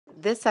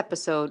This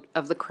episode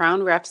of the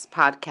Crown Refs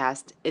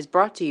podcast is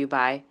brought to you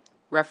by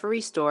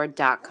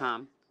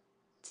RefereeStore.com.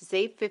 To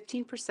save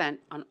 15%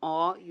 on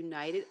all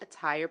United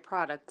Attire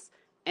products,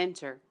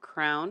 enter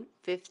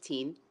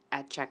Crown15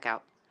 at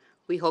checkout.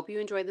 We hope you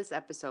enjoy this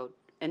episode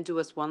and do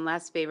us one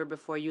last favor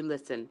before you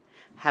listen.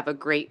 Have a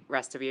great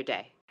rest of your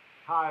day.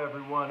 Hi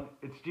everyone,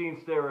 it's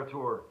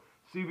Steratore,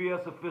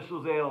 CBS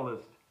officials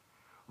analyst.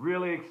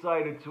 Really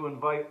excited to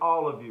invite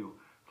all of you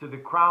to the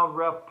Crown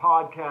Ref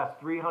Podcast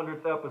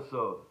 300th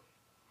episode.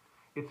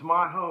 It's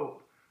my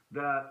hope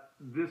that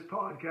this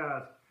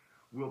podcast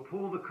will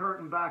pull the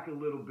curtain back a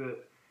little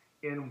bit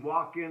and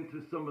walk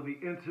into some of the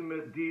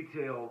intimate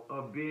detail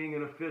of being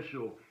an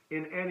official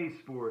in any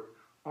sport,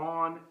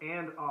 on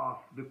and off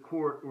the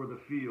court or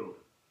the field.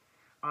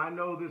 I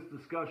know this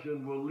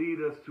discussion will lead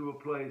us to a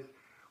place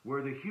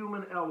where the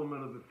human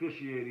element of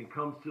officiating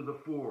comes to the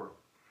fore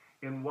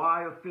and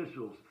why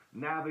officials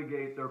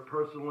navigate their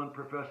personal and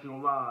professional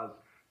lives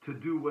to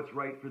do what's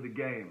right for the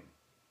game.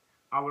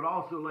 I would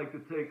also like to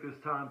take this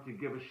time to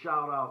give a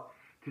shout out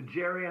to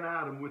Jerry and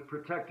Adam with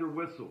Protector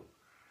Whistle.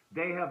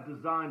 They have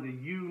designed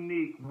a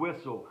unique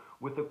whistle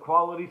with a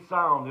quality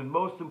sound and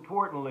most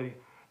importantly,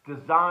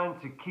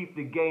 designed to keep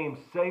the game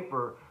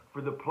safer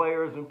for the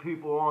players and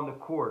people on the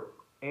court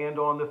and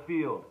on the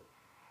field.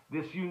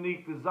 This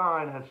unique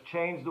design has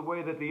changed the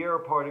way that the air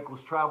particles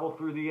travel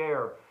through the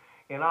air,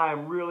 and I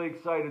am really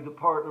excited to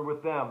partner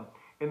with them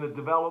in the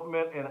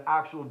development and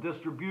actual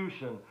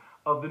distribution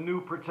of the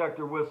new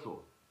Protector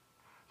Whistle.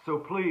 So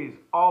please,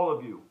 all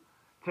of you,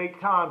 take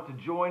time to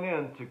join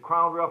in to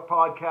Crown Ref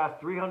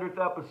Podcast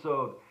 300th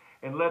episode,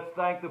 and let's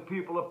thank the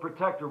people of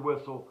Protector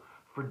Whistle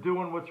for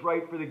doing what's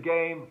right for the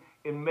game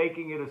and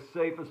making it as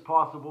safe as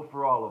possible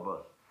for all of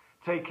us.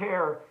 Take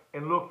care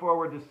and look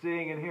forward to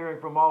seeing and hearing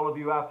from all of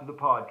you after the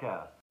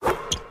podcast.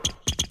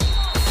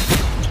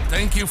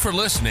 Thank you for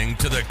listening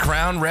to the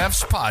Crown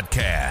Refs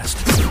Podcast,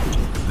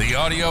 the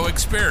audio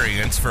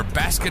experience for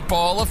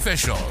basketball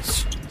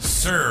officials.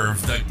 Serve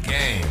the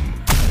game.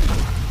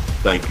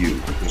 Thank you,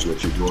 because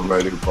what you're doing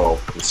right here, Paul,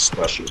 is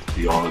special,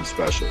 beyond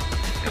special.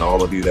 And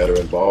all of you that are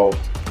involved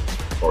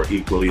are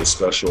equally as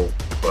special,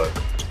 but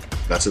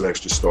that's an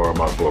extra star in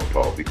my book,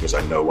 Paul, because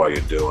I know why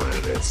you're doing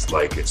it. It's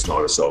like it's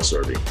not a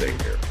self-serving thing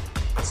here.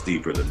 It's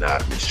deeper than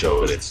that. It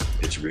shows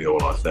it's real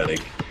and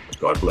authentic.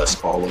 God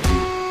bless all of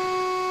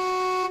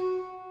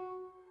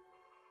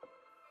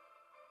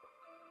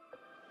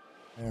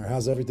you.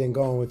 How's everything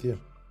going with you?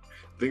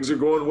 Things are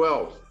going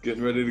well.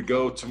 Getting ready to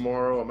go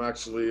tomorrow. I'm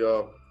actually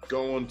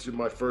going to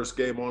my first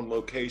game on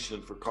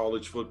location for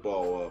college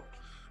football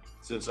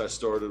since I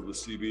started with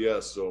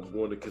CBS. So I'm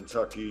going to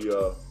Kentucky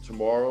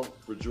tomorrow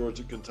for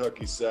Georgia,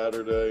 Kentucky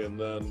Saturday, and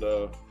then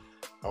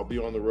I'll be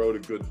on the road a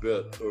good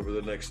bit over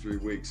the next 3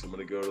 weeks. I'm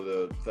going to go to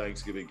the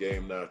Thanksgiving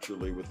game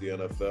naturally with the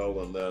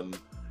NFL, and then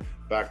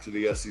back to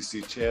the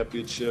SEC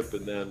championship,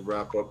 and then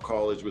wrap up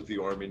college with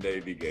the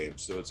Army-Navy game.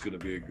 So it's going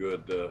to be a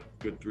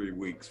good 3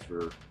 weeks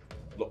for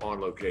on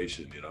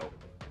location, you know.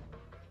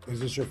 Is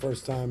this your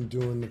first time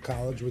doing the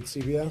college with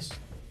CBS?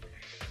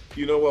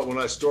 You know what? When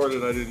I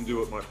started, I didn't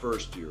do it my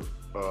first year.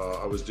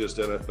 I was just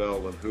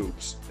NFL and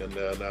hoops. And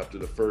then after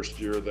the first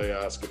year, they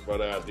asked if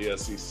I'd add the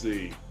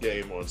SEC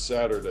game on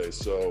Saturday.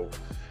 So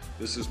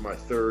this is my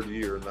third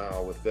year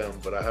now with them,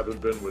 but I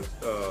haven't been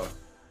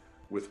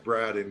with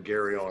Brad and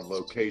Gary on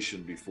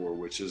location before,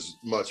 which is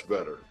much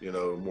better, you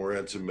know, more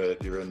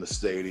intimate. You're in the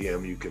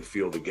stadium. You can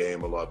feel the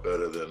game a lot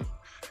better than,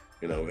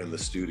 you know, in the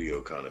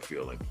studio kind of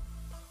feeling.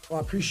 Well,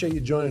 I appreciate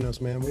you joining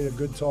us, man. We had a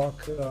good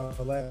talk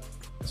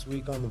last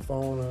week on the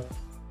phone.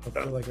 I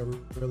feel like I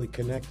really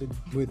connected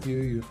with you.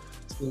 You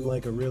seem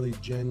like a really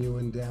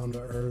genuine,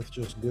 down-to-earth,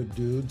 just good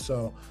dude.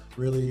 So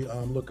really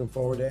looking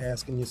forward to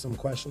asking you some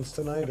questions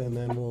tonight, and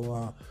then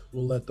we'll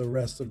let the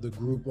rest of the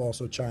group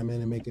also chime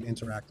in and make it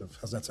interactive.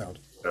 How's that sound?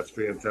 That's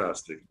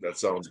fantastic. That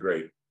sounds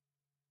great.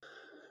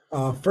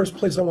 First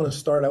place I want to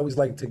start, I always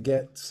like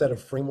to set a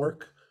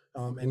framework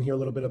and hear a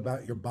little bit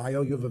about your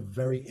bio. You have a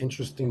very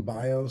interesting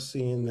bio,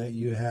 seeing that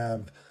you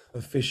have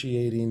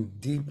officiating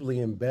deeply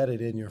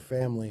embedded in your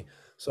family.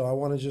 So I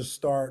want to just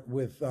start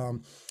with,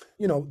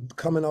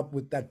 coming up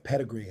with that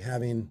pedigree,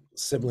 having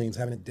siblings,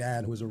 having a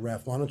dad who was a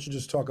ref. Why don't you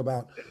just talk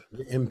about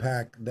the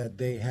impact that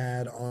they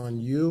had on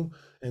you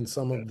and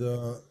some of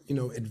the,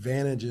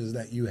 advantages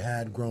that you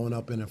had growing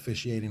up in an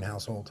officiating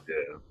household?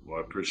 Yeah, well,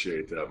 I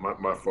appreciate that.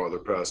 My father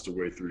passed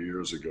away 3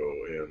 years ago,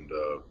 and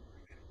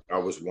I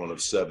was one of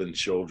 7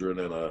 children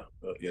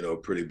in a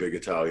pretty big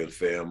Italian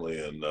family.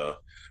 And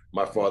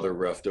my father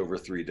reffed over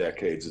 3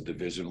 decades of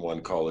Division I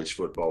college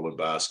football and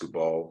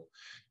basketball.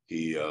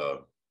 He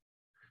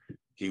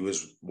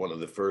was one of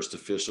the first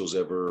officials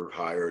ever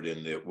hired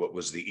in what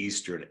was the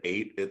Eastern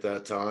 8 at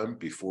that time,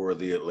 before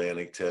the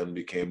Atlantic 10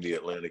 became the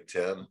Atlantic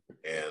 10.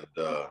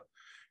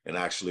 And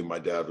actually, my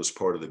dad was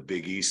part of the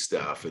Big East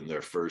staff in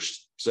their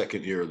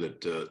second year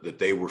that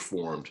they were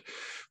formed.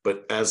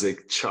 But as a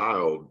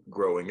child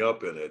growing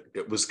up in it,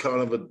 it was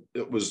kind of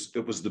it was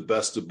the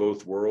best of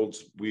both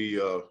worlds. We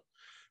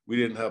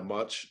didn't have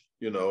much,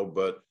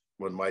 but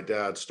when my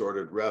dad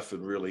started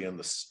reffing really in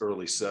the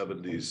early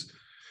 70s,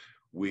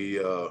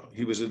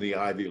 he was in the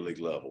Ivy League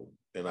level.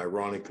 And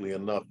ironically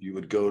enough, you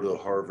would go to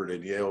Harvard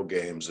and Yale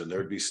games, and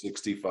there'd be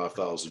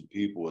 65,000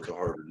 people at the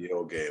Harvard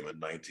Yale game in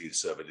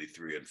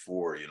 1973 and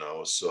 4,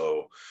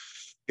 So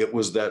it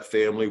was that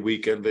family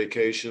weekend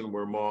vacation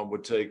where mom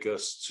would take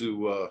us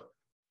to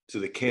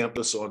the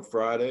campus on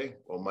Friday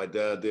while my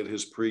dad did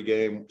his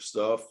pregame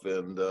stuff.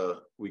 And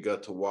we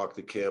got to walk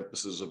the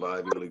campuses of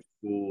Ivy League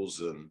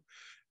schools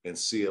and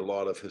see a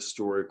lot of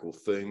historical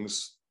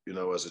things,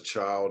 as a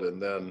child.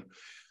 And then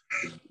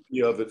the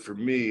beauty of it for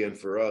me and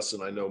for us,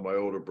 and I know my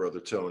older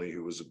brother Tony,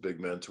 who was a big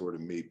mentor to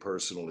me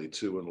personally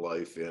too in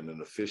life and in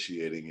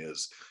officiating,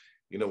 is,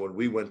 when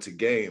we went to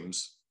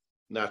games,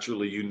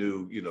 naturally you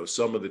knew,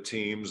 some of the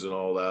teams and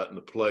all that and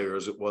the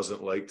players. It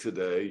wasn't like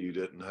today. You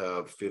didn't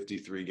have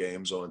 53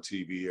 games on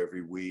TV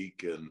every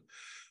week. And,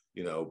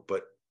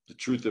 but the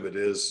truth of it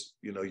is,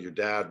 your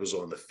dad was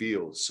on the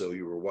field, so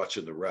you were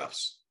watching the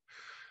refs.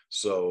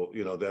 So,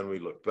 then we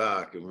look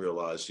back and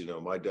realized,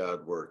 my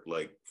dad worked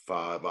like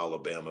 5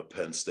 Alabama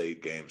Penn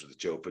State games with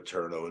Joe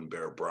Paterno and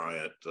Bear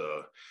Bryant.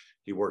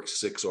 He worked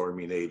 6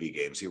 Army Navy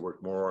games. He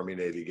worked more Army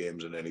Navy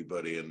games than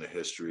anybody in the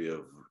history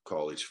of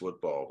college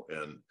football.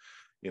 And,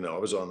 I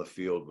was on the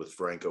field with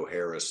Franco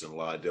Harris and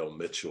Lydell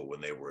Mitchell when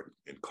they were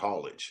in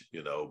college,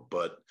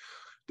 but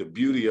the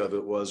beauty of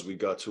it was we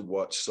got to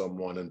watch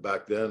someone. And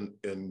back then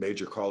in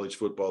major college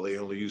football, they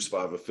only used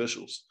 5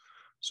 officials.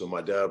 So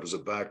my dad was a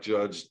back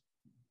judge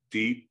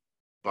deep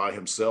by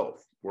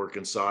himself,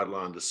 working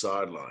sideline to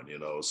sideline,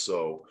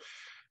 so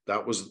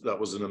that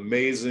was an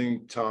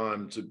amazing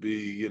time to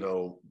be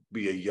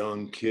a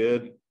young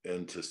kid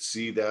and to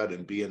see that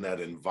and be in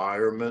that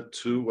environment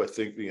too. I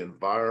think the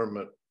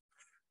environment,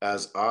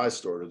 as I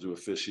started to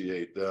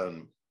officiate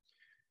then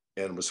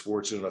and was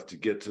fortunate enough to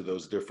get to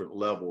those different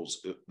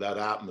levels, that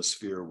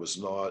atmosphere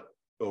was not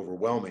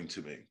overwhelming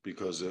to me,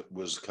 because it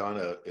kind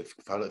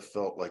of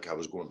felt like I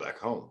was going back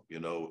home.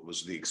 It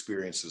was the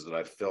experiences that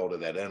I felt, of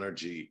that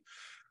energy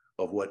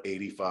of what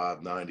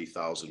 85,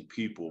 90,000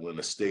 people in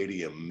a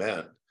stadium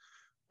meant.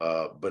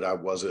 But it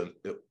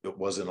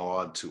wasn't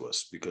odd to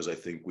us, because I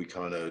think we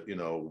kind of,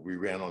 we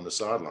ran on the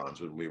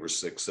sidelines when we were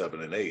 6,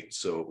 7, and 8.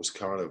 So it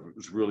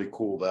was really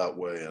cool that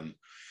way.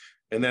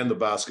 And then the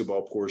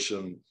basketball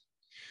portion,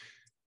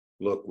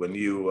 look, when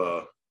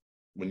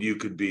you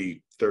could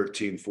be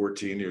 13,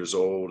 14 years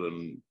old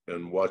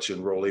and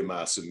watching Rolly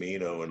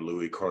Massimino and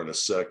Louis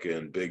Carnesecca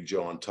and Big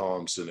John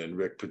Thompson and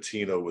Rick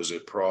Pitino was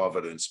at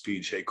Providence,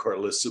 PJ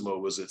Carlissimo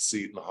was at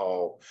Seton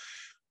Hall.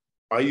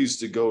 I used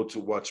to go to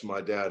watch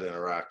my dad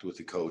interact with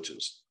the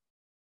coaches.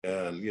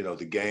 And,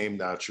 the game,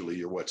 naturally,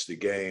 you watch the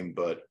game,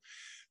 but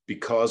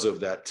because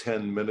of that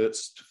 10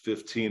 minutes to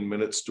 15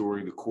 minutes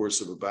during the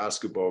course of a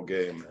basketball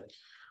game,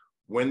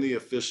 when the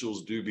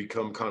officials do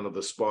become kind of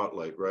the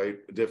spotlight, right?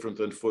 Different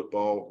than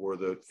football, where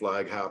the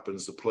flag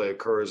happens, the play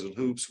occurs. In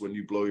hoops, when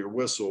you blow your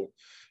whistle,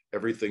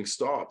 everything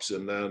stops.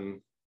 And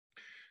then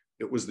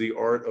it was the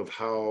art of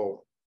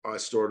how I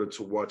started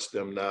to watch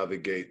them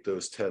navigate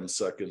those 10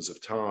 seconds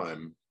of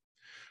time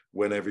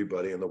when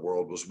everybody in the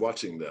world was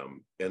watching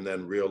them, and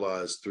then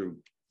realized through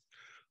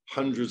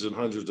hundreds and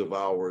hundreds of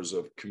hours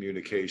of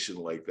communication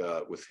like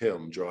that with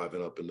him,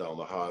 driving up and down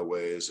the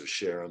highways, or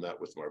sharing that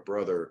with my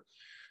brother,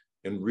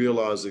 and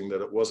realizing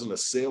that it wasn't a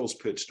sales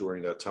pitch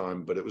during that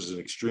time, but it was an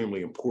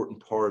extremely important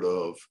part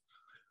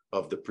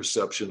of the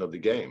perception of the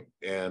game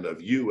and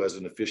of you as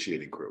an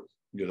officiating crew,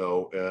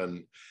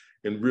 and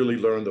really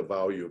learn the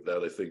value of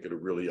that, I think, at a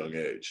really young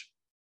age.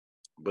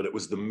 But it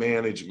was the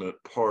management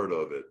part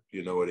of it,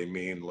 you know what I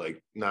mean?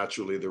 Like,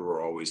 naturally, there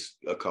were always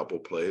a couple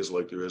plays,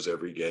 like there is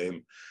every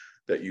game,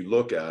 that you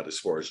look at as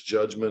far as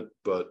judgment,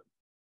 but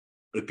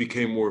it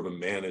became more of a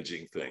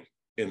managing thing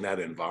in that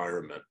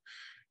environment.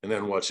 And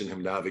then watching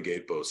him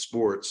navigate both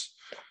sports,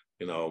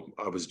 I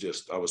was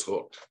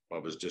hooked. I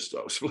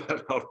was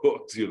flat out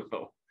hooked,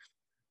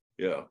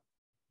 Yeah.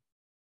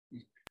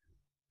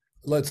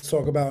 Let's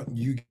talk about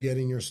you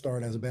getting your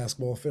start as a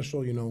basketball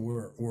official.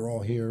 We're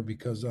all here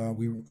because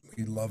we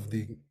love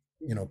the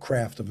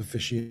craft of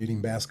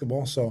officiating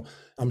basketball. So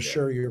I'm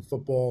sure your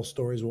football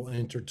stories will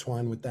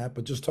intertwine with that.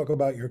 But just talk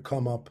about your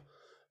come up,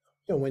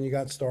 when you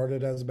got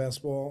started as a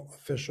basketball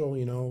official.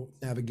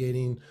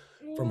 Navigating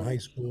from high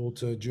school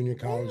to junior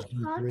college,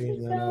 D3,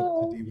 and then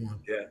up to D1.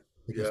 Yeah.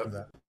 Take us through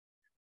that.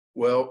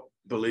 Well,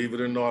 believe it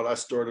or not, I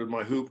started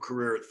my hoop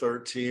career at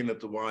 13 at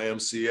the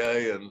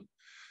YMCA, and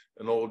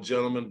an old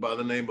gentleman by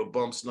the name of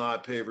Bumps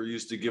Nypaver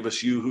used to give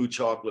us Yoo-Hoo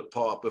chocolate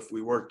pop if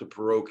we worked the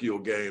parochial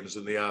games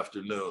in the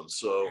afternoon.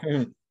 So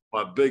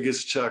my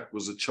biggest check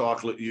was a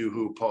chocolate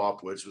Yoo-Hoo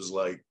pop, which was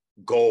like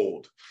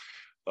gold.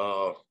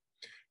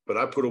 But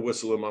I put a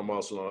whistle in my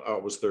mouth when I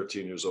was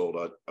 13 years old.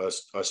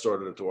 I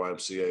started at the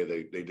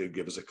YMCA. They did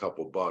give us a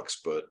couple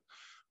bucks, but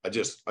I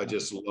just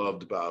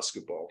loved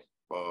basketball.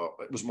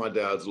 It was my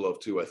dad's love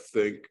too. I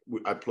think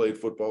I played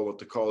football at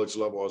the college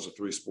level. I was a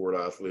 3-sport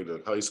athlete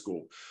in high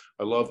school.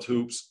 I loved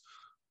hoops,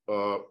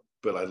 but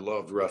I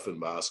loved reffing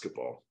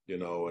basketball,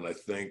 and I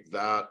think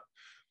that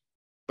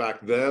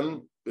back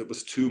then it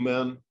was two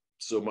men.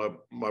 So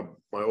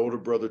my older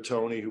brother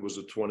Tony, who was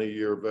a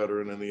 20-year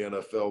veteran in the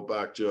NFL,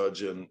 back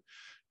judge, and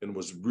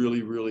was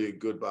really, really a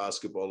good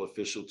basketball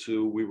official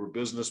too. We were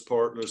business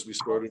partners. We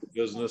started a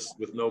business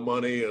with no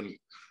money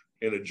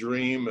and a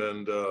dream,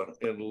 and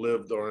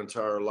lived our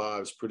entire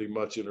lives pretty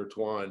much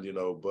intertwined, you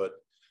know. But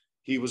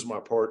he was my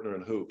partner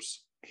in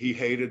hoops. He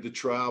hated the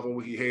travel.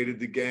 He hated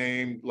the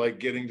game, like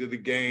getting to the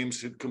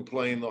games. He'd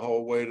complain the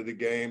whole way to the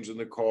games in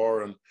the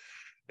car, and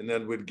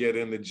then we'd get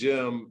in the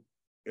gym,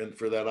 and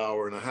for that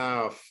hour and a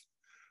half,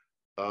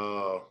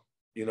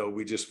 you know,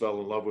 we just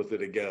fell in love with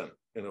it again.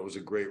 And it was a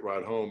great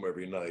ride home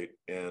every night.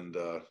 And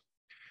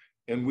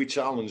we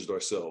challenged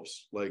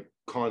ourselves, like,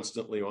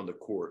 constantly on the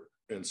court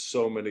in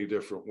so many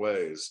different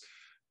ways,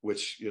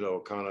 which, you know,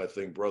 kind of, I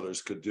think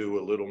brothers could do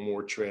a little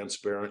more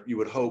transparent. You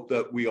would hope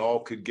that we all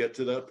could get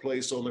to that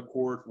place on the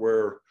court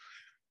where,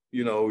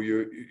 you know,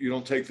 you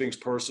don't take things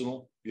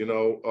personal, you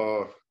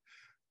know,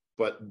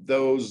 but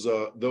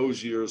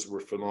those years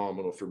were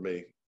phenomenal for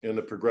me. In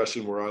the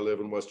progression where I live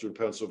in Western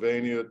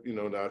Pennsylvania, you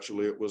know,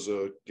 naturally it was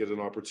get an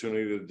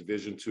opportunity at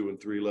Division II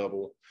and III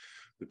level,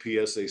 the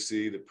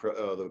PSAC,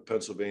 the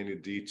Pennsylvania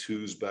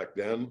D2s back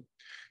then,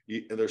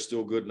 and they're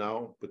still good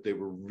now, but they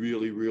were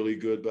really, really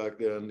good back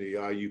then. The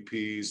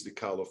IUPs, the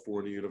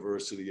California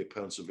University of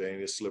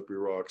Pennsylvania, Slippery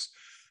Rocks.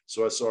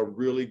 So I saw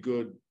really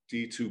good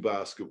D2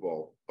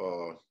 basketball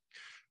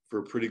for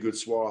a pretty good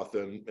swath.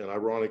 And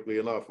ironically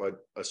enough,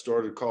 I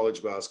started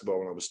college basketball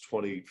when I was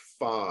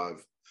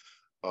 25.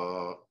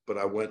 But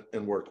I went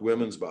and worked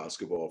women's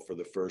basketball for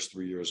the first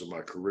 3 years of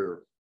my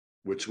career,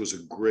 which was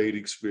a great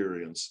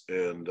experience,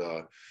 and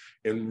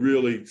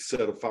really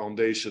set a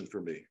foundation for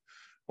me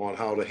on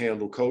how to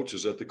handle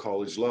coaches at the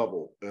college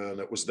level. And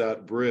it was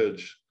that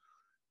bridge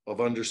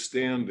of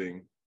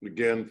understanding,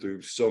 again,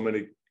 through so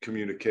many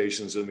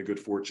communications and the good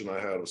fortune I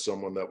had of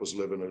someone that was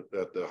living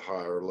at the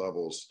higher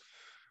levels,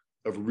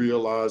 of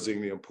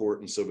realizing the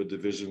importance of a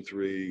Division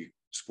III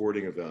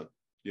sporting event,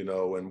 you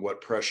know, and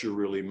what pressure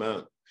really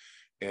meant.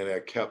 And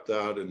I kept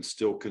that and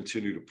still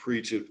continue to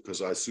preach it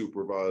because I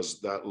supervise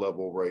that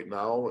level right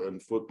now in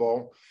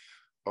football.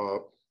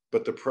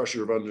 But the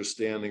pressure of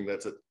understanding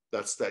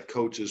that's that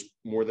coach's,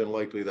 more than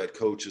likely that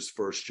coach's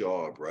first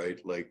job,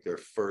 right? Like their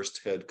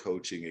first head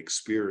coaching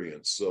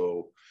experience.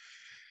 So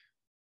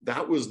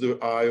that was the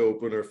eye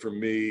opener for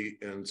me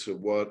into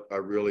what I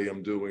really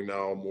am doing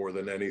now more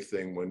than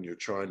anything, when you're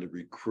trying to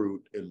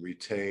recruit and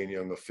retain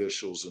young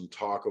officials and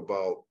talk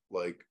about,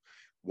 like,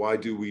 why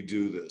do we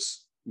do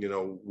this? You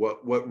know,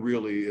 what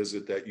really is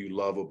it that you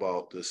love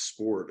about this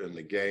sport and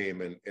the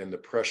game, and the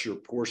pressure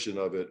portion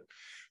of it,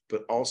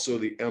 but also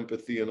the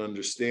empathy and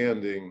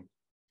understanding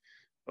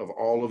of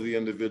all of the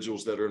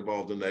individuals that are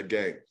involved in that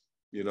game,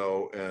 you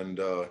know. And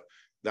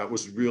that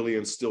was really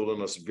instilled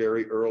in us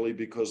very early,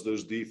 because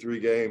those D3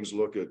 games,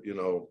 look at, you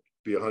know,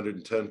 be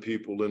 110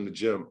 people in the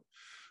gym,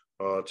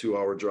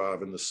 2-hour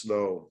drive in the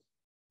snow,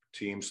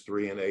 teams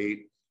 3 and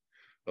 8,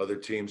 other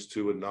teams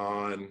 2 and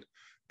 9.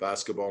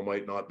 Basketball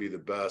might not be the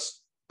best,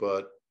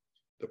 but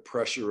the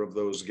pressure of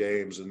those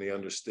games and the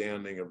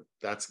understanding of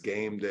that's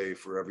game day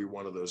for every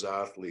one of those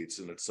athletes.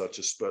 And it's such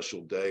a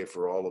special day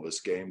for all of us.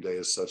 Game day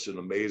is such an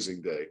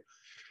amazing day.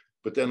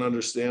 But then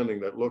understanding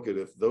that, look, at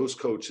if those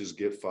coaches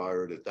get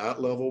fired at that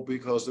level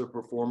because their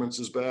performance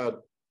is bad,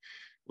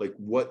 like,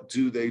 what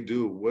do they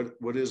do?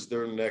 What is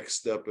their next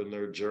step in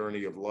their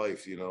journey of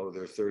life? You know,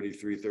 they're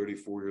 33,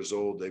 34 years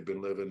old. They've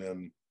been living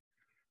in,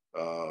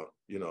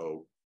 you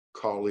know,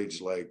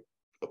 college, like,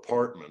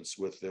 apartments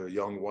with their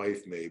young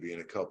wife maybe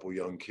and a couple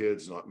young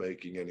kids, not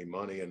making any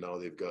money, and now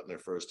they've gotten their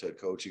first head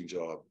coaching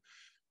job.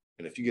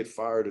 And if you get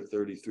fired at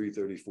 33,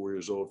 34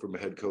 years old from a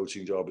head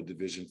coaching job at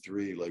Division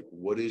III, like,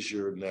 what is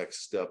your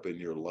next step in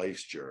your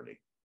life's journey?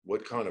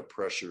 What kind of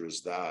pressure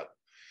is that?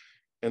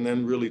 And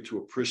then really to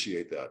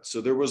appreciate that.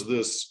 So there was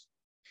this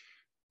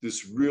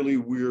really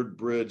weird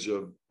bridge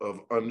of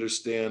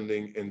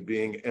understanding and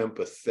being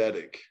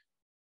empathetic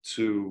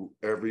to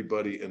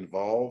everybody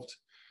involved.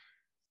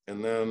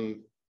 And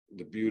then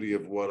the beauty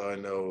of what I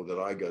know that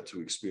I got to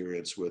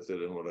experience with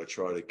it, and what I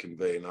try to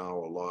convey now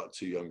a lot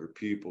to younger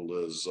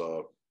people, is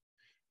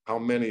how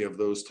many of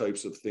those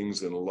types of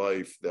things in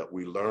life that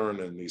we learn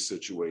in these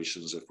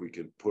situations, if we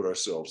can put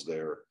ourselves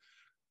there,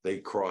 they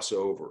cross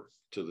over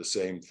to the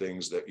same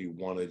things that you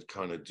want to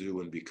kind of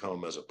do and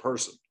become as a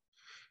person.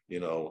 You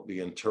know, the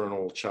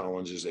internal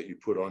challenges that you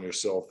put on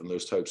yourself in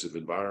those types of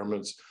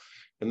environments,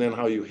 and then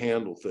how you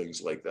handle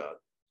things like that.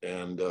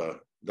 And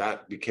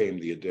that became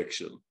the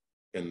addiction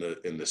in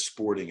the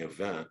sporting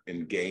event,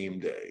 in game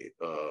day,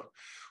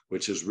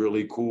 which is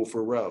really cool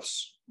for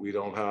refs. We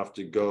don't have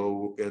to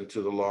go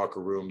into the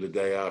locker room the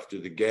day after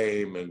the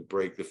game and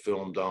break the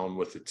film down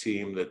with a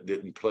team that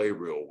didn't play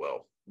real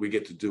well. We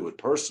get to do it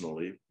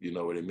personally, you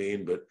know what I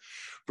mean? But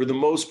for the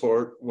most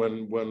part,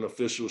 when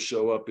officials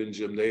show up in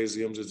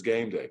gymnasiums, it's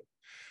game day.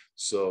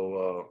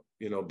 So,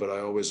 you know, but I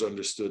always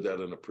understood that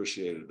and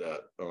appreciated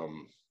that.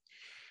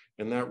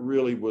 And that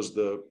really was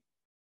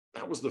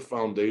that was the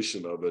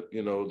foundation of it.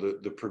 You know,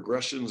 the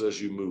progressions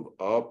as you move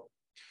up,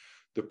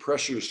 the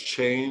pressures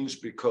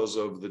change because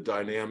of the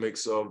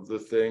dynamics of the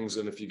things.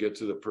 And if you get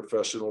to the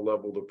professional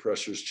level, the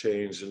pressures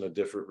change in a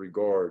different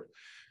regard,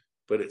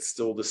 but it's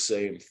still the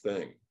same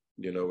thing.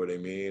 You know what I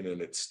mean?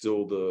 And it's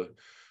still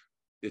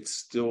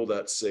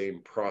that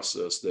same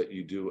process that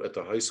you do at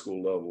the high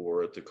school level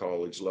or at the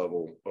college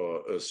level,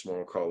 a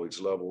small college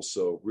level.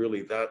 So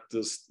really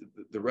the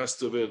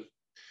rest of it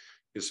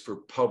is for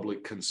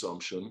public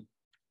consumption,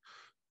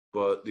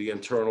 but the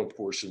internal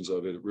portions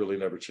of it really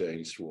never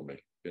changed for me.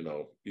 You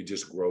know, you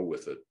just grow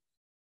with it.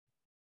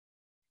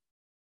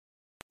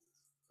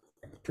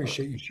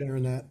 Appreciate you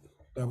sharing that.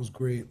 That was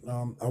great.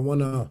 I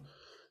want to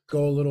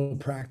go a little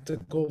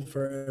practical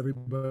for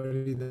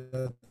everybody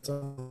that's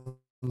on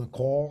the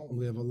call.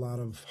 We have a lot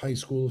of high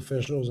school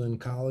officials and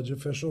college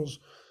officials.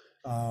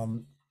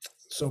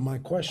 So my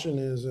question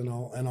is, and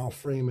I'll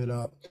frame it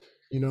up.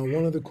 You know,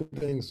 one of the cool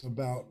things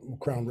about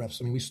Crown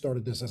Refs, I mean, we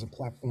started this as a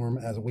platform,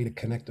 as a way to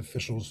connect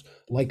officials,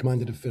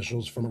 like-minded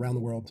officials from around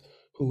the world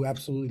who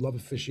absolutely love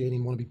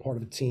officiating, want to be part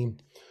of a team.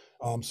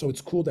 So it's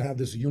cool to have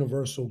this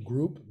universal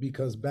group,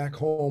 because back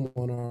home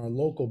on our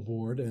local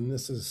board, and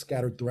this is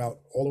scattered throughout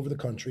all over the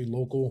country,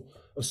 local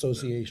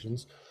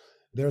associations,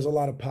 there's a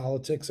lot of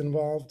politics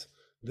involved.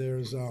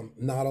 There's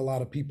not a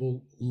lot of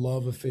people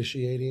love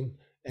officiating,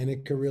 and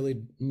it could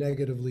really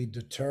negatively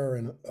deter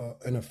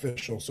an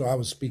official. So I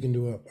was speaking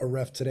to a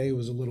ref today who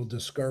was a little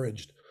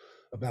discouraged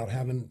about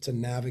having to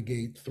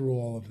navigate through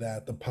all of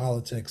that, the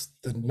politics,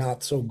 the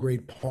not so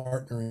great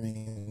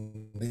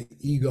partnering, the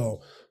ego,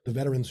 the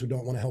veterans who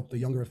don't want to help the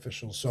younger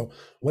officials. So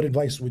what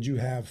advice would you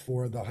have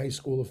for the high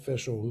school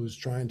official who's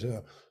trying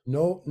to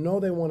know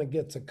they want to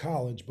get to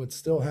college, but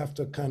still have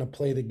to kind of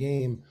play the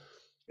game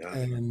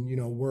and, you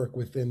know, work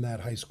within that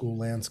high school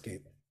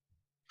landscape?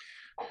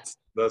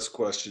 Best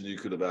question you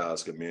could have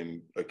asked. I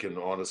mean, I can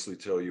honestly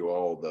tell you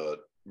all that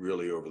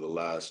really over the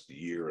last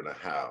year and a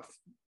half,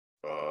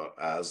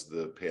 as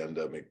the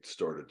pandemic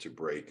started to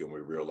break and we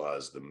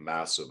realized the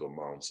massive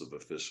amounts of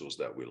officials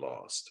that we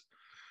lost.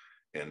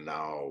 And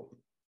now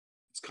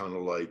it's kind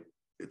of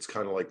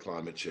like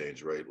climate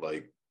change, right?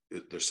 Like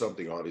there's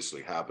something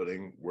obviously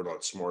happening. We're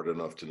not smart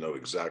enough to know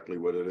exactly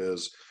what it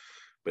is,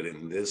 but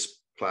in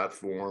this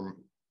platform,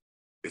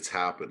 it's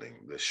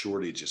happening. The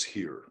shortage is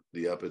here.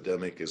 The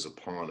epidemic is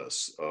upon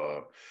us.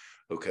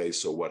 Okay,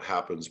 so what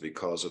happens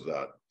because of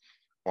that?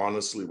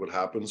 Honestly, what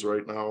happens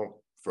right now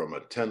from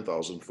a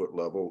 10,000 foot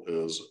level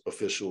is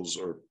officials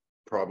are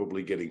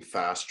probably getting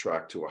fast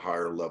tracked to a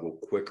higher level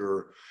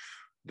quicker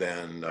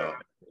than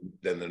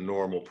the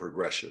normal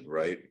progression,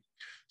 right?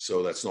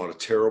 So that's not a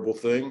terrible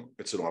thing.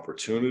 It's an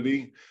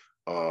opportunity.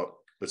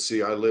 But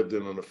see, I lived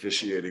in an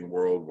officiating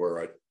world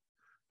where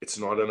it's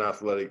not an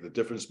athletic. The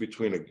difference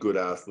between a good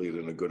athlete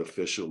and a good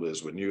official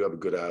is when you have a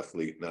good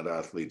athlete and that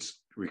athlete's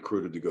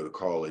recruited to go to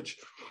college,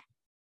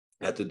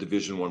 at the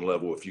Division I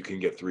level, if you can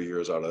get 3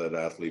 years out of that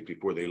athlete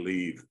before they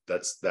leave,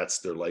 that's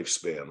their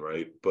lifespan,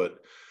 right? But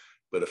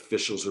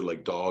officials are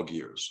like dog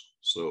years.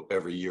 So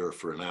every year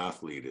for an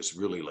athlete is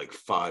really like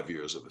 5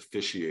 years of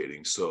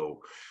officiating.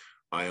 So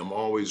I am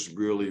always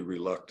really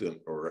reluctant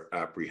or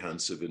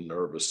apprehensive and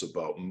nervous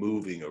about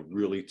moving a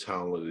really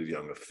talented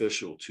young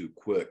official too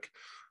quick,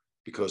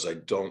 because I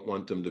don't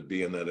want them to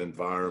be in that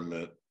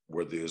environment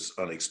where there's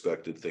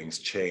unexpected things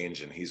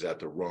change and he's at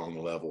the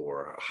wrong level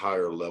or a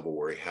higher level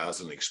where he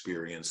hasn't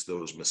experienced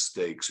those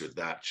mistakes or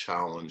that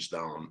challenge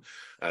down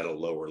at a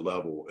lower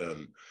level.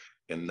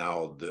 And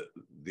now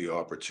the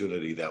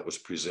opportunity that was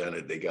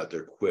presented, they got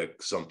there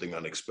quick, something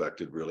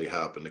unexpected really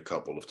happened a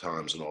couple of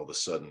times, and all of a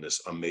sudden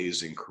this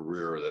amazing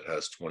career that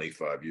has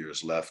 25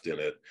 years left in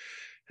it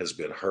has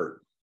been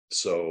hurt.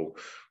 So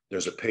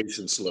there's a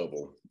patience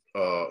level.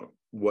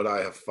 What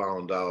I have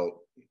found out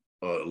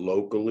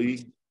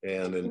locally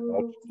and in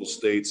multiple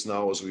states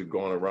now, as we've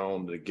gone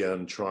around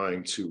again,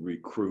 trying to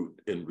recruit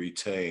and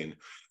retain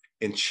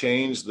and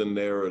change the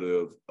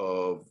narrative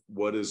of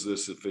what is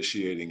this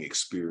officiating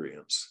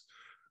experience.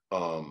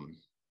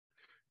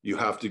 You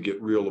have to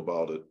get real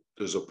about it.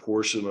 There's a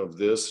portion of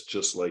this,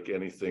 just like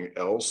anything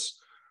else,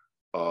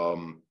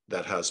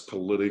 that has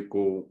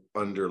political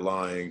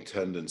underlying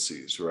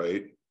tendencies,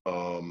 right?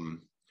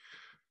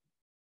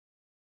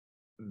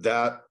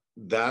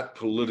 That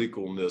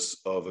politicalness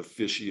of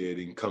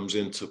officiating comes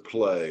into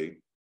play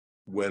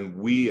when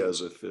we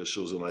as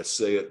officials, and I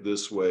say it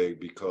this way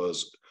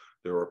because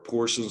there are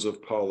portions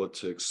of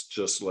politics,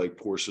 just like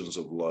portions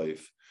of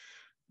life,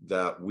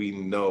 that we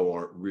know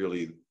aren't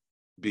really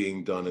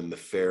being done in the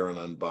fair and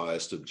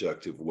unbiased,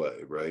 objective way,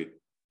 right?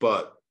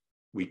 But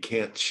we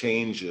can't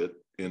change it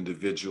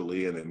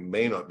individually, and it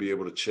may not be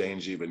able to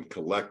change even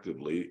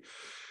collectively.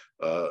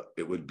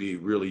 It would be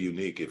really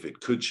unique if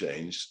it could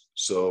change.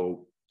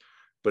 So,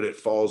 but it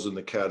falls in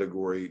the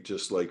category,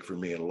 just like for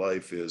me in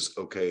life, is,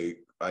 okay,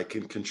 I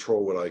can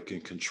control what I can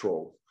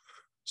control.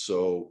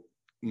 So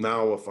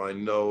now if I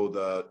know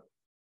that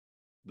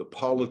the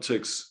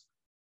politics,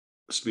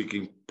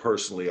 speaking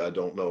personally, I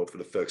don't know if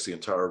it affects the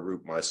entire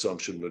group. My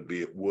assumption would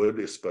be it would,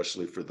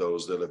 especially for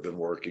those that have been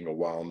working a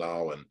while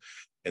now,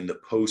 and the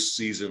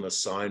postseason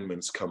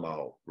assignments come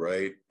out,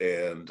 right?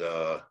 And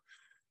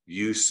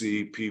You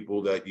see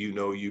people that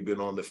you've been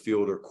on the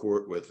field or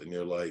court with, and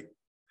you're like,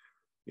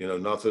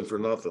 nothing for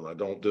nothing. I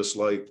don't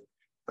dislike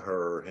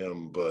her or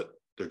him, but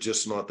they're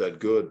just not that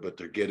good. But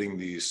they're getting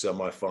these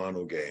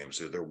semifinal games,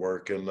 or they're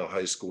working the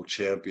high school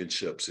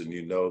championships, and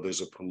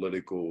there's a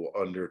political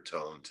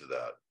undertone to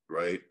that,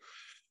 right?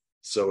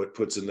 So it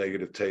puts a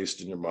negative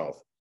taste in your mouth.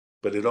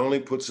 But it only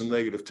puts a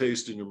negative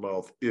taste in your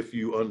mouth if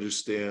you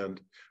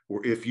understand,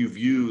 or if you've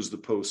used the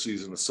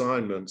postseason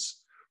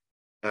assignments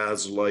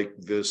as like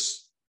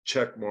this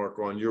check mark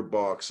on your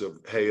box of,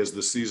 hey, is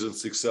the season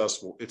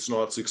successful? It's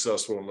not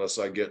successful unless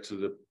I get to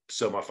the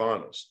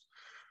semifinals.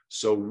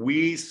 So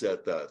we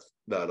set that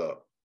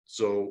up.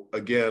 So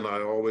again,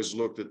 I always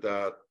looked at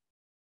that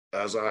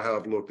as I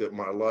have looked at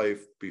my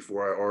life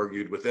before I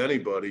argued with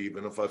anybody,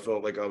 even if I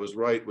felt like I was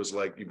right, was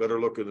like, you better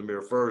look in the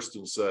mirror first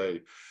and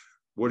say,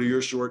 what are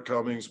your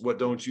shortcomings? What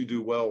don't you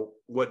do well?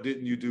 What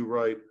didn't you do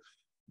right?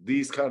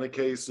 These kind of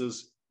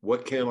cases,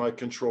 what can I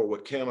control?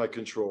 What can I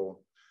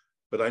control?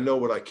 But I know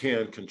what I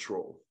can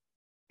control.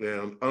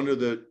 And under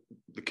the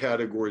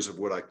categories of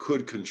what I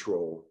could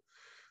control,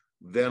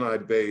 then I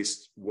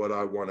based what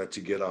I wanted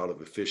to get out of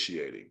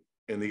officiating.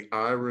 And the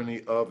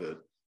irony of it,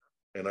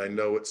 and I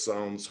know it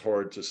sounds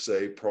hard to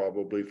say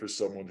probably for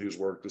someone who's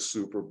worked the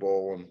Super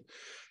Bowl and,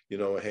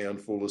 a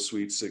handful of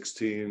Sweet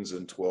 16s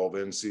and 12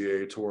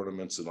 NCAA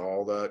tournaments and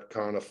all that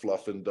kind of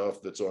fluff and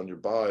duff that's on your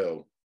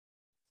bio.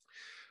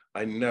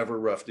 I never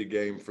reffed a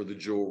game for the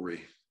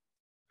jewelry.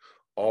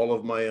 All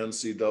of my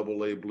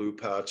NCAA blue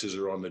patches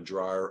are on the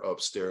dryer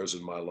upstairs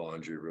in my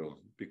laundry room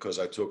because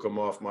I took them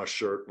off my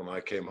shirt when I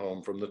came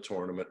home from the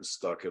tournament and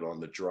stuck it on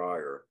the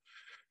dryer.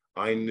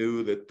 I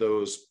knew that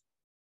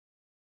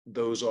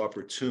those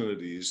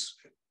opportunities,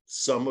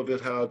 some of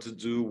it had to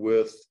do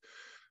with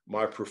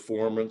my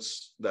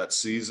performance that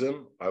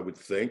season, I would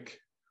think.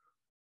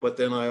 But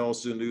then I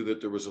also knew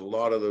that there was a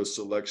lot of those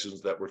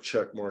selections that were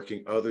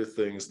checkmarking other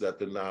things that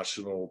the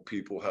national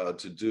people had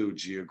to do,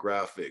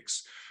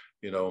 geographics,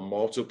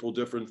 multiple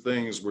different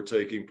things were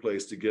taking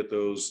place to get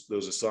those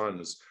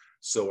assignments.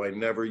 So I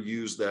never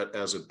used that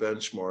as a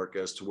benchmark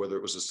as to whether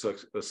it was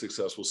a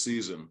successful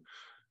season.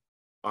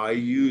 I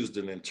used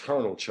an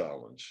internal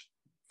challenge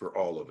for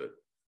all of it.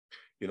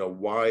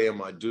 Why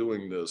am I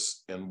doing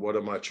this and what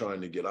am I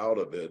trying to get out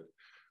of it?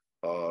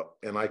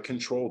 And I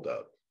controlled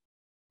that.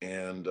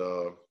 And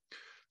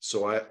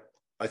so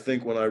I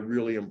think when I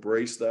really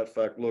embraced that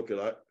fact,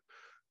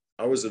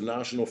 I was a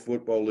National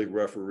Football League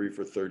referee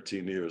for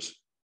 13 years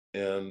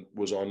and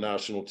was on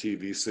national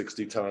TV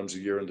 60 times a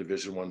year in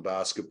Division I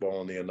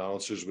basketball. And the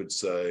announcers would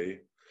say,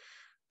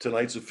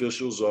 tonight's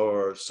officials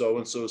are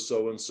so-and-so,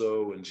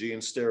 so-and-so, and Gene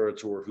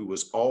Steratore, who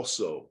was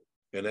also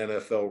an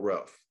NFL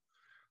ref.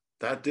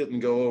 That didn't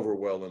go over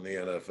well in the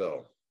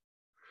NFL.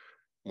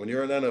 When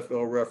you're an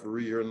NFL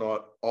referee, you're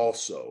not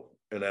also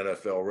an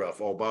NFL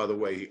ref. Oh, by the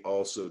way, he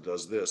also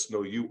does this.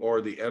 No, you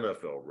are the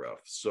NFL ref.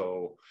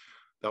 So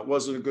that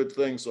wasn't a good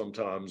thing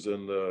sometimes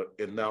in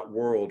that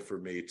world for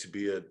me to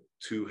be a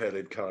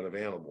two-headed kind of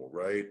animal,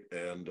 right?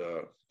 And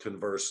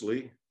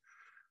conversely,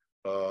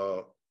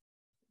 the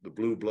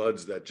blue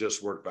bloods that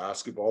just work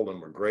basketball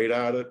and were great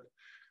at it,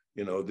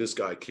 this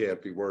guy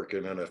can't be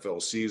working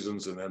NFL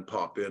seasons and then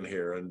pop in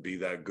here and be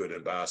that good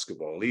at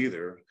basketball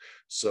either.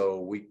 So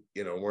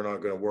we're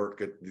not going to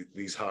work at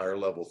these higher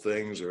level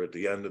things or at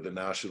the end of the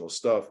national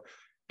stuff.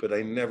 But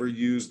I never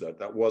used that.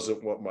 That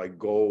wasn't what my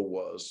goal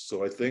was.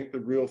 So I think the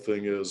real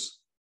thing is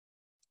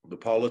the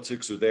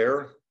politics are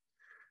there.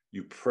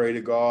 You pray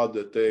to God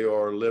that they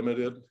are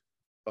limited.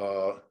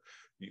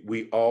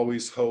 We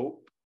always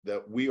hope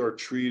that we are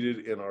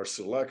treated in our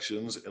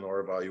selections and our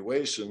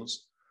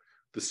evaluations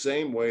the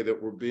same way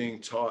that we're being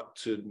taught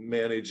to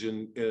manage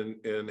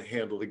and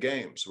handle the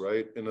games,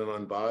 right? In an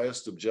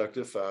unbiased,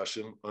 objective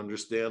fashion,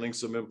 understanding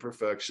some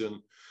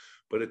imperfection.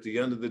 But at the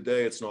end of the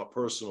day, it's not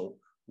personal.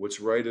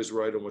 What's right is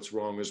right and what's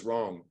wrong is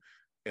wrong.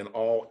 And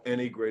all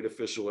any great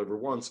official ever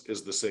wants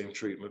is the same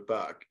treatment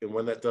back. And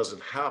when that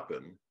doesn't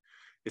happen,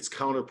 it's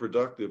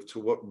counterproductive to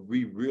what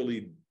we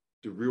really,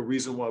 the real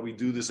reason why we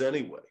do this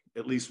anyway,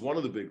 at least one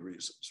of the big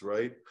reasons,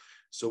 right?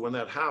 So when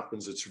that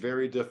happens, it's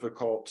very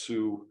difficult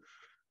to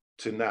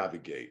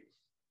navigate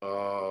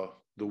the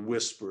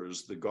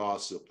whispers, the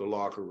gossip, the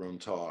locker room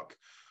talk,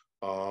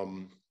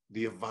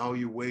 the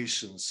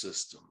evaluation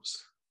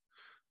systems,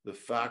 the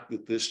fact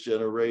that this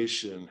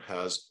generation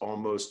has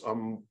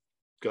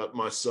got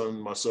my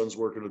son's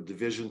working a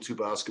Division II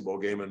basketball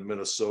game in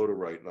Minnesota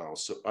right now.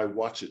 So I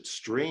watch it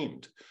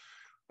streamed.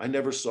 I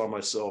never saw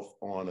myself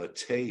on a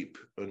tape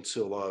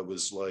until I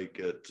was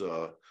like at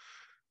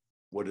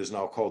what is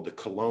now called the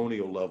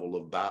colonial level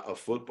of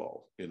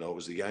football. It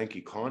was the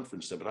Yankee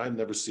conference then, but I'd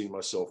never seen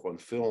myself on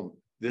film.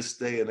 This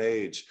day and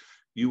age,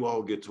 you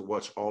all get to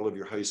watch all of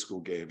your high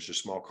school games, your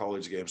small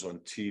college games on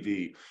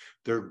TV.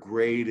 They're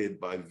graded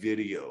by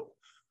video.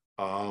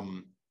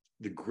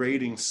 The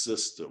grading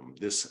system,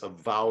 this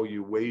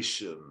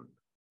evaluation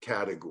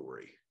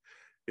category,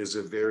 is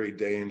a very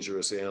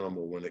dangerous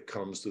animal when it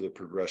comes to the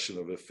progression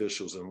of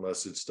officials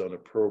unless it's done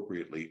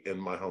appropriately, in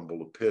my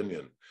humble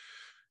opinion.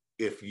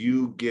 if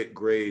you get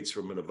grades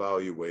from an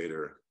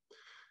evaluator,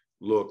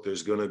 look,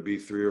 there's going to be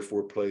 3 or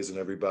 4 plays in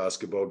every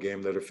basketball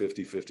game that are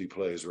 50-50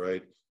 plays,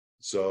 right?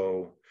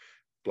 So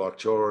block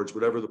charge,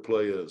 whatever the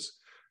play is.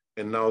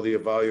 And now the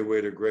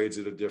evaluator grades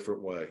it a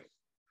different way.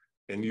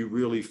 And you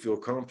really feel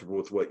comfortable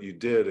with what you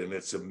did, and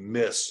it's a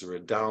miss or a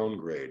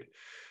downgrade.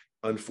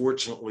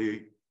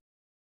 Unfortunately,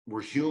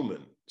 we're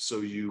human.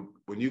 So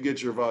when you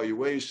get your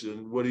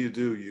evaluation, what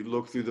do? You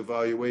look through the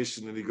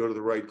evaluation and you go to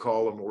the right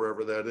column,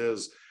 wherever that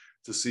is,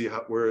 to see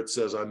where it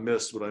says I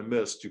missed what I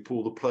missed. You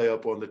pull the play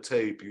up on the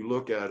tape, you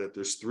look at it,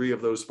 there's 3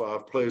 of those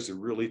 5 plays are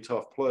really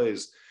tough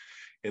plays.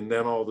 And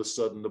then all of a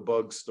sudden the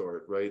bugs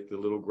start, right? The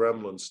little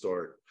gremlins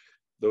start.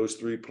 Those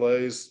 3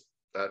 plays,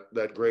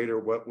 that grader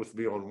went with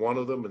me on one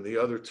of them, and the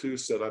other 2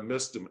 said I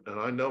missed them. And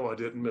I know I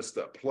didn't miss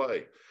that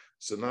play.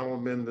 So now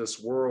I'm in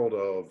this world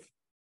of,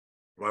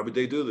 why would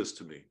they do this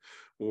to me?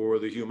 Or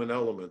the human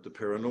element, the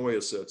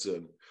paranoia sets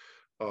in.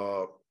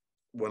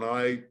 When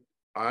I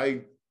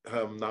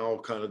am now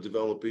kind of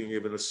developing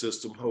even a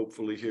system,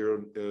 hopefully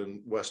here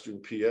in Western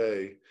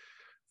PA,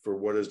 for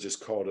what is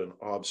just called an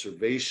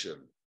observation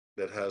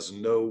that has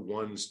no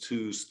 1s,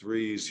 2s,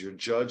 3s. Your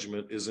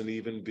judgment isn't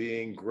even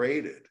being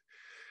graded.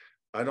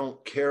 I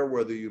don't care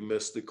whether you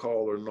missed the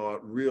call or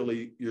not.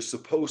 Really, you're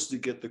supposed to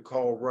get the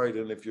call right.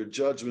 And if your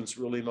judgment's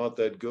really not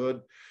that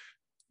good,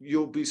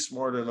 you'll be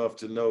smart enough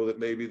to know that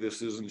maybe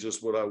this isn't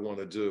just what I want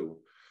to do.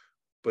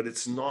 But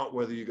it's not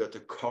whether you got the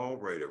call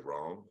right or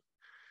wrong.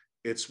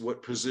 It's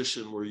what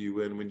position were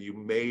you in when you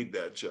made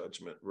that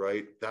judgment,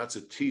 right? That's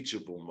a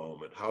teachable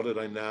moment. How did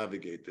I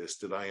navigate this?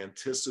 Did I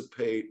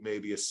anticipate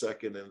maybe a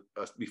second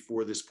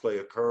before this play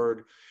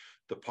occurred,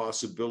 the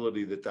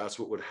possibility that that's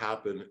what would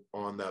happen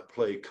on that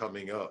play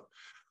coming up?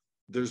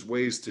 There's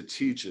ways to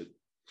teach it.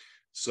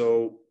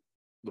 So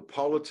the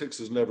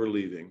politics is never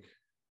leaving.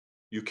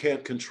 You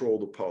can't control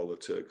the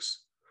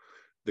politics.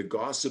 The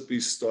gossipy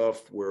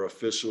stuff where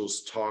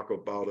officials talk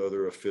about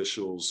other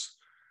officials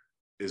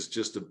is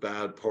just a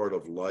bad part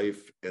of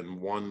life,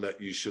 and one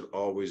that you should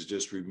always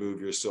just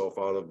remove yourself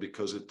out of,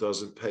 because it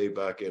doesn't pay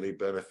back any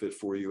benefit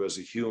for you as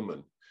a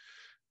human.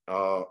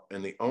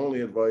 And the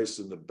only advice,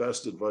 and the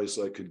best advice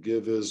I could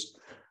give, is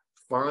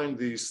find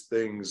these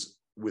things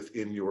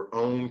within your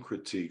own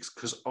critiques,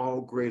 because all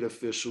great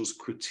officials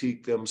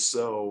critique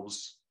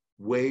themselves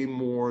way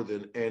more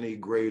than any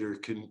grader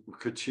can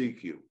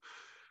critique you.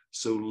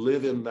 So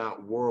live in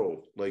that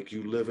world, like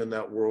you live in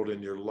that world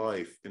in your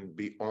life, and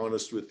be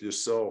honest with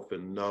yourself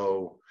and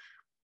know,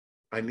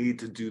 I need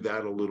to do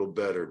that a little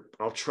better.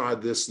 I'll try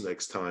this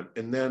next time.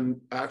 And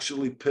then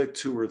actually pick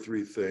 2 or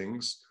 3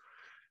 things,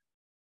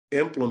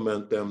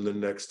 implement them the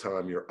next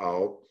time you're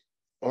out,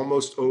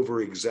 almost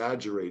over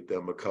exaggerate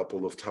them a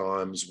couple of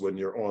times when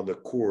you're on the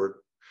court.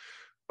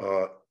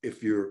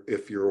 If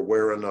you're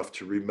aware enough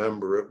to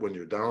remember it when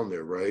you're down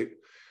there, right?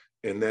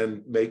 And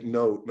then make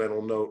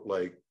mental note,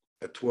 like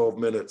at 12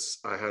 minutes,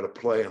 I had a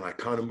play and I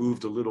kind of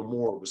moved a little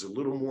more. It was a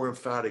little more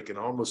emphatic and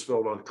I almost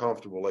felt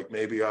uncomfortable, like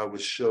maybe I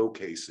was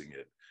showcasing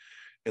it.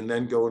 And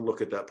then go and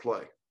look at that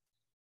play.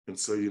 And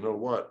so, you know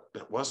what?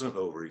 That wasn't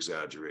over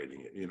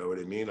exaggerating it. You know what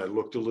I mean? I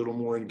looked a little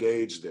more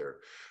engaged there.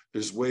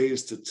 There's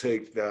ways to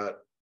take that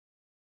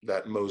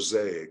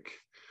mosaic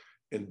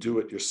and do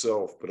it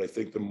yourself. But I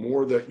think the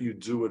more that you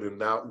do it in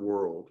that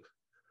world,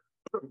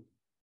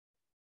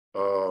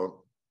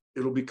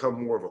 it'll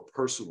become more of a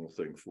personal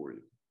thing for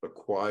you, a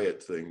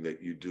quiet thing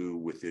that you do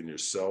within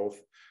yourself.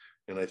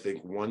 And I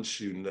think once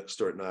you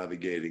start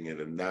navigating it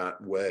in that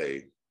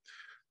way,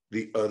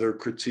 the other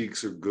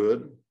critiques are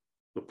good.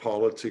 The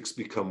politics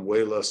become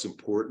way less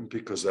important,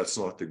 because that's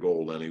not the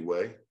goal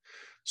anyway.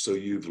 So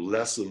you've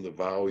lessened the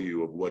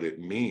value of what it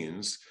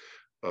means.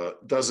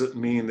 Doesn't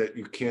mean that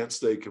you can't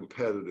stay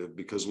competitive,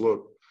 because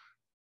look,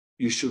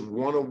 you should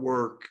want to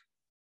work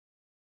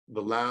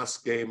the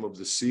last game of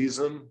the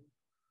season,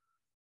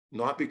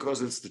 not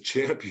because it's the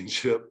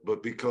championship,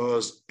 but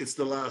because it's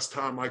the last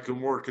time I can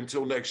work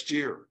until next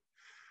year.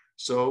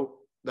 So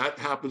that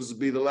happens to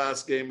be the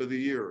last game of the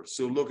year.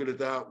 So look at it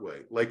that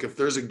way. Like if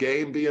there's a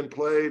game being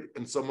played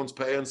and someone's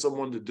paying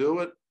someone to do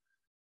it,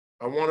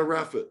 I want to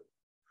ref it.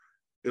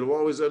 It'll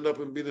always end up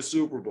and be the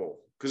Super Bowl,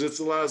 because it's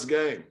the last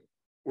game,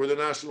 or the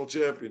national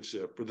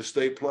championship, or the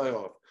state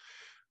playoff.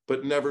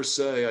 But never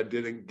say I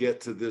didn't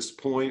get to this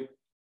point.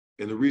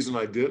 And the reason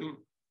I didn't,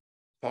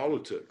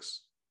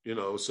 politics. You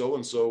know,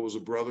 so-and-so was a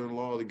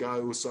brother-in-law of the guy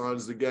who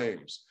assigns the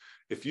games.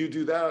 If you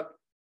do that,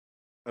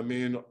 I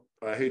mean,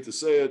 I hate to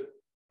say it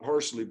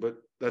harshly, but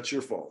that's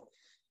your fault,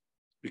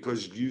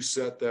 because you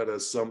set that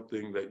as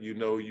something that you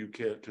know you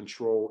can't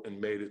control and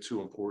made it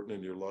too important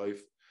in your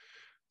life.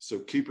 So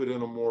keep it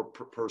in a more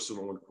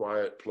personal and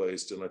quiet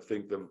place, and I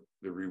think the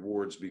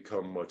rewards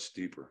become much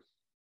deeper,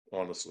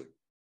 honestly.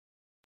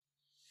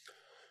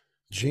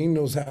 Gene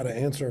knows how to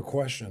answer a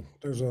question.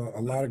 There's a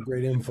lot of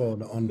great info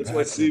to unpack. That's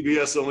why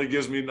CBS only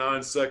gives me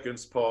 9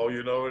 seconds, Paul.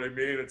 You know what I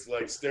mean? It's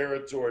like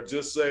Steratore.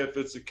 Just say if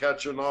it's a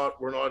catch or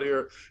not. We're not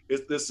here.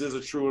 This is a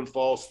true and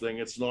false thing.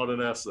 It's not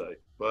an essay,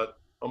 but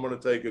I'm going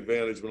to take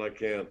advantage when I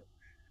can.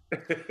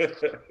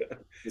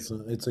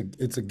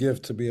 It's a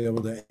gift to be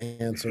able to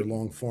answer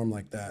long form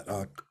like that.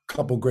 A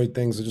couple great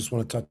things I just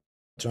want to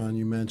touch on.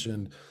 You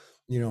mentioned,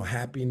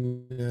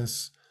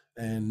 happiness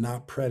and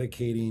not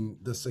predicating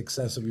the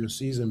success of your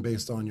season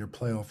based on your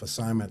playoff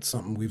assignment.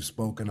 Something we've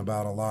spoken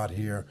about a lot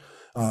here.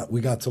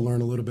 We got to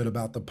learn a little bit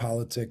about the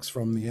politics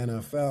from the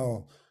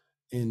NFL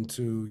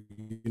into,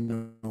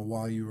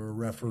 while you were a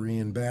referee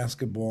in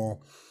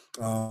basketball.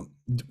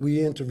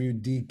 We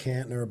interviewed Dee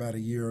Cantner about a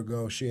year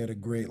ago. She had a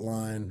great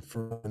line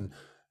for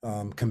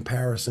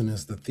comparison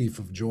is the thief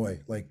of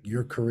joy. Like,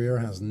 your career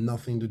has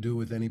nothing to do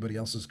with anybody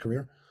else's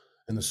career.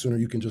 And the sooner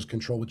you can just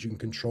control what you can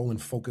control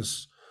and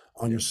focus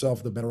on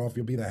yourself, the better off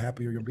you'll be, the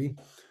happier you'll be.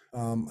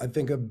 I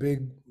think a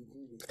big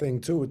thing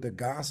too with the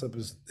gossip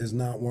is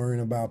not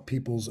worrying about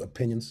people's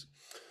opinions.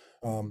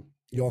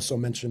 You also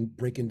mentioned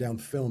breaking down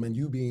film and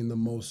you being the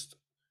most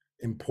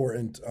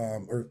important,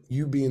 or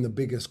you being the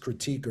biggest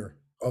critiquer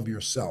of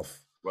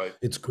yourself. Right.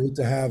 It's great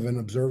to have an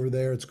observer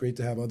there. It's great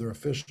to have other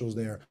officials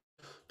there,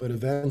 but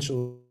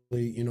eventually,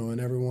 and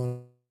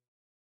everyone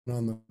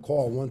on the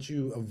call, once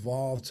you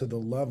evolve to the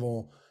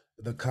level,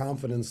 the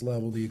confidence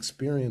level, the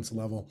experience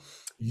level,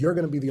 you're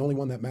going to be the only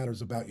one that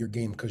matters about your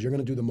game, because you're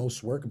going to do the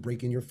most work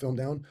breaking your film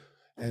down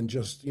and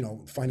just,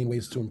 finding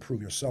ways to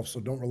improve yourself. So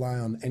don't rely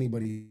on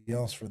anybody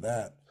else for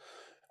that.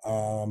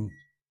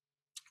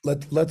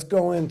 Let's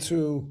go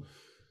into,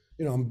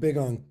 I'm big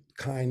on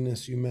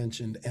kindness. You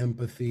mentioned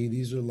empathy.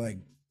 These are like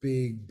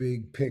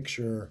big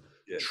picture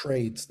Yeah.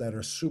 traits that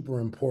are super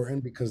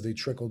important because they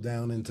trickle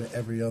down into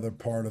every other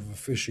part of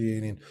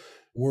officiating.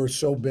 We're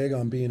so big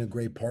on being a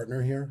great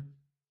partner here,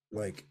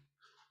 like,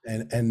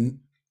 and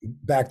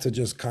back to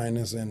just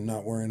kindness and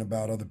not worrying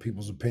about other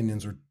people's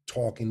opinions or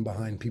talking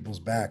behind people's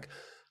back.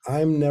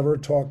 I'm never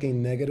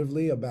talking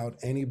negatively about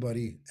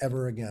anybody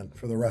ever again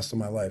for the rest of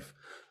my life.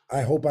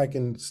 I hope I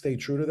can stay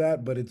true to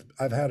that, but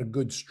I've had a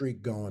good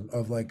streak going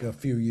of like a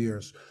few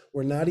years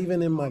where not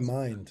even in my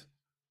mind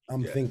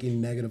I'm Yeah.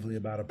 thinking negatively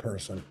about a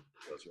person.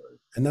 That's right.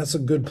 And that's a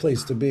good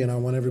place to be. And I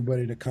want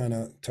everybody to kind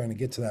of trying to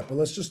get to that. But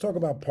let's just talk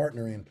about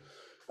partnering.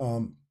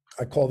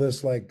 I call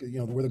this like,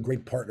 we're the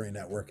great partnering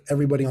network.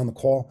 Everybody on the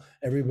call,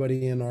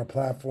 everybody in our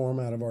platform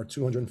out of our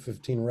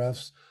 215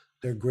 refs,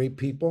 they're great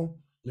people.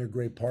 They're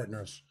great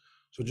partners.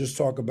 So just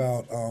talk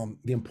about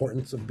the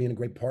importance of being a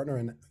great partner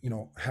and,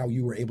 how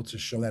you were able to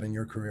show that in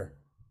your career.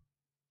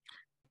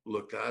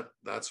 Look,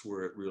 that's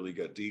where it really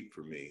got deep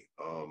for me.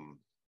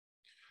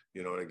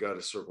 And I got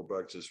to circle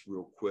back just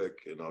real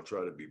quick, and I'll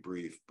try to be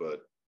brief,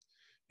 but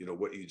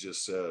what you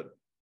just said,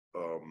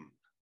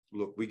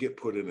 look, we get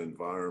put in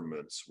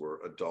environments where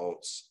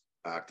adults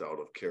act out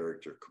of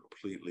character,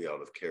 completely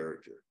out of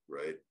character,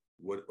 right?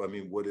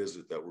 What is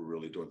it that we're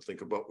really doing?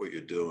 Think about what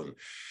you're doing.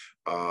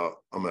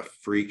 I'm a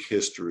freak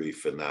history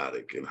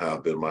fanatic and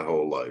have been my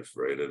whole life,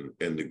 right?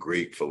 And the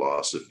Greek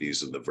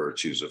philosophies and the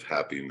virtues of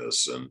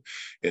happiness and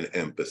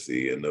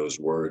empathy, and those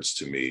words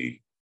to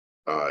me,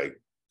 I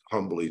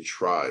humbly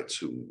try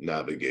to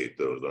navigate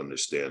those,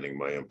 understanding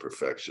my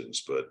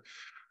imperfections. But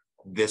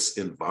this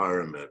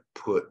environment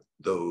put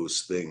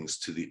those things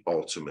to the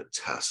ultimate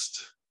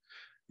test.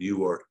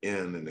 You are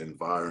in an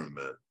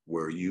environment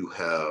where you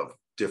have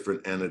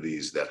different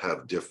entities that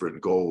have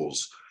different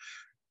goals.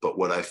 But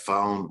what I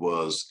found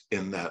was,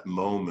 in that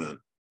moment,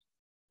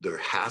 there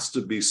has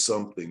to be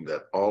something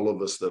that all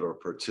of us that are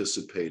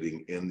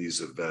participating in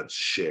these events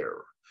share.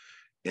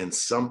 And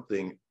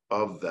something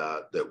of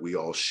that we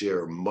all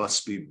share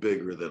must be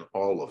bigger than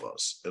all of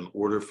us in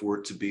order for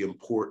it to be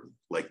important.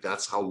 Like,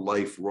 that's how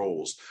life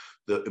rolls.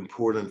 The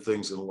important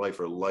things in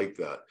life are like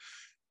that.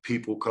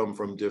 People come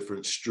from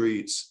different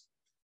streets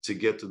to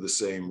get to the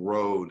same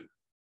road,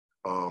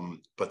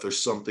 but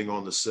there's something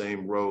on the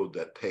same road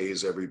that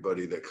pays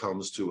everybody that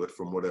comes to it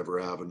from whatever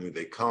avenue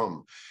they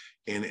come.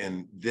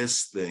 And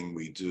this thing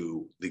we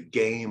do, the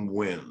game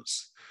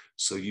wins.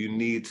 So you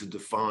need to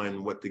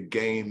define what the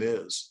game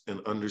is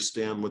and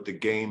understand what the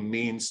game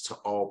means to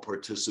all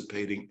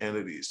participating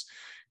entities.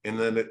 And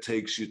then it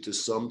takes you to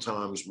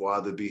sometimes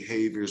why the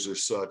behaviors are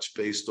such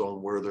based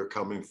on where they're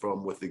coming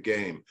from with the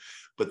game.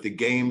 But the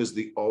game is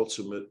the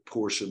ultimate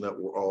portion that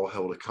we're all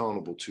held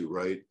accountable to,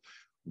 right?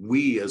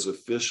 We as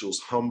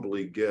officials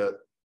humbly get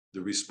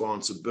the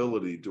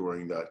responsibility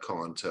during that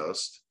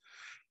contest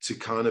to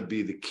kind of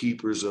be the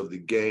keepers of the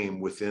game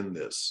within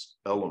this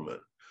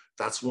element.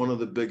 That's one of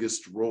the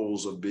biggest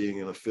roles of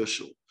being an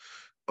official.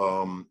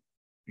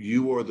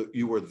 You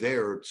are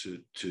there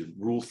to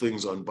rule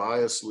things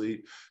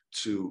unbiasedly,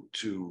 to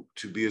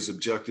be as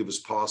objective as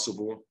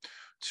possible,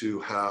 to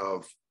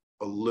have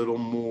a little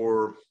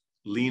more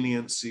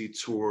leniency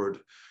toward,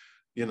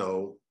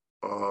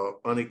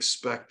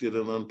 unexpected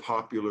and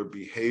unpopular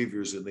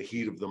behaviors in the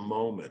heat of the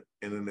moment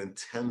in an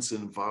intense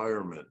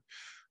environment.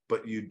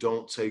 But you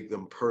don't take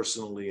them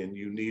personally, and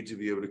you need to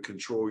be able to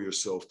control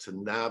yourself to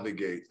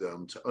navigate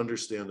them, to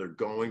understand they're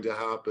going to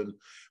happen,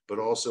 but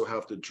also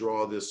have to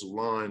draw this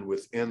line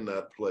within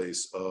that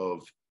place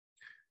of,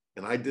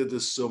 and I did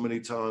this so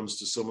many times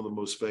to some of the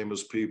most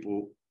famous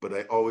people, but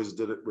I always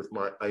did it with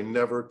I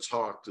never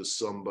talked to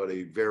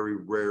somebody, very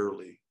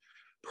rarely,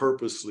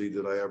 purposely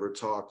did I ever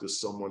talk to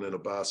someone in a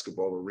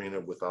basketball arena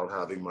without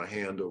having my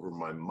hand over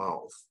my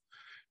mouth,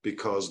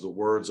 because the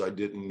words I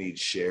didn't need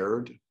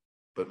shared.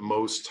 But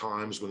most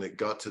times when it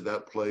got to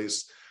that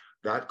place,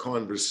 that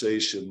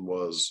conversation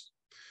was,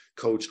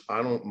 Coach,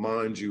 I don't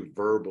mind you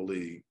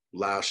verbally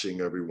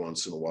lashing every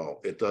once in a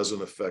while. It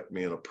doesn't affect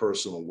me in a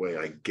personal way.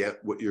 I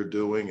get what you're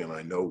doing and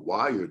I know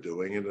why you're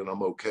doing it, and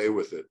I'm okay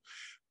with it.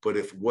 But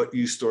if what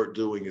you start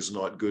doing is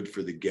not good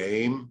for the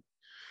game,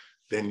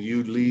 then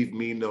you leave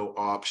me no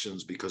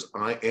options, because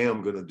I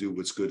am going to do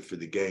what's good for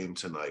the game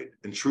tonight.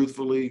 And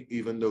truthfully,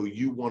 even though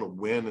you want to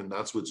win and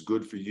that's what's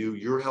good for you,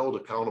 you're held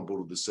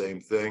accountable to the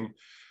same thing.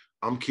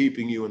 I'm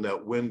keeping you in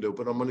that window,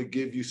 but I'm going to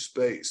give you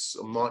space.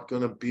 I'm not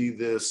going to be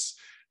this,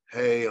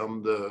 hey,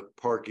 I'm the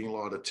parking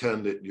lot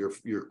attendant,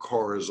 your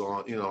car is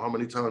on. You know, how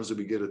many times did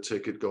we get a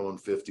ticket going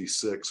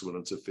 56 when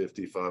it's a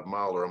 55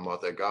 miler? I'm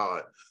not that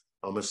guy.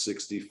 I'm a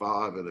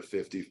 65 and a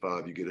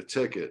 55, you get a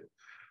ticket.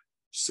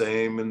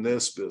 Same in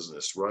this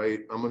business,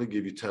 right? I'm going to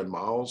give you 10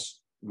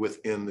 miles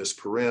within this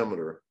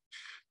parameter.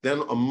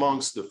 Then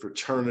amongst the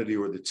fraternity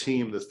or the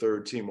team, the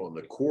third team on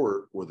the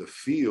court or the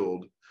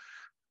field,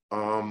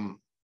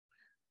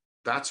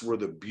 that's where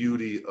the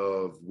beauty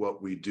of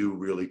what we do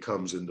really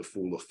comes into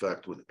full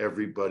effect, when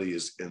everybody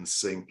is in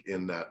sync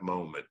in that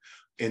moment.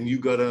 And you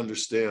got to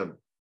understand,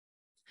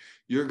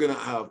 you're going to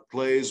have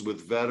plays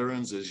with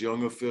veterans as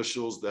young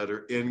officials that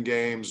are in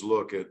games.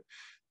 Look at,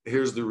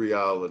 here's the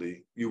reality.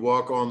 You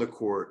walk on the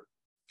court,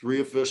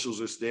 3 officials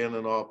are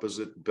standing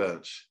opposite the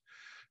bench.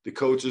 The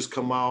coaches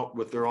come out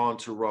with their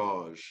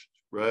entourage,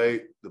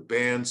 right? The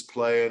band's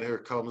playing, here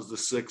comes the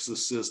 6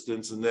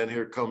 assistants, and then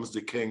here comes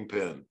the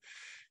kingpin.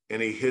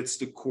 And he hits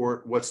the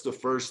court. What's the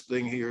first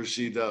thing he or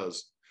she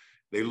does?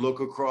 They look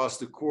across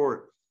the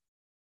court.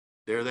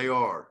 There they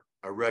are.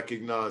 I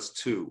recognize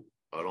 2.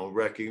 I don't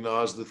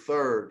recognize the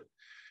third.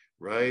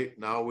 Right?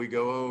 Now we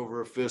go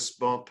over a fist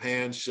bump,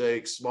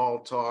 handshake,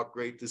 small talk.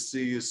 Great to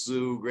see you,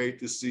 Sue. Great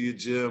to see you,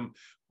 Jim.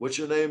 What's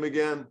your name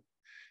again?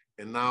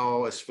 And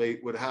now, as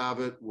fate would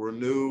have it, we're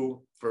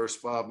new. First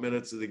 5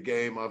 minutes of the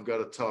game, I've got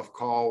a tough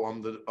call.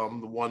 I'm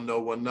the one no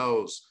one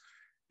knows.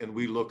 And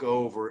we look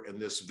over, and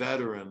this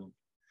veteran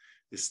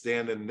is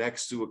standing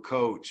next to a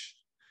coach.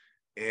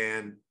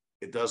 And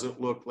it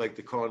doesn't look like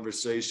the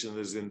conversation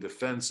is in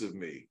defense of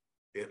me.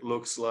 It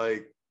looks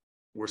like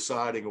we're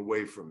siding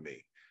away from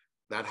me.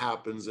 That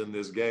happens in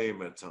this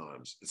game at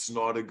times. It's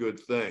not a good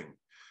thing,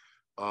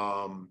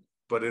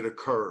 but it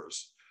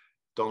occurs.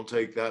 Don't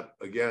take that,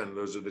 again,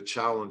 those are the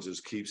challenges.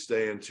 Keep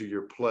staying to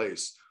your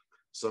place.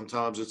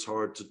 Sometimes it's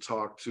hard to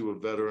talk to a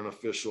veteran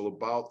official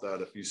about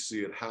that if you see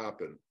it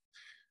happen.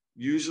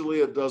 Usually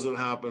it doesn't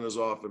happen as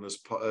often as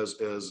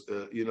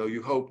you know,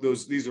 you hope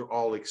these are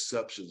all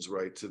exceptions,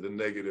 right, to the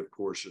negative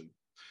portion.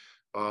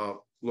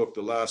 Look,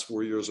 the last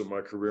 4 years of my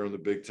career in the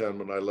Big Ten,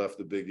 when I left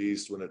the Big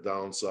East, when it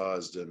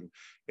downsized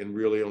and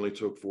really only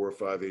took 4 or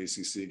 5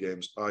 ACC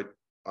games,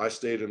 I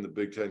stayed in the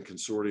Big Ten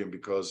consortium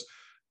because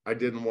I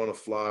didn't want to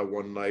fly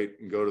one night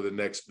and go to the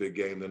next big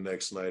game the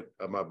next night.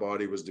 My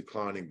body was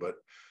declining. But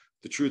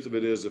the truth of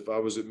it is, if I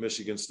was at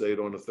Michigan State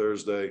on a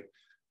Thursday,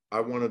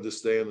 I wanted to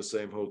stay in the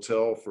same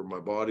hotel for my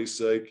body's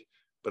sake.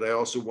 But I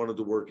also wanted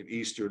to work at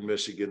Eastern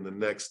Michigan the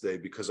next day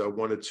because I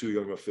wanted 2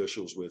 young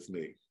officials with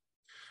me.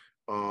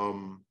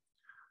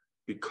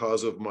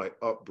 Because of my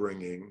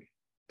upbringing,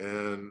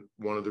 and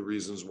one of the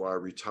reasons why I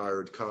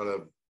retired kind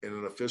of in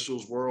an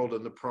official's world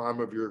in the prime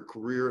of your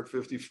career at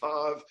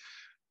 55,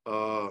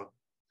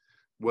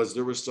 was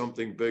there was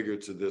something bigger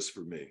to this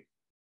for me.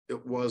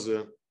 It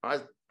wasn't, I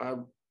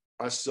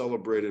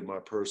celebrated my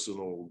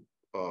personal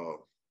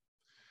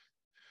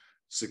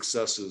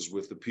successes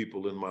with the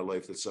people in my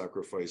life that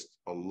sacrificed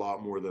a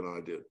lot more than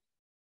I did,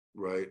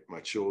 right? My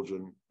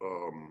children,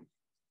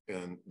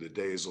 and the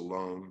days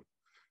alone.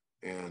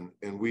 And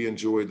we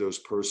enjoyed those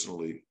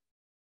personally,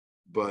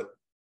 but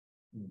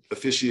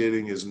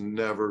officiating is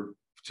never,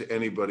 to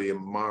anybody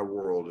in my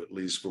world, at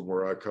least from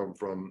where I come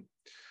from,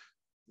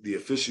 the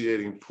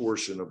officiating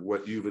portion of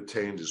what you've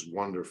attained is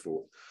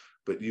wonderful,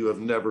 but you have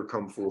never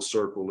come full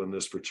circle in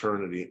this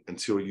fraternity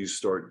until you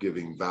start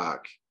giving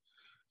back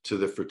to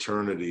the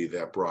fraternity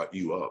that brought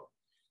you up.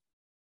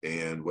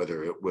 And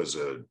whether it was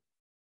a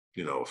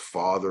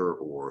father,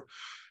 or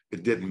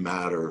it didn't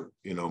matter.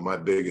 My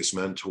biggest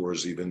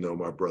mentors, even though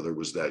my brother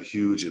was that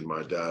huge and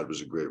my dad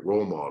was a great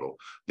role model,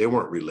 they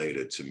weren't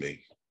related to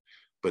me,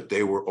 but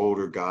they were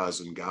older guys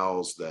and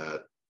gals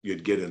that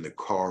you'd get in the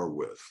car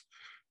with.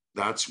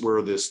 That's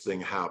where this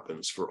thing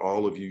happens for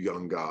all of you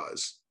young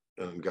guys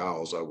and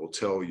gals. I will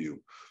tell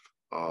you,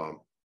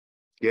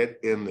 get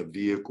in the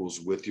vehicles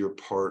with your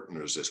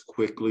partners as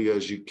quickly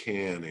as you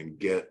can and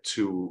get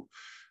to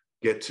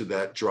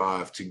that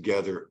drive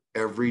together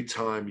every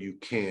time you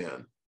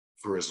can,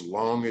 for as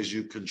long as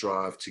you can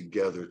drive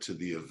together to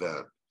the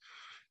event,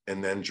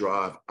 and then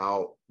drive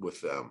out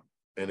with them.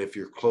 And if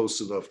you're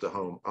close enough to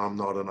home, I'm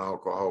not an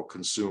alcohol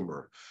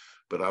consumer,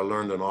 but I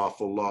learned an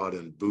awful lot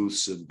in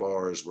booths and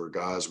bars where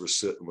guys were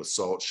sitting with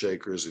salt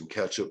shakers and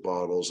ketchup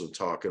bottles and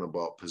talking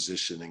about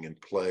positioning and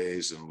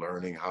plays and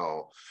learning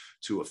how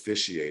to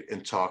officiate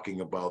and talking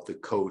about the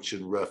coach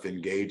and ref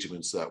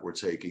engagements that were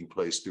taking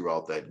place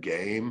throughout that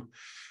game.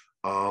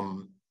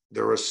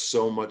 There is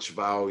so much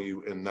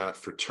value in that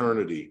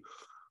fraternity.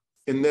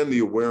 And then the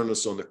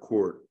awareness on the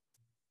court.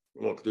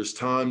 Look, there's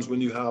times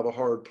when you have a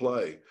hard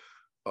play.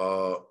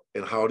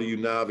 And how do you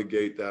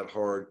navigate that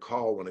hard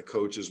call when a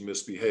coach is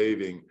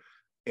misbehaving?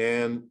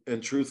 And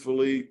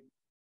truthfully,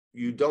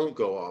 you don't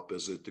go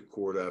opposite the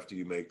court after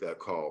you make that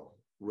call,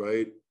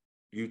 right?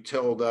 You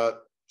tell that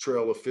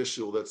trail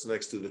official that's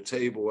next to the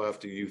table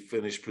after you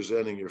finish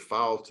presenting your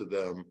foul to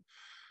them,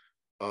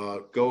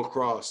 go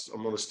across.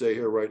 I'm going to stay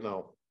here right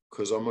now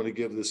because I'm going to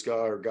give this guy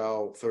or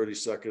gal 30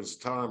 seconds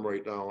of time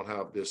right now and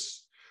have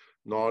this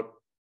not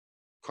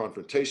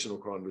confrontational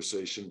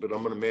conversation, but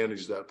I'm going to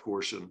manage that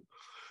portion.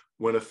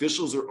 When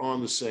officials are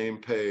on the same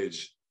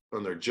page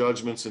on their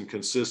judgments and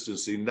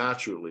consistency,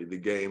 naturally the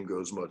game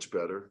goes much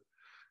better.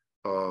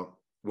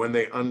 When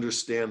they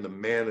understand the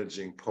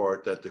managing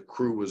part that the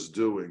crew is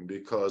doing,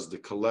 because the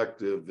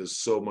collective is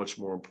so much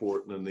more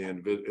important than the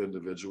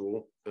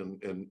individual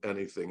in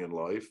anything in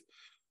life.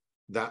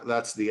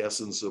 That's the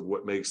essence of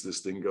what makes this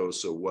thing go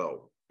so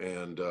well.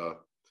 And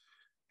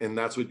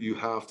that's what you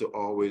have to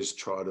always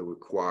try to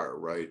acquire,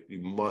 right?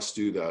 You must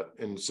do that.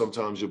 And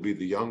sometimes you'll be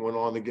the young one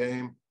on the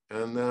game.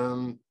 And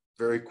then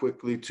very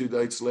quickly, 2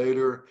 nights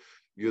later,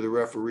 you're the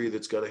referee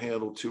that's got to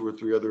handle 2 or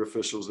 3 other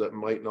officials that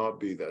might not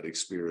be that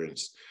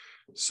experienced.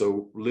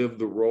 So live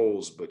the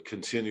roles, but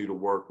continue to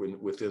work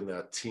within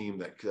that team,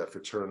 that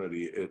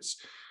fraternity.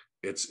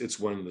 It's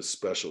when the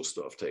special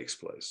stuff takes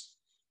place,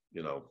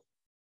 you know.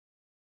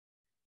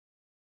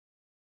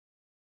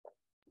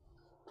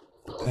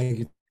 Thank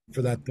you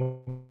for that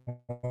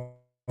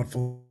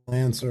thoughtful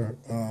answer.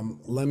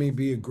 Let me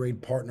be a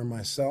great partner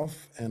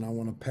myself, and I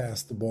want to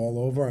pass the ball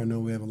over. I know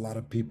we have a lot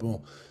of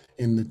people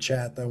in the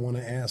chat that want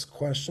to ask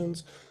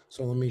questions.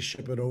 So let me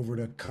ship it over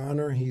to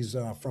Connor. He's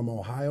from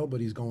Ohio,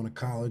 but he's going to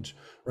college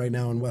right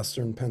now in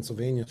Western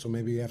Pennsylvania. So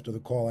maybe after the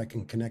call, I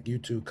can connect you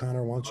two.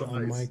 Connor, why don't you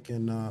on mic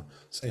and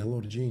say hello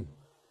to Gene?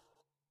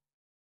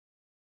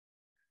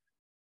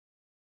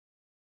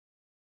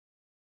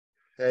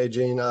 Hey,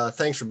 Gene.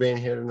 Thanks for being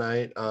here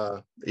tonight.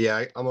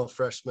 I'm a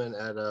freshman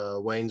at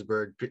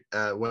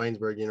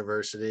Waynesburg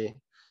University,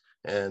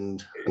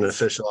 and an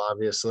official,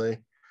 obviously.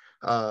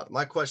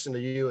 My question to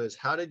you is,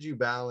 how did you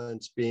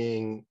balance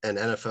being an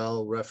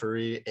NFL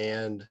referee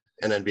and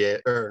an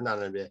NBA, or not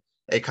an NBA,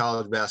 a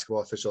college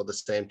basketball official at the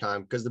same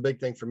time? Because the big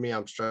thing for me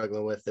I'm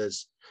struggling with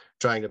is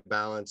trying to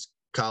balance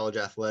college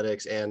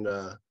athletics and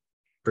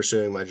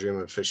pursuing my dream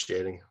of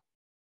officiating.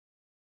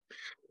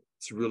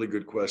 It's a really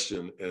good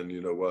question. And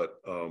you know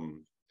what?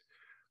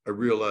 I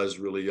realized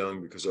really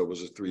young, because I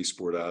was a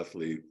 3-sport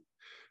athlete.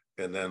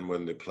 And then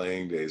when the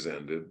playing days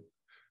ended,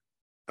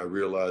 I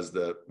realized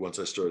that once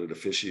I started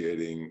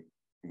officiating,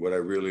 what I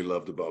really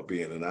loved about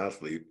being an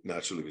athlete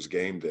naturally was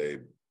game day.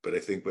 But I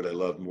think what I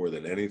loved more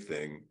than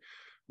anything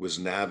was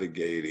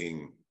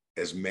navigating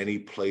as many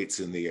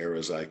plates in the air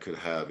as I could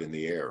have in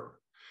the air,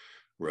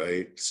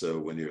 right? So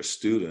when you're a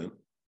student,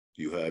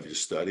 you have your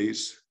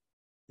studies,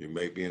 you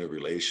might be in a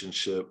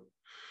relationship,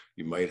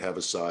 you might have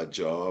a side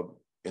job,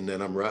 and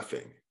then I'm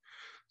reffing.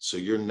 So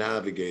you're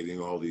navigating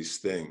all these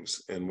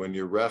things. And when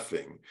you're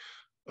reffing,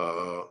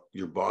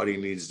 your body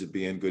needs to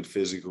be in good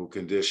physical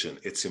condition.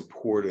 It's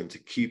important to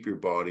keep your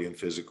body in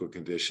physical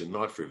condition,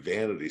 not for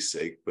vanity's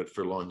sake, but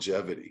for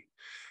longevity.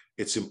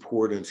 It's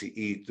important to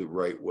eat the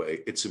right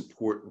way. It's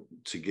important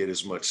to get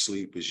as much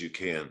sleep as you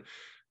can.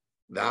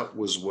 That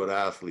was what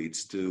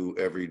athletes do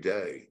every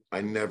day.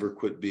 I never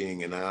quit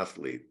being an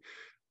athlete.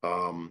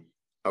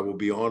 I will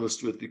be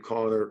honest with you,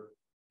 Connor.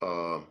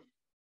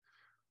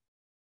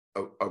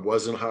 I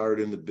wasn't hired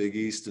in the Big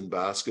East in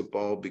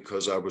basketball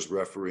because I was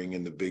refereeing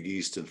in the Big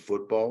East in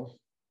football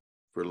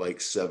for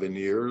like 7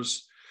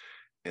 years.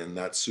 And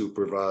that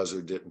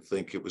supervisor didn't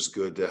think it was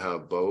good to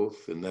have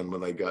both. And then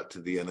when I got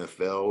to the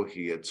NFL,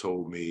 he had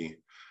told me,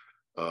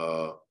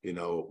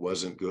 it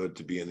wasn't good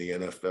to be in the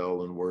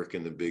NFL and work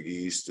in the Big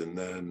East. And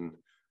then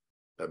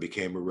I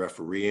became a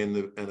referee in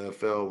the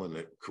NFL, and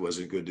it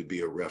wasn't good to be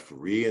a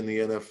referee in the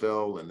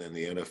NFL. And then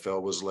the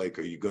NFL was like,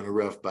 are you going to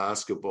ref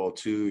basketball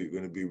too? You're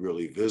going to be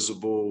really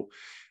visible.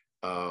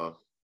 I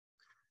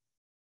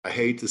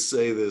hate to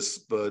say this,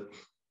 but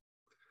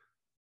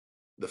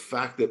the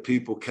fact that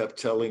people kept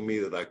telling me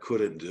that I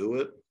couldn't do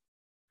it,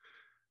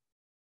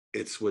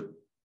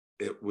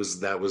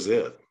 that was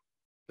it.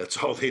 That's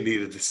all they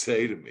needed to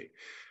say to me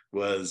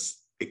was,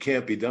 it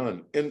can't be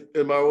done. And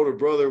my older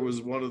brother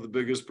was one of the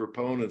biggest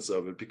proponents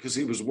of it because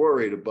he was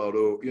worried about,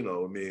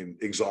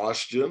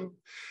 exhaustion.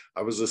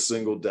 I was a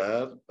single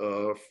dad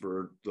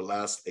for the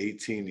last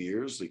 18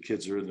 years. The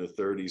kids are in their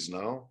 30s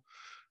now,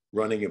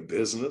 running a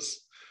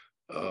business,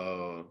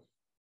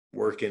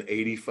 working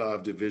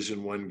 85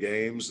 Division I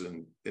games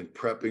and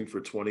prepping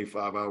for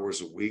 25 hours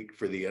a week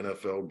for the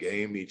NFL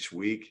game each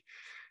week.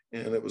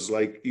 And it was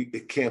like,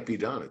 it can't be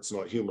done. It's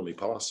not humanly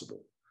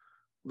possible.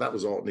 That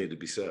was all it needed to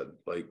be said.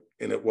 Like,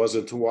 and it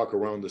wasn't to walk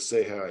around to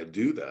say how I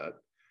do that.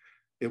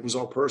 It was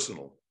all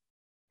personal.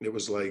 It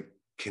was like,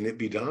 can it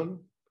be done?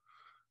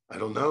 I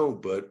don't know,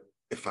 but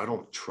if I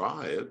don't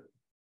try it,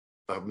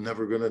 I'm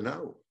never going to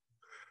know.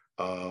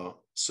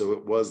 So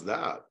it was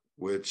that,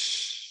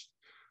 which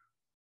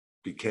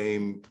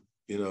became,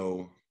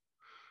 again,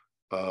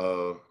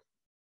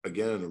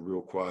 a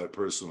real quiet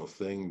personal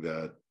thing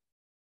that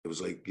it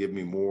was like, give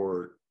me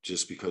more,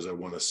 just because I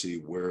want to see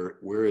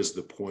where is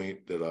the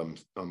point that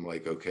I'm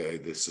like, okay,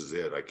 this is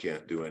it. I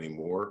can't do any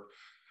more.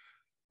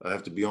 I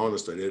have to be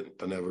honest. I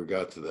never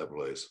got to that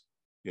place.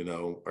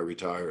 I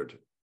retired.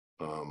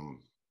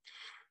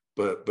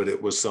 But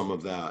it was some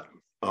of that.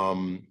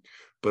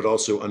 But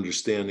also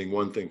understanding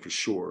one thing for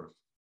sure,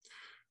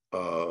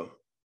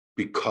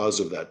 because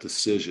of that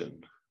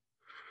decision,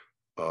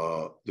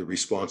 the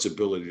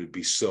responsibility to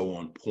be so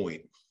on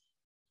point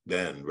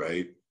then,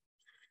 right?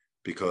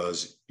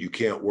 Because you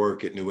can't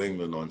work at New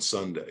England on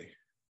Sunday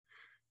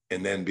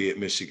and then be at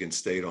Michigan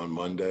State on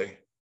Monday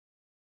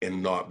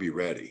and not be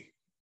ready.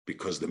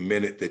 Because the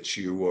minute that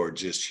you are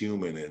just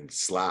human and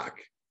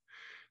slack,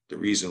 the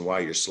reason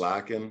why you're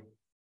slacking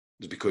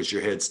is because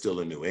your head's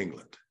still in New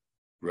England,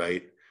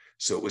 right?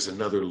 So it was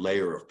another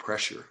layer of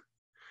pressure.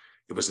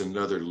 It was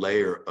another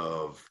layer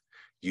of,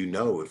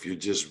 if you're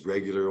just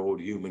regular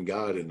old human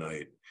guy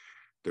tonight,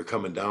 they're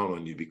coming down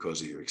on you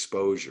because of your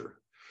exposure.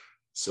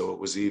 So it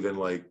was even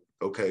like,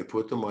 okay,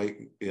 put the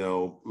mic,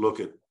 look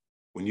at,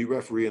 when you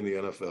referee in the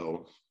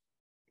NFL,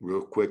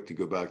 real quick to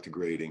go back to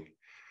grading,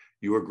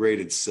 you are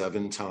graded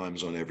 7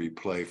 times on every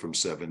play from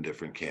 7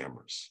 different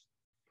cameras.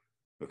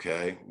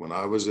 Okay. When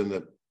I was in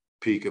the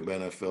peak of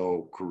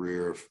NFL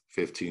career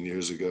 15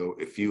 years ago,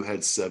 if you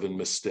had 7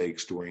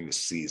 mistakes during the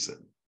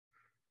season,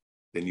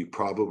 then you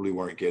probably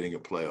weren't getting a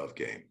playoff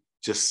game.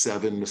 Just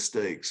 7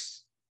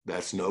 mistakes.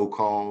 That's no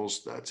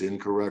calls. That's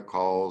incorrect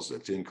calls.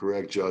 That's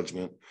incorrect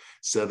judgment.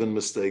 7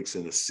 mistakes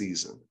in a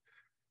season.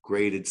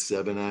 Graded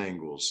 7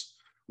 angles.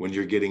 When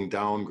you're getting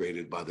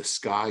downgraded by the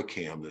sky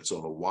cam that's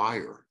on a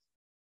wire.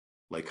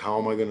 Like, how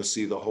am I going to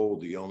see the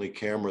hold? The only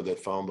camera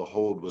that found the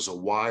hold was a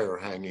wire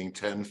hanging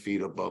 10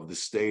 feet above the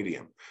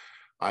stadium.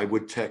 I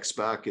would text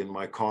back in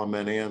my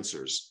comment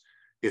answers,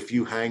 if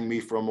you hang me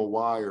from a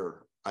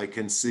wire, I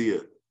can see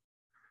it,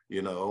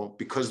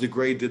 because the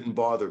grade didn't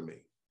bother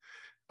me,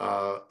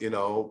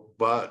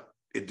 but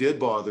it did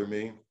bother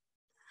me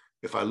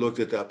if I looked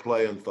at that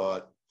play and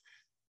thought,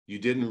 you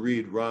didn't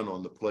read run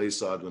on the play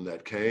side when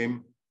that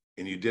came,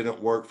 and you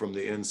didn't work from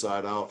the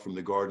inside out from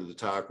the guard to the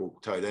tackle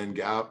tight end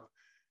gap.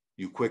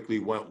 You quickly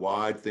went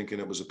wide thinking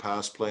it was a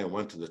pass play and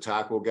went to the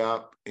tackle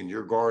gap, and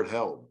your guard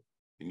held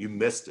and you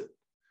missed it.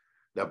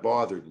 That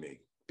bothered me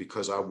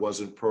because I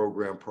wasn't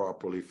programmed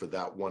properly for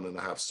that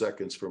 1.5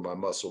 seconds for my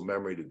muscle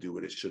memory to do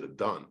what it should have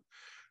done.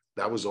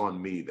 That was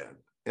on me then.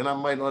 And I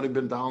might not have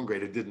been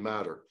downgraded. It didn't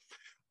matter.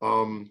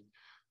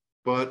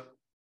 But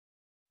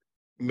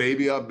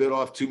maybe I bit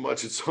off too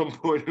much at some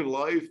point in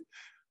life.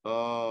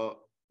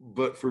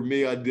 But for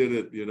me, I did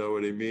it, you know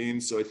what I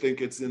mean? So I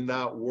think it's in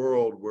that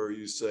world where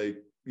you say,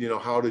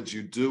 how did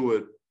you do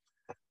it?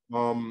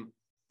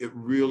 It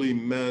really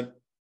meant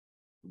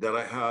that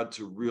I had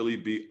to really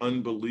be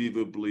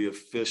unbelievably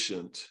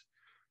efficient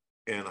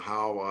in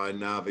how I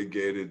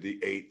navigated the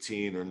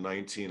 18 or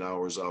 19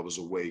 hours I was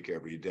awake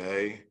every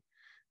day,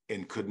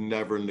 and could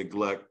never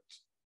neglect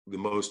the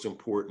most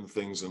important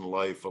things in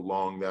life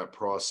along that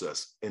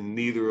process. And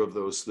neither of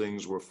those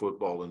things were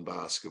football and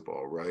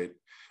basketball, right?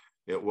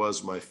 It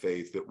was my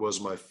faith. It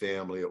was my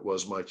family. It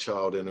was my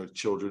children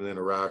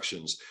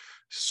interactions,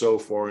 so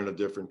far in a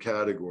different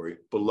category.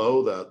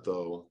 Below that,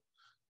 though,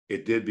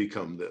 it did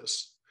become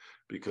this,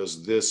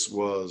 because this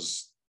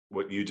was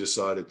what you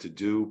decided to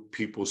do.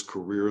 People's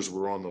careers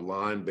were on the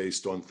line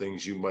based on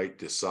things you might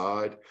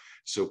decide.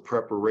 So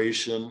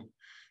preparation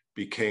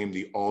became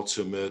the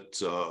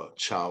ultimate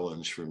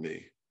challenge for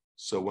me.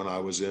 So when I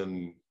was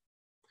in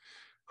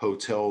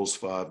hotels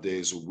 5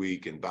 days a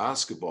week and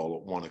basketball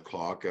at 1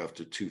 o'clock,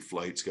 after 2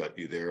 flights got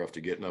you there, after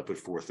getting up at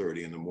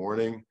 4:30 in the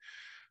morning,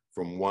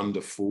 from 1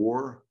 to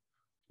 4,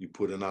 you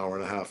put an hour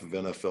and a half of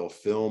NFL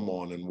film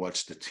on and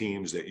watch the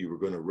teams that you were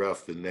going to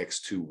ref the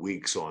next 2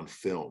 weeks on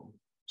film.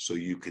 So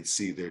you could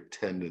see their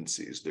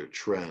tendencies, their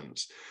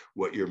trends,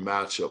 what your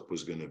matchup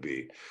was going to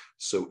be.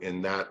 So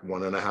in that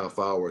 1.5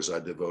 hours, I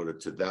devoted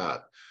to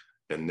that.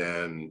 And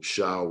then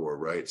shower,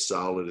 right?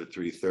 Solid at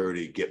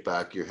 3:30, get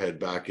back your head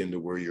back into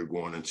where you're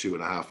going in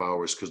 2.5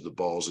 hours, because the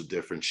ball's a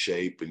different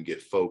shape, and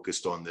get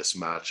focused on this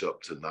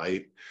matchup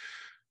tonight.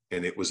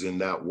 And it was in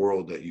that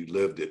world that you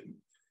lived it.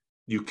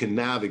 You can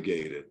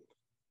navigate it.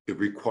 It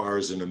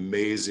requires an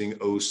amazing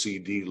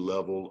OCD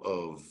level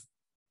of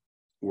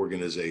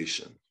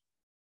organization.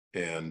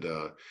 And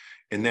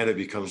then it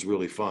becomes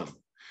really fun.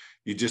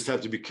 You just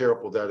have to be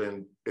careful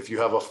that if you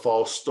have a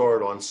false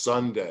start on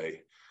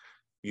Sunday,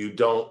 you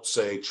don't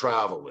say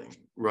traveling,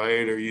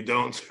 right? Or you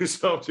don't do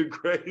something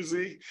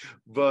crazy.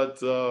 But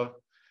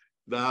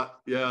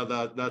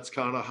that's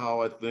kind of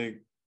how I think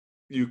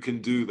you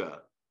can do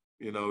that.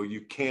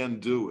 You can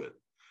do it.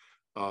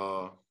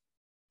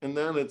 And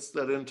then it's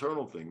that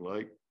internal thing,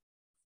 like,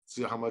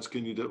 see how much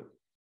can you do?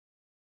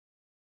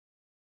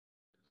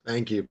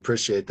 Thank you.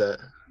 Appreciate that.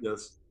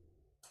 Yes.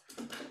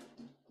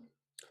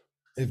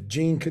 If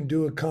Gene can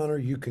do it, Connor,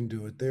 you can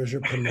do it. There's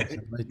your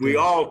permission right We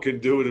there. all can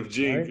do it if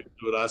Gene Right? can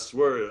do it. I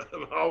swear.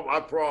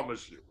 I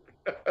promise you.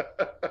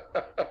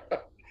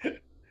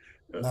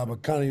 No,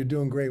 but Connor, you're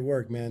doing great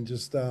work, man.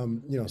 Just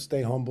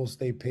stay humble,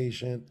 stay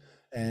patient,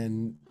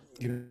 and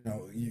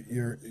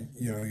you're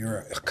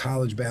a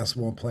college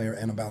basketball player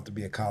and about to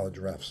be a college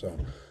ref. So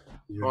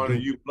you're Connor,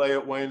 doing you play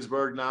at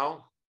Waynesburg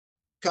now?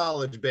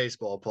 College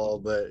baseball, Paul,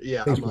 but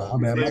yeah, baseball.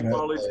 I'm My a bad, my bad.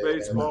 College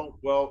baseball?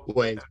 Well,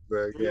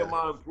 Waynesburg. 3 of Yeah.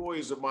 my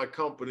employees at my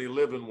company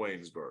live in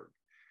Waynesburg.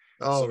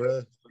 Oh, So,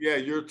 really? yeah,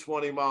 you're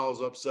 20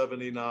 miles up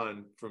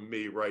 79 from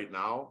me right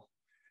now.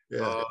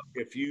 Yeah.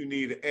 If you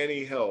need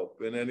any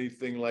help in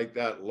anything like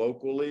that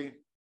locally,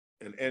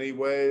 in any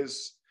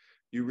ways,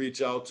 you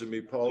reach out to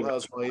me. Paul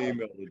has my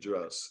email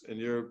address, and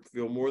you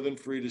feel more than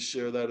free to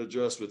share that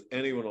address with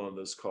anyone on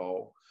this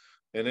call,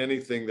 and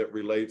anything that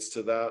relates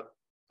to that.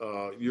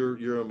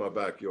 You're in my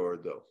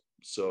backyard, though.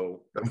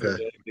 So if Okay. there's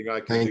anything I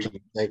can Thank do, you.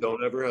 Thank you.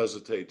 don't ever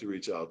hesitate to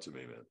reach out to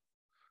me, man.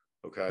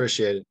 Okay.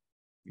 Appreciate it.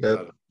 You got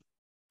Yep. it.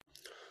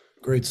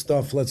 Great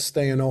stuff. Let's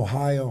stay in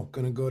Ohio.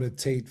 Going to go to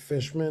Tate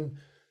Fishman.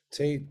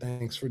 Tate,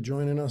 thanks for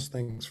joining us.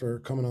 Thanks for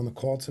coming on the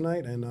call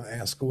tonight, and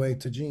ask away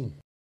to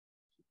Gene.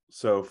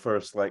 So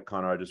first, like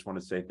Connor, I just want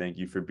to say thank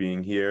you for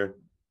being here.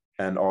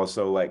 And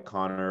also, like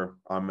Connor,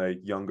 I'm a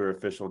younger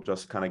official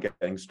just kind of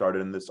getting started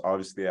in this.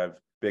 Obviously, I have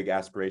big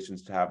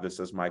aspirations to have this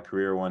as my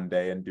career one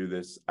day and do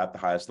this at the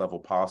highest level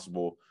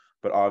possible.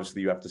 But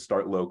obviously, you have to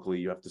start locally.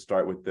 You have to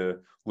start with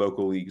the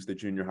local leagues, the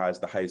junior highs,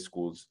 the high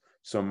schools.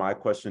 So my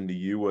question to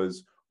you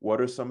was, what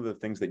are some of the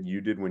things that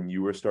you did when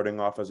you were starting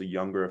off as a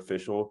younger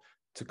official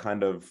to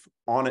kind of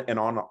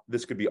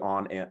this could be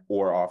on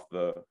or off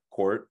the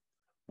court?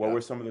 What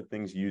were some of the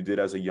things you did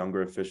as a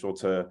younger official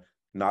to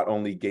not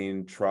only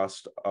gain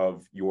trust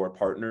of your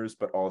partners,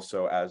 but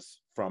also as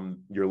from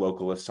your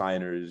local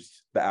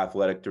assigners, the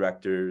athletic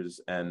directors,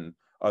 and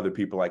other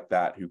people like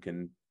that who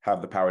can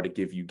have the power to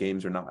give you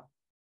games or not?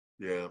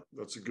 Yeah,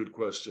 that's a good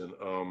question.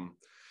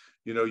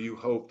 You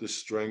hope the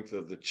strength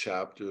of the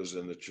chapters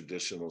and the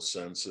traditional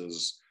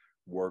senses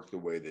work the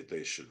way that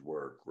they should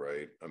work,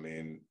 right? I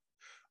mean,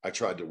 I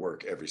tried to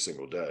work every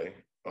single day.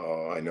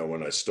 I know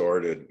when I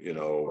started,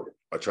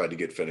 I tried to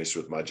get finished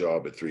with my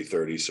job at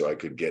 3:30 so I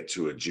could get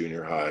to a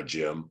junior high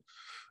gym.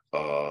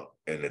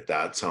 And at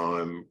that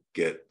time,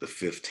 get the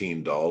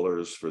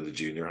 $15 for the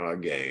junior high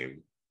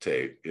game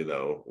tape,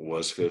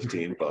 was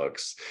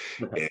 $15.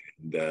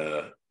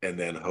 And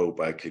then hope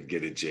I could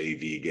get a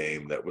JV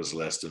game that was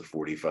less than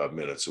 45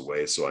 minutes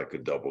away so I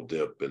could double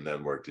dip and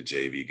then work the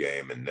JV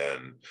game, and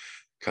then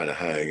kind of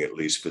hang at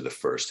least for the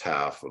first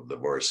half of the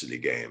varsity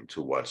game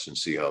to watch and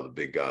see how the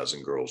big guys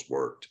and girls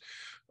worked,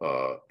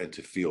 and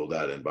to feel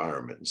that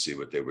environment and see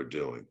what they were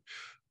doing.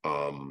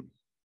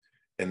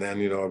 And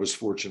then, I was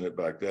fortunate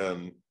back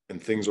then,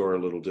 and things are a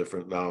little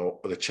different now.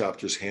 The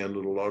chapters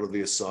handled a lot of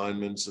the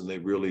assignments, and they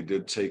really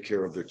did take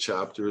care of their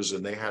chapters,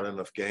 and they had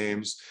enough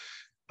games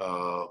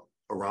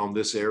around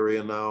this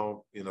area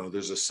now.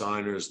 There's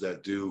assigners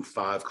that do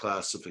 5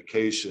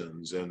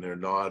 classifications and they're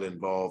not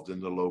involved in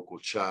the local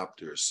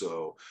chapter.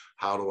 So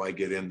how do I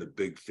get in the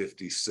big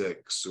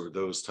 56 or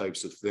those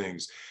types of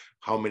things?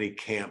 How many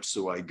camps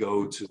do I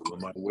go to?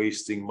 Am I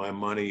wasting my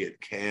money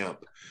at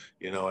camp?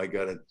 I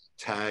got a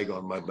tag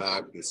on my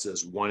back that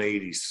says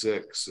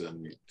 186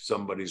 and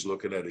somebody's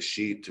looking at a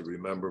sheet to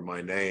remember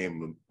my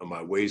name. Am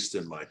I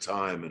wasting my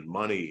time and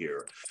money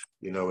here?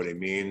 You know what I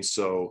mean?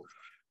 So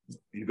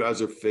you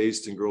guys are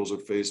faced, and girls are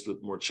faced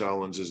with more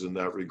challenges in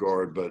that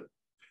regard,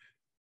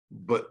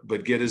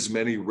 but get as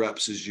many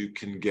reps as you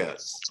can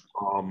get.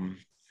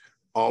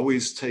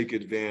 Always take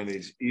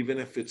advantage, even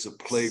if it's a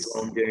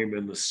playground game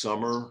in the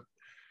summer,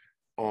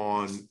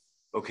 on,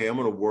 okay, I'm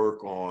going to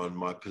work on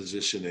my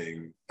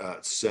positioning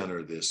at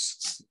center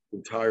this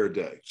entire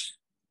day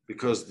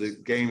because the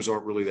games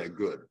aren't really that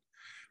good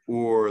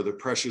or the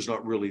pressure's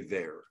not really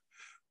there.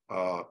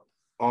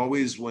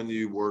 Always when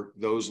you work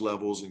those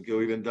levels and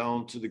go even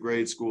down to the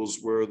grade schools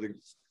where the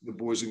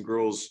boys and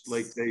girls,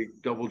 like, they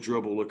double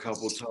dribble a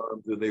couple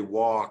times and they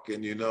walk,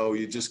 and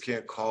you just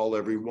can't call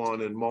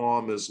everyone, and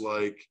mom is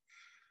like,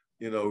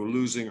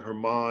 losing her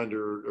mind,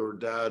 or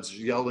dad's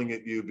yelling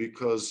at you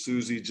because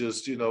Susie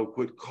just,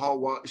 quit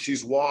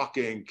she's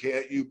walking,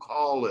 can't you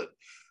call it?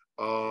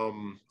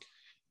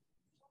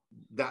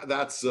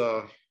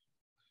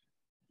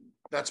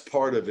 That's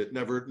part of it.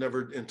 Never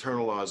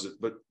internalize it,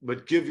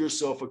 but give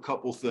yourself a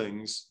couple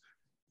things,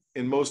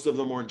 and most of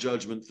them are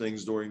judgment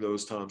things during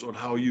those times, on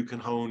how you can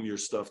hone your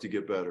stuff to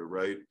get better,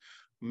 right?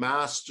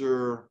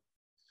 Master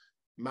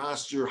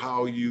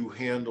how you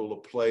handle a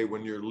play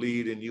when you're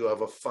lead and you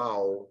have a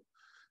foul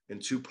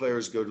and 2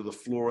 players go to the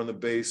floor on the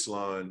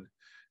baseline,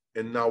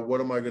 and now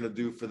what am I going to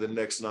do for the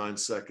next 9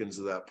 seconds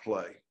of that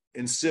play?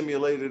 And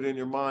simulate it in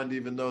your mind,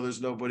 even though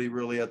there's nobody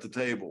really at the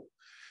table.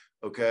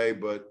 Okay,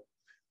 but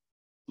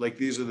like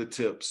these are the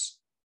tips.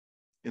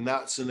 In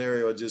that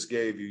scenario I just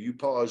gave you, you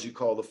pause, you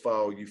call the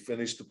foul, you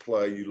finish the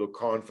play, you look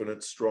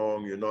confident,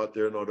 strong, you're not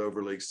there, not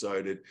overly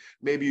excited.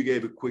 Maybe you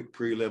gave a quick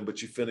prelim,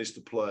 but you finished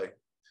the play.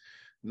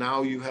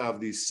 Now you have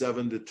these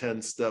 7 to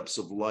 10 steps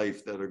of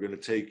life that are going to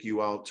take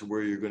you out to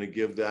where you're going to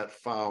give that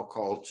foul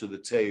call to the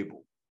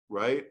table,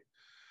 right?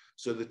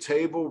 So the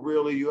table,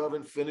 really, you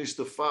haven't finished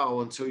the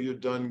foul until you're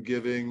done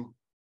giving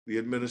the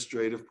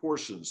administrative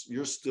portions.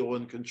 You're still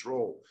in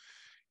control.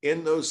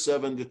 In those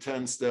 7 to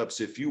 10 steps,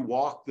 if you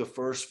walk the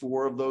first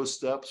 4 of those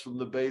steps from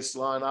the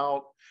baseline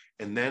out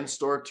and then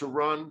start to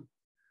run,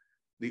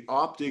 the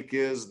optic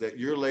is that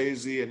you're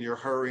lazy and you're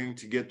hurrying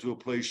to get to a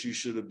place you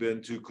should have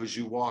been to because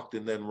you walked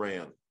and then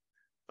ran.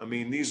 I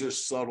mean, these are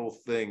subtle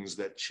things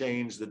that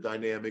change the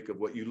dynamic of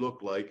what you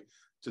look like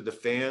to the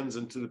fans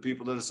and to the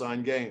people that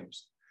assign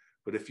games.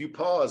 But if you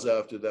pause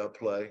after that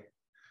play,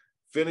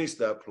 finish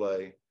that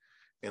play,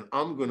 and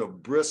I'm going to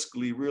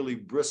briskly, really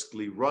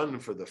briskly run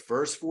for the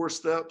first 4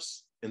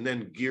 steps and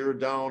then gear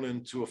down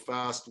into a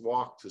fast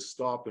walk to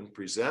stop and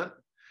present,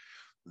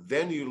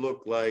 then you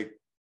look like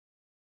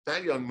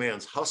that young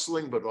man's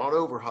hustling, but not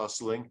over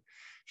hustling.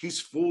 He's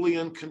fully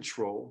in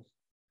control.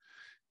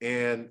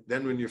 And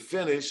then when you're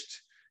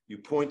finished, you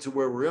point to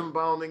where we're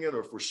inbounding it, or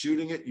if we're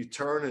shooting it, you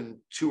turn in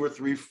 2 or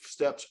 3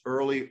 steps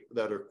early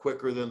that are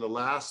quicker than the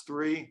last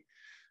 3.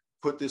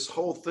 Put this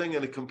whole thing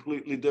in a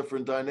completely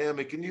different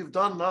dynamic, and you've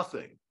done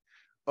nothing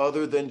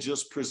other than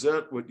just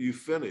present what you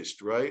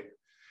finished, right?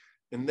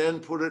 And then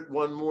put it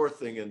one more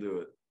thing into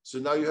it. So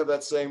now you have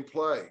that same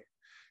play,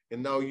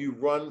 and now you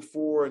run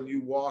 4 and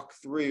you walk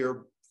 3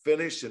 or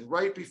finish, and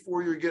right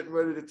before you're getting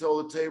ready to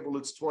tell the table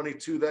it's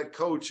 22, that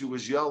coach who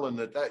was yelling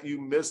that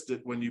you missed it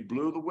when you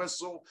blew the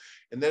whistle,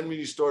 and then when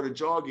you started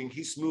jogging,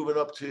 he's moving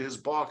up to his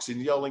box and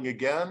yelling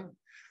again.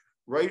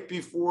 Right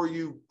before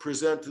you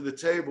present to the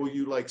table,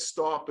 you like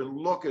stop and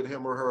look at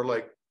him or her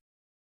like,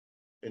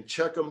 and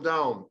check them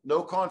down.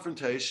 No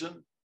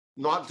confrontation,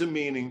 not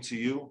demeaning to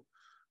you,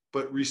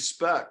 but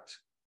respect.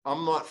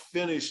 I'm not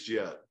finished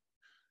yet.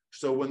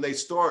 So when they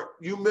start,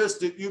 you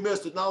missed it, you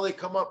missed it. Now they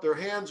come up, their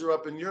hands are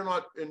up and you're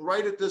not, and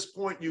right at this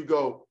point you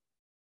go,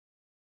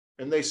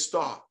 and they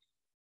stop.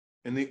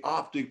 And the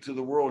optic to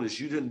the world is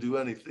you didn't do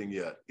anything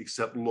yet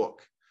except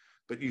look,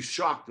 but you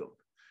shocked them.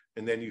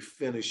 And then you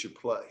finish your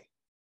play,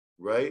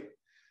 right?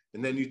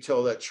 And then you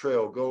tell that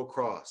trail, go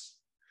across.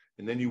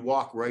 And then you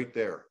walk right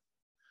there.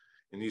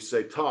 And you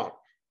say, top,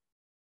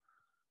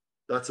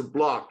 that's a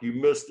block, you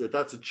missed it.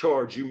 That's a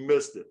charge, you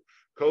missed it.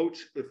 Coach,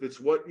 if it's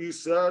what you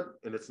said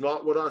and it's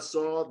not what I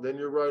saw, then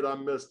you're right, I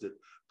missed it.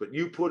 But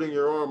you putting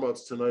your arm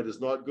ups tonight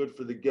is not good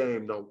for the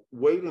game. Now,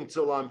 wait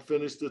until I'm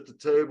finished at the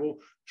table.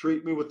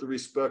 Treat me with the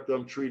respect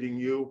I'm treating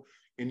you.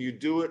 And you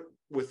do it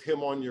with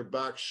him on your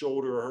back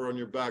shoulder or her on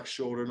your back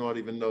shoulder, not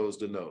even nose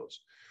to nose.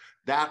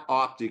 That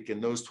optic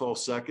in those 12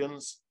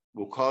 seconds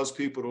will cause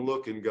people to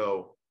look and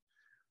go,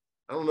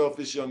 I don't know if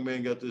this young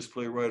man got this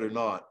play right or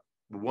not.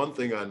 But one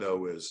thing I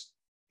know is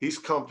he's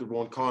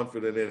comfortable and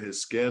confident in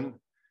his skin.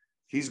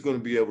 He's going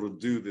to be able to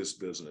do this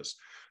business.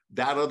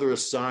 That other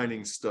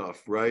assigning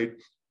stuff, right?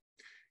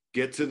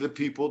 Get to the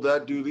people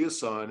that do the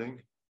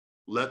assigning.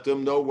 Let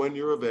them know when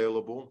you're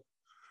available.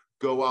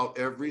 Go out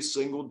every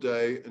single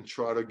day and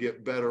try to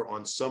get better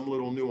on some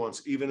little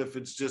nuance, even if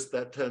it's just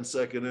that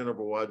 10-second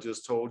interval I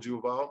just told you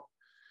about,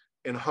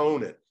 and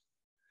hone it.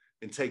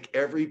 And take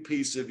every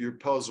piece of your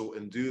puzzle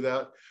and do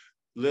that.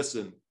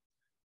 Listen,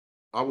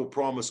 I will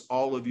promise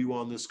all of you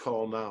on this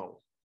call now,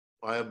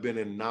 I have been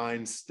in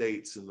 9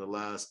 states in the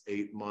last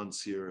 8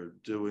 months here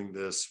doing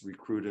this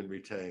recruit and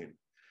retain.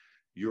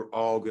 You're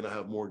all going to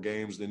have more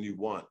games than you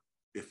want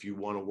if you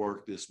want to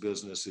work this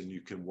business and you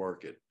can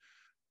work it,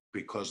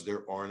 because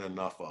there aren't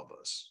enough of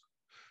us.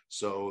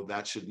 So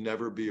that should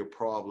never be a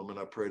problem. And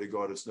I pray to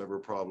God it's never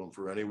a problem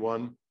for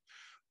anyone.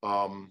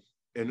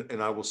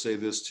 And I will say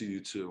this to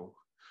you too.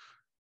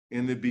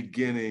 In the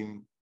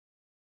beginning,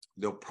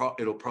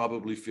 it'll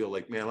probably feel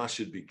like, man,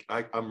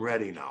 I'm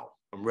ready now.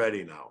 I'm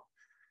ready now.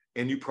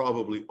 And you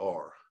probably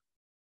are.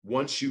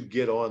 Once you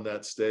get on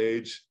that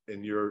stage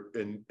and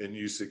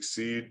you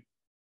succeed,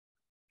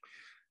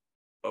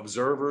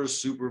 observers,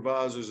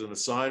 supervisors, and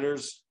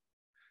assigners,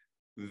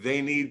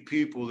 they need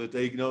people that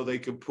they know they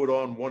can put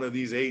on one of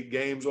these 8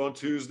 games on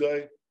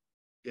Tuesday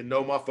and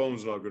know my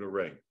phone's not going to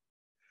ring.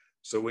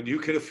 So when you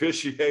can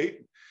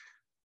officiate,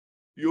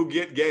 you'll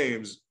get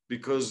games,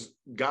 because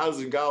guys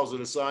and gals that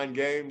assign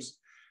games,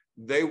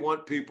 they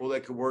want people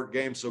that can work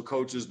games so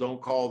coaches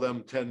don't call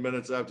them 10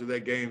 minutes after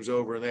that game's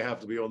over and they have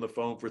to be on the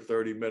phone for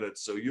 30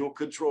 minutes. So you'll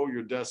control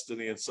your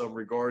destiny in some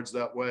regards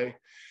that way.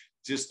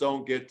 Just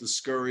don't get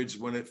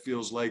discouraged when it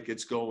feels like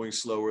it's going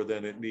slower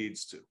than it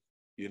needs to.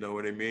 You know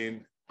what I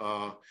mean?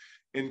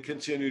 And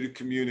continue to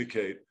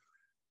communicate.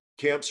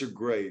 Camps are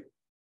great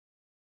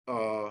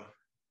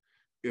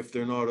if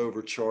they're not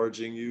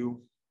overcharging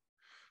you,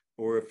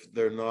 or if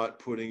they're not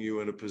putting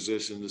you in a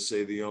position to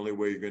say the only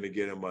way you're going to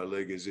get in my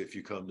league is if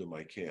you come to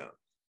my camp.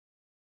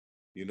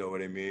 You know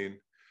what I mean?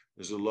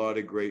 There's a lot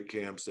of great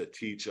camps that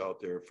teach out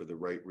there for the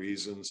right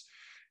reasons.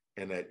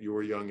 And at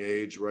your young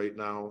age right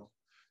now,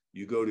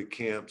 you go to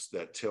camps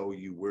that tell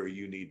you where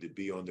you need to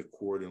be on the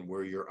court and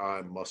where your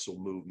eye muscle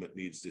movement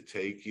needs to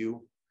take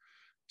you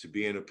to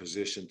be in a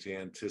position to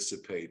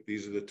anticipate.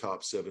 These are the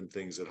top 7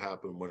 things that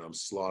happen when I'm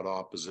slot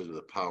opposite of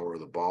the power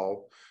of the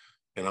ball.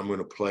 And I'm going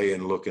to play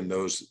and look in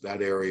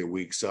that area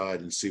weak side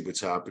and see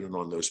what's happening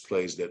on those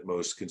plays that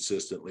most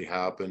consistently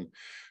happen.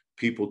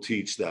 People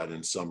teach that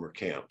in summer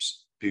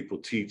camps. People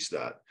teach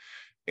that.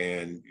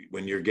 And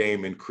when your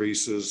game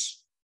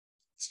increases,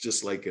 it's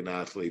just like an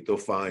athlete. They'll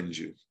find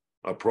you.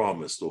 I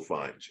promise they'll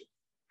find you.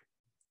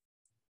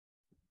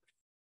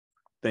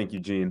 Thank you,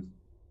 Gene.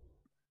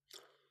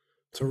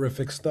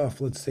 Terrific stuff.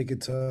 Let's take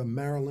it to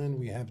Maryland.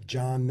 We have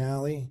John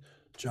Nally.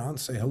 John,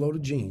 say hello to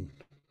Gene.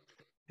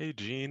 Hey,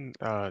 Gene.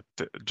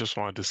 Just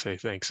wanted to say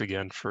thanks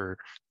again for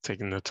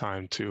taking the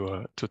time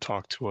to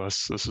talk to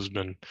us. This has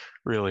been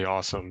really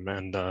awesome,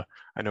 and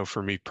I know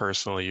for me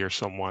personally, you're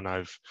someone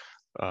I've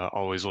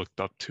always looked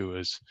up to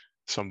as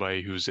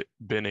somebody who's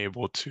been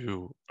able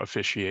to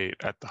officiate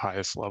at the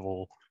highest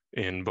level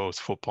in both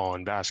football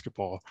and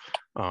basketball,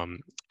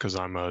 because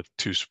I'm a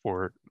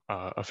 2-sport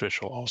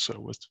official also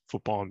with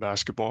football and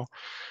basketball.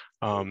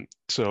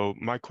 So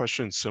my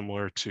question's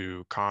similar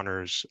to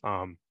Connor's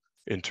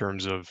in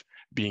terms of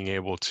being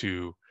able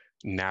to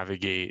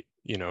navigate,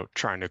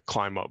 trying to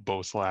climb up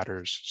both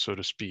ladders, so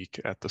to speak,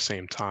 at the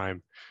same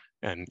time,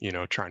 and,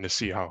 trying to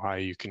see how high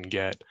you can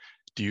get.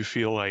 Do you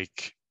feel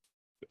like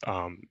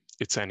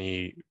it's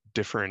any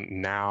different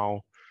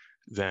now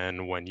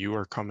than when you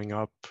were coming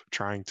up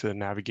trying to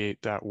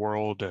navigate that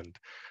world? And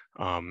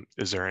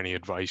is there any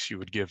advice you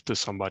would give to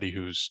somebody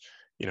who's,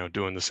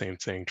 doing the same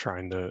thing,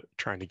 trying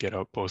to get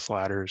up both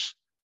ladders?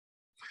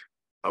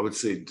 I would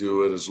say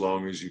do it as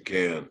long as you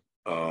can.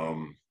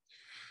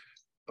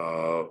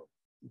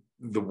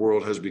 The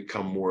world has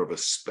become more of a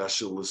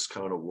specialist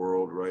kind of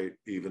world, right?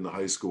 Even the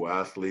high school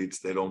athletes,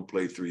 they don't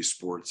play 3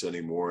 sports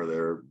anymore.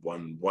 They're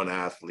one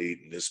athlete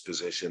in this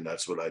position.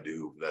 That's what I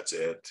do. That's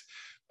it.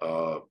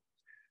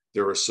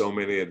 There are so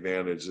many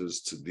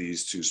advantages to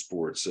these 2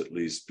 sports, at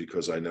least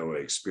because I know I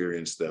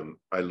experienced them.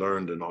 I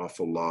learned an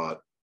awful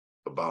lot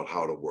about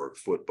how to work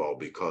football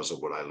because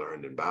of what I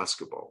learned in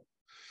basketball.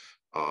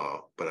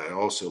 But I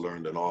also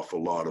learned an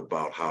awful lot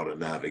about how to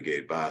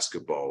navigate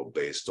basketball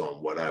based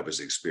on what I was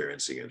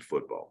experiencing in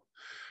football.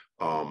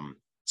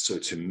 So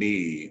to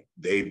me,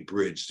 they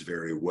bridged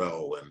very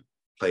well and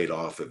played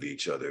off of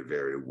each other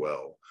very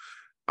well.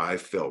 I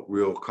felt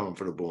real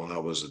comfortable, and I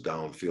was a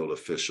downfield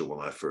official when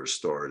I first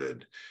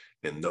started,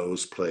 and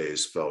those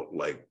plays felt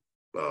like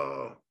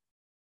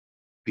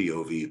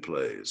POV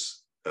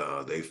plays.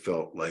 They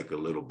felt like a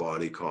little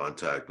body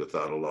contact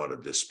without a lot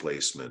of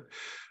displacement.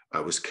 I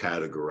was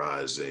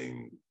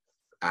categorizing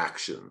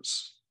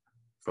actions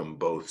from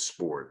both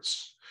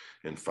sports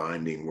and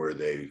finding where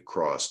they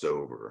crossed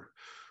over.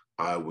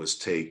 I was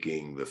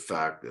taking the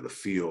fact that a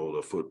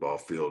football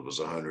field was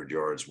 100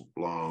 yards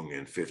long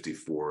and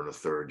 54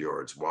 1/3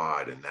 yards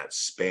wide, and that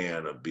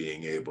span of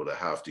being able to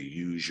have to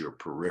use your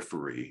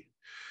periphery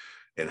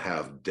and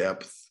have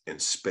depth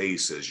and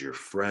space as your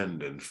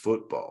friend in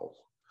football.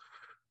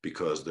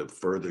 Because the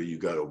further you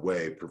got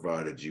away,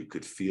 provided you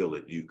could feel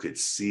it, you could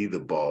see the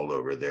ball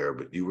over there,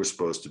 but you were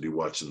supposed to be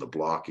watching the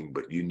blocking,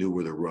 but you knew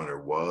where the runner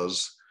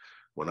was.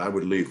 When I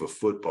would leave a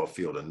football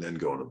field and then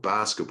go on a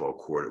basketball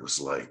court, it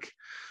was like,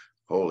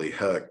 holy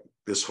heck,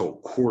 this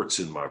whole court's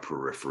in my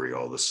periphery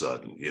all of a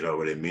sudden. You know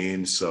what I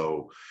mean?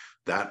 So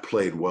that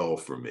played well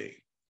for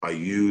me. I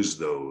used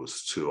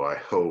those to, I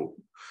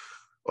hope,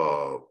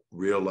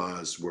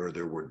 realized where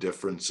there were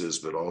differences,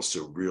 but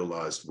also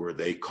realized where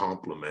they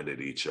complemented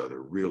each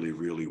other really,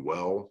 really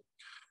well.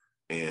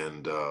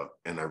 And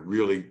I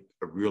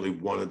really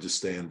wanted to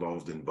stay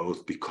involved in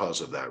both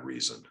because of that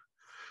reason.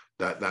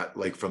 That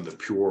like from the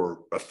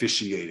pure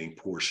officiating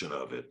portion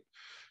of it,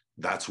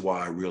 that's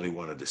why I really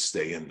wanted to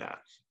stay in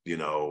that,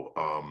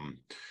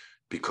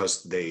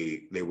 because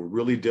they were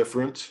really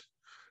different,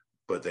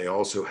 but they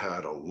also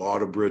had a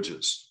lot of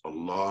bridges.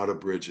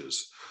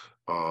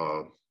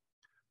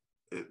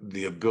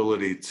 The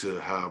ability to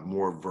have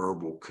more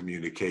verbal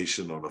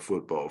communication on a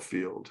football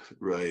field,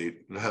 right?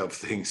 And have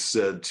things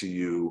said to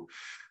you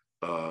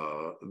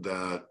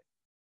that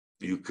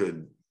you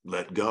could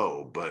let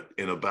go. But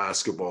in a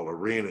basketball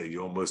arena,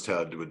 you almost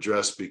had to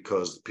address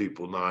because the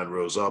people 9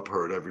 rows up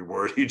heard every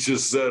word he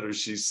just said or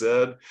she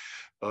said.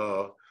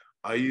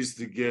 I used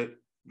to get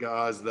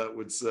guys that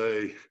would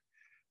say,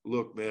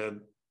 look,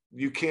 man,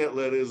 you can't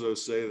let Izzo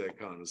say that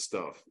kind of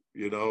stuff.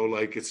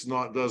 Like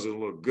doesn't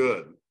look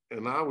good.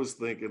 And I was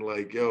thinking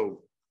like,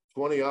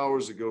 20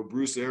 hours ago,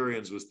 Bruce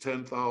Arians was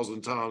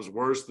 10,000 times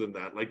worse than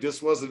that. Like,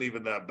 this wasn't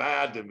even that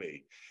bad to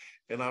me.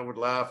 And I would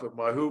laugh at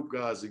my hoop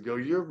guys and go,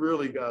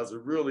 guys are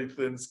really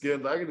thin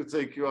skinned. I'm going to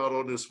take you out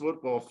on this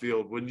football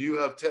field when you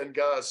have 10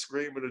 guys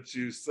screaming at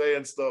you,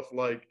 saying stuff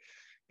like,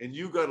 and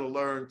you got to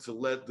learn to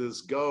let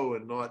this go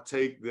and not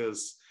take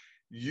this,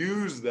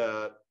 use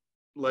that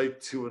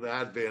like to an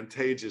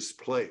advantageous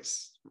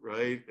place.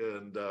 Right.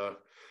 And,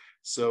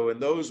 so in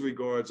those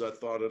regards, I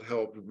thought it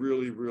helped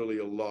really, really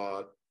a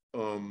lot.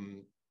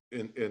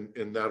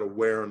 in that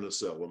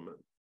awareness element,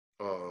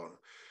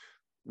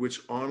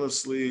 which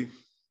honestly,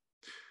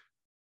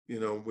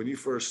 when you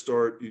first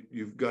start,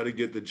 you've got to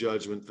get the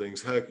judgment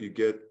things. Heck,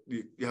 you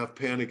have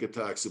panic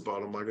attacks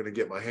about, am I going to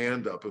get my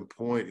hand up and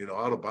point?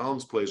 Out of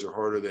bounds plays are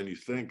harder than you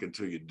think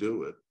until you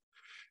do it.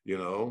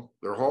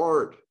 They're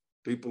hard.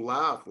 People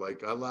laugh.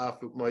 Like, I laugh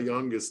at my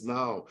youngest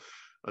now.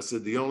 I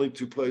said, the only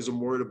two plays I'm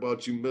worried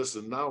about you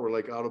missing now are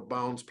like out of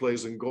bounds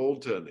plays and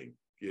goaltending,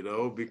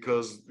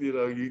 because,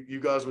 you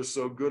guys were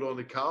so good on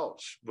the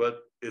couch, but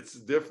it's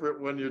different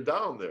when you're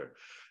down there.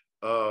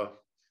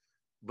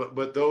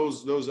 But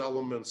those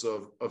elements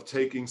of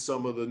taking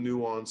some of the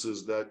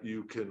nuances that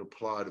you can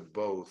apply to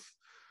both,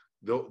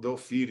 they'll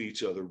feed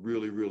each other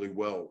really, really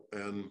well.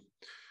 And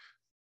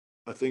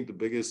I think the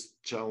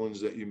biggest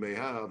challenge that you may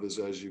have is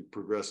as you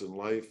progress in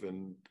life,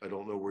 and I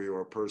don't know where you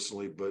are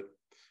personally, but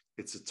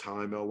it's a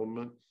time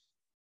element.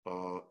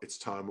 It's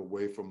time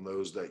away from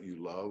those that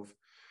you love.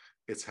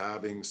 It's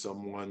having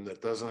someone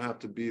that doesn't have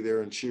to be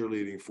there and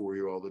cheerleading for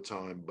you all the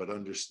time, but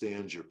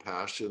understands your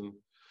passion.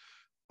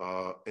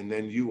 And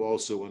then you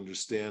also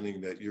understanding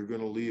that you're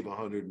going to leave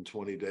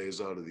 120 days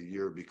out of the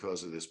year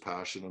because of this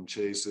passion I'm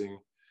chasing.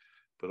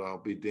 But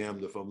I'll be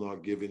damned if I'm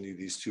not giving you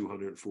these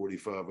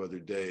 245 other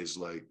days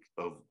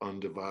of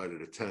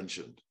undivided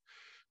attention,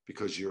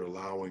 because you're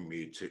allowing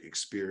me to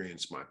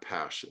experience my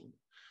passion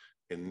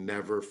and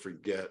never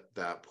forget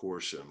that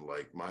portion.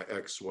 Like my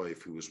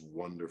ex-wife, who was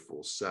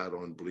wonderful, sat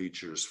on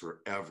bleachers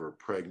forever,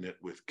 pregnant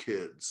with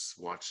kids,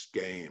 watched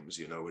games,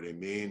 you know what I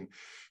mean?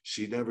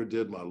 She never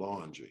did my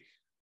laundry,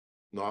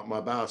 not my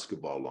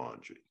basketball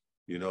laundry.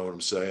 You know what I'm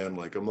saying?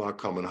 Like, I'm not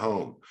coming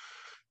home.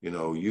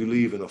 You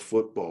leave in a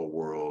football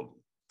world,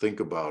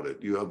 think about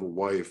it. You have a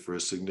wife or a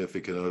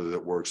significant other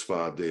that works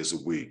 5 days a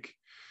week.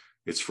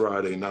 It's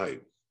Friday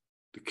night.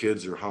 The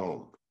kids are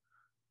home.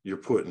 You're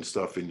putting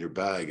stuff in your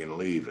bag and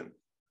leaving.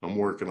 I'm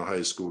working a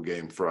high school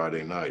game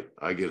Friday night.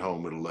 I get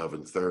home at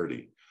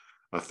 11:30.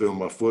 I throw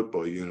my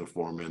football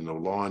uniform in the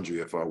laundry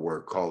if I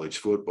work college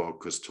football,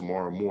 because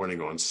tomorrow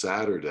morning on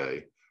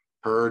Saturday,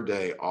 her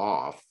day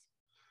off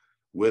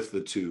with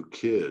the two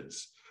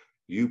kids,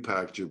 you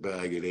packed your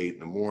bag at 8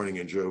 a.m.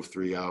 and drove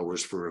 3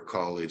 hours for a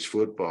college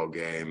football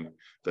game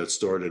that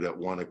started at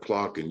 1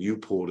 o'clock, and you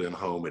pulled in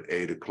home at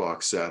 8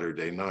 o'clock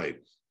Saturday night.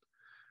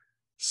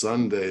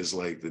 Sunday's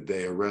like the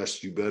day of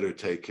rest. You better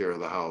take care of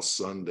the house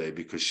Sunday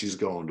because she's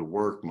going to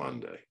work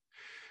Monday.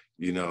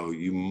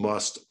 You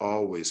must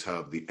always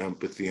have the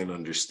empathy and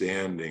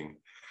understanding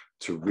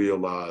to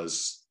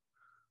realize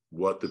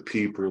what the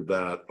people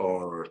that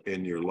are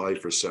in your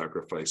life are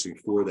sacrificing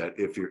for that,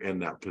 if you're in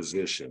that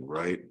position,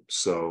 right?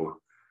 So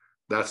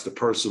that's the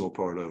personal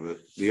part of it.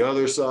 The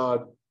other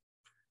side,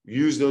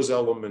 use those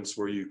elements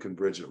where you can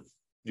bridge them.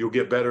 You'll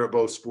get better at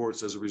both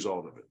sports as a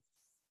result of it.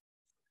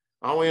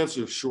 I'll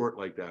answer short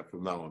like that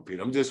from now on, Pete.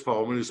 I'm just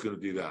going to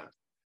do that.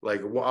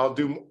 Like, how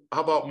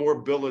about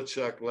more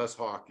Belichick, less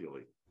Hockey?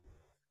 We're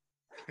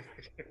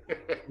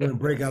going to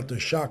break out the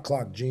shot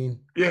clock, Gene.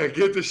 Yeah,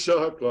 get the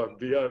shot clock,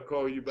 B. I'll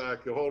call you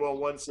back. Hold on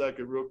 1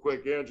 second real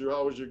quick. Andrew,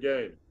 how was your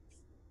game?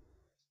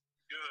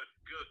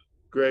 Good.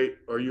 Great.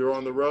 Are you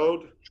on the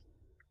road?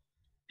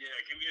 Yeah,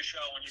 give me a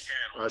shout when you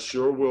can. I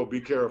sure will.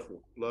 Be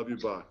careful. Love you.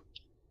 Bye.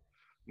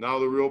 Now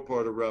the real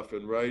part of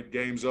reffing, right?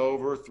 Game's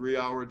over,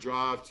 3-hour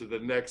drive to the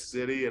next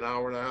city, an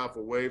hour and a half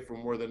away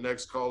from where the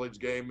next college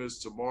game is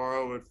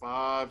tomorrow at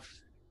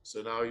 5.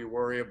 So now you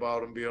worry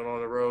about them being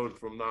on the road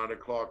from 9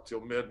 o'clock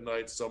till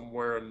midnight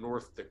somewhere in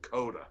North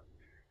Dakota.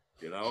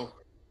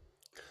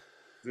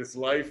 This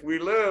life we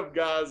live,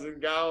 guys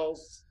and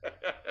gals.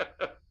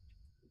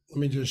 Let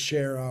me just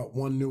share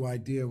one new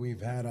idea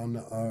we've had on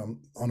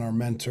our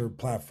mentor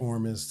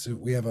platform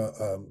we have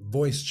a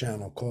voice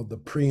channel called the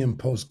pre and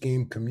post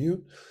game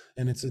commute,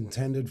 and it's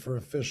intended for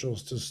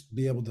officials to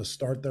be able to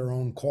start their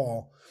own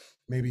call,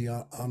 maybe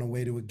on a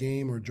way to a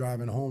game or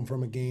driving home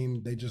from a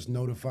game. They just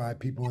notify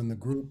people in the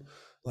group,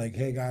 like,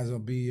 hey guys, I'll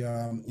be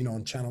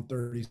on channel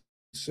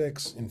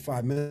 36 in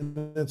 5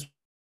 minutes.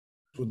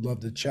 Would love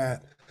to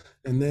chat.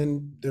 And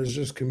then there's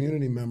just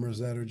community members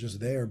that are just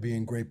there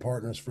being great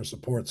partners for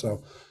support.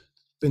 So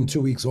been 2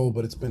 weeks old,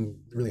 but it's been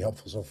really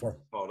helpful so far.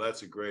 Oh,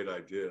 that's a great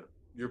idea.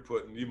 You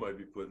might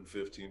be putting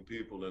 15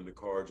 people in the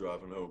car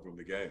driving home from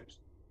the games.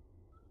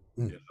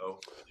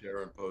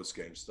 Sharing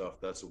post-game stuff.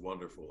 That's a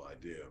wonderful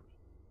idea.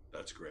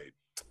 That's great.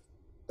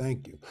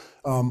 Thank you.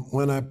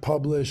 When I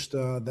published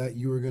that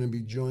you were going to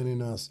be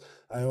joining us,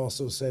 I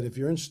also said, if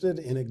you're interested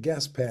in a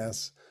guest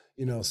pass,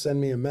 send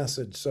me a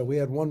message. So we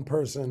had one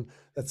person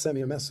that sent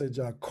me a message,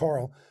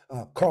 Carl.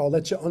 Carl, I'll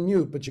let you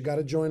unmute, but you got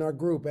to join our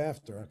group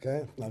after,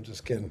 okay? No, I'm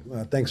just kidding.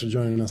 Thanks for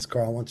joining us,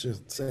 Carl. Why don't you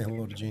say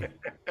hello to Gene?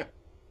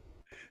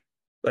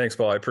 Thanks,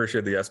 Paul. I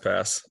appreciate the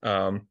S-Pass.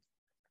 Out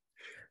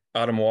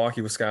of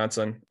Milwaukee,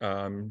 Wisconsin.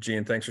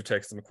 Gene, thanks for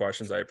taking some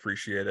questions. I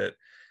appreciate it.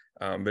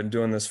 Been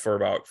doing this for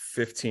about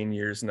 15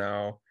 years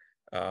now.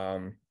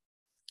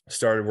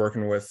 Started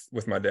working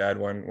with my dad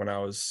when I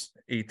was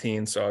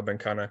 18, so I've been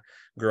kind of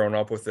growing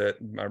up with it.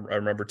 I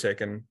remember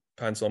taking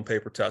pencil and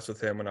paper tests with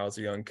him when I was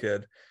a young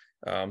kid.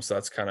 So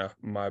that's kind of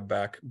my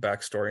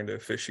backstory into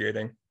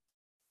officiating.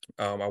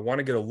 I want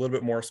to get a little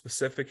bit more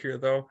specific here,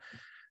 though.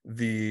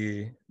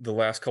 The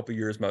last couple of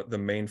years, the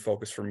main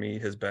focus for me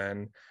has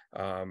been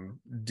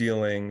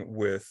dealing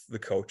with the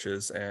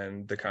coaches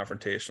and the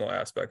confrontational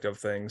aspect of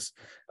things.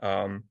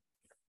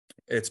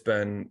 It's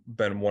been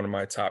one of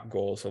my top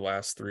goals the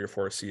last 3 or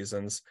 4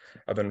 seasons.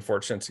 I've been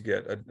fortunate to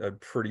get a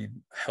pretty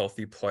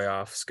healthy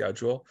playoff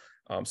schedule.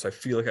 So I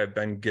feel like I've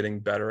been getting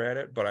better at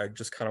it, but I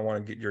just kind of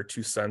want to get your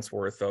 2 cents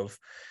worth of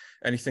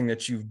anything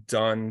that you've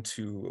done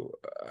to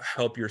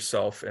help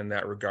yourself in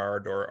that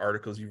regard, or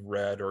articles you've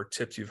read or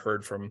tips you've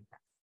heard from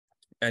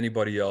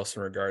anybody else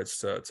in regards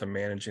to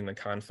managing the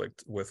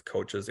conflict with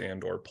coaches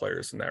and or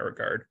players in that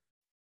regard.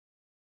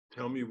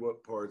 Tell me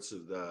what parts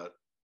of that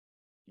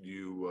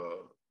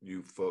you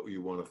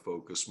want to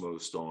focus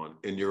most on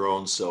in your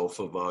own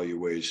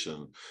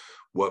self-evaluation.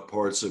 What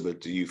parts of it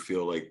do you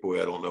feel like,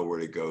 boy, I don't know where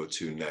to go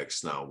to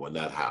next now when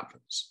that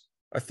happens?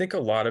 I think a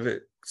lot of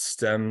it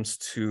stems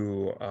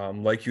to,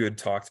 like you had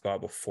talked about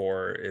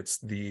before, it's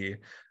the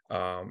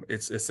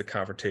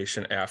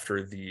confrontation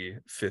after the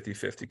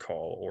 50-50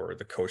 call, or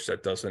the coach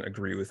that doesn't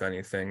agree with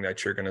anything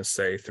that you're going to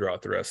say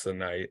throughout the rest of the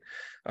night.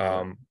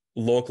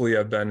 Locally,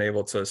 I've been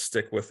able to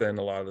stick within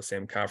a lot of the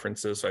same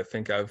conferences. So I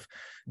think I've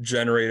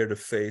generated a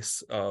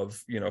face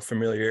of,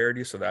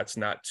 familiarity. So that's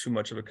not too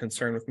much of a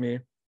concern with me,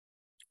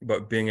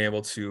 but being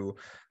able to,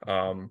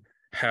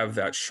 have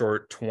that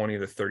short 20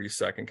 to 30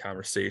 second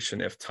conversation,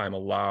 if time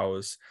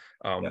allows,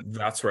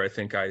 that's where I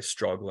think I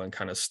struggle and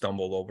kind of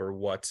stumble over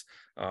what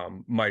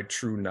my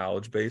true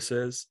knowledge base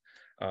is.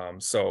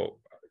 So,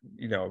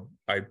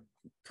 I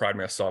pride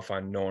myself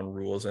on knowing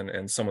rules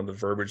and some of the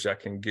verbiage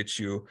that can get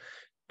you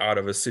out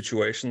of a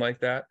situation like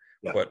that.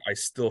 Yeah. But I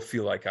still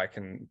feel like I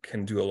can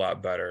do a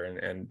lot better,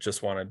 and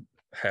just want to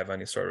have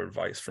any sort of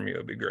advice from you.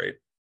 It'd be great.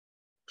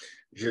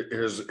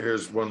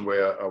 Here's one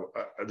way.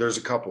 There's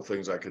a couple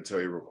things I could tell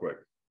you real quick.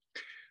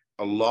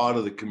 A lot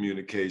of the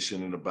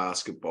communication in a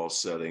basketball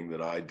setting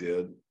that I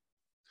did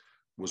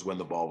was when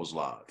the ball was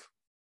live,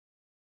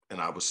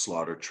 and I was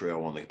slaughter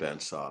trail on the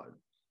bench side.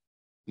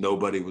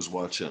 Nobody was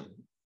watching.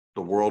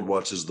 The world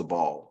watches the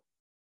ball.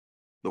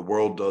 The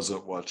world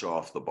doesn't watch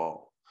off the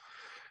ball.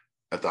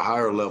 At the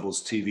higher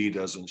levels, TV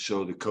doesn't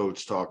show the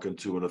coach talking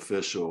to an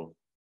official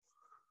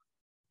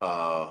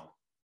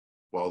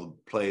while the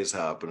play is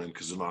happening,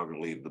 because they're not going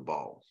to leave the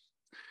ball.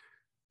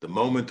 The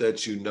moment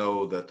that you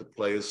know that the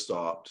play is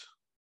stopped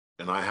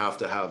and I have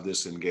to have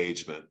this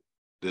engagement,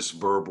 this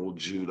verbal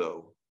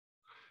judo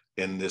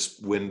in this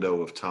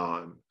window of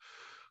time,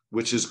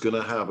 which is going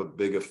to have a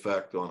big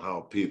effect on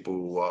how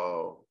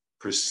people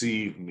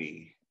perceive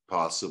me,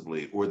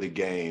 possibly, or the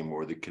game,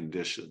 or the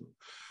condition.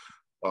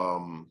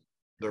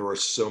 There are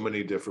so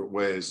many different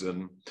ways.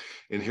 And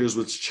here's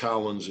what's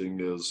challenging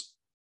is,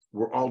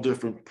 we're all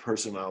different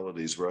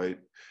personalities, right?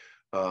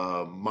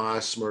 My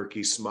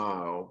smirky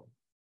smile,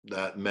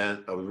 that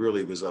meant I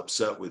really was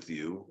upset with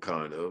you,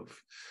 kind of,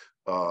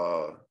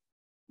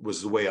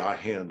 was the way I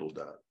handled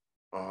that.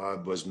 I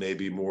was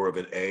maybe more of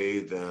an A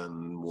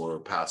than more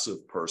a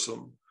passive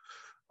person.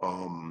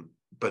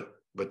 But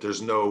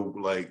there's no,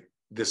 like,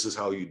 this is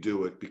how you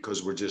do it,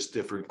 because we're just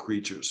different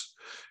creatures.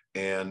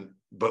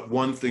 But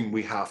one thing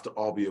we have to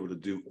all be able to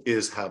do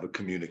is have a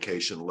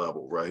communication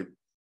level, right?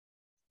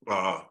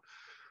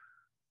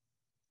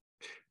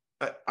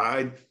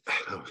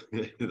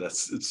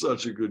 It's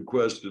such a good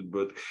question,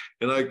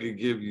 and I could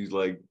give you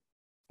like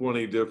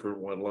 20 different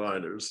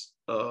one-liners,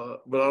 but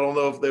I don't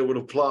know if they would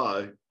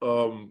apply.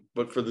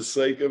 But for the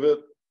sake of it,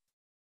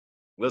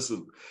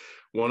 listen,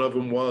 one of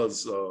them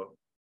was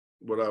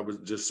what I was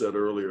just said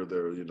earlier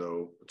there,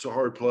 it's a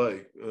hard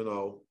play,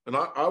 and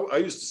I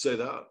used to say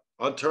that.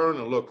 I'd turn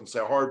and look and say,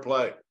 hard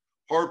play,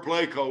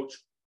 coach,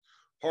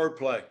 hard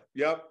play.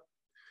 Yep.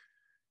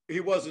 He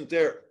wasn't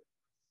there.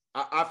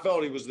 I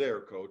felt he was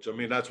there, coach. I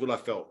mean, that's what I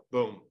felt.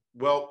 Boom.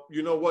 Well,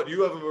 you know what?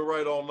 You haven't been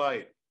right all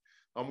night.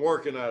 I'm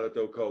working at it,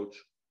 though, coach.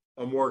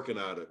 I'm working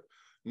at it.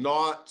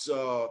 Not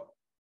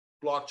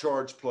block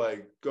charge play.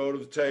 Go to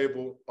the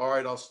table. All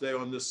right, I'll stay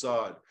on this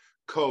side.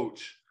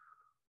 Coach,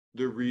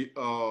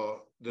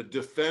 the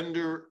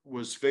defender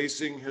was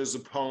facing his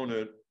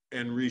opponent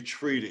and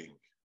retreating.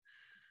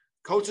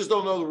 Coaches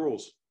don't know the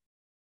rules.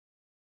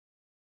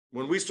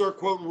 When we start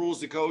quoting rules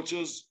to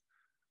coaches,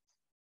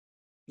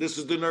 this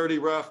is the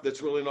nerdy ref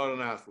that's really not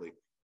an athlete,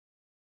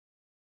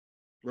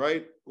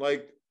 right?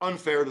 Like,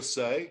 unfair to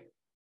say.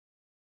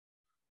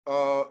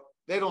 They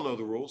don't know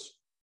the rules.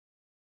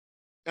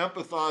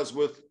 Empathize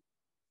with,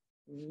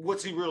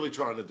 what's he really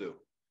trying to do?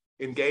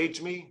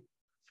 Engage me?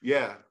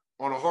 Yeah.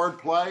 On a hard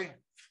play?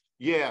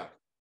 Yeah.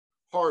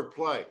 Hard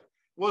play.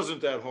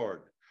 Wasn't that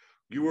hard.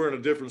 You were in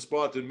a different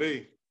spot than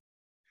me.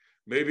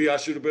 Maybe I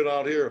should have been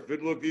out here. If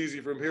it looked easy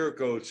from here,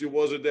 coach, it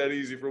wasn't that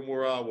easy from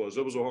where I was.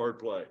 It was a hard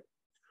play.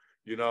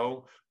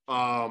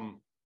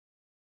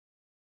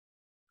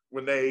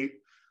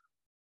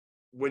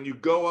 When you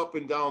go up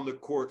and down the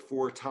court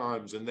 4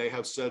 times and they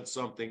have said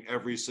something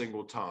every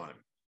single time,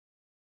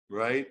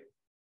 right?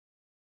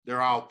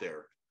 They're out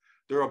there.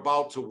 They're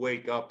about to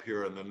wake up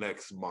here in the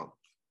next month.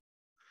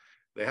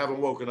 They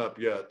haven't woken up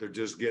yet. They're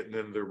just getting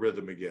in their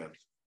rhythm again.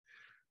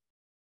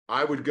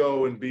 I would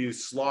go and be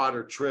slot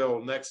or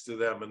trill next to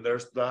them, and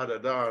there's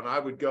da-da-da, and I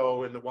would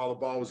go, and while the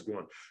ball was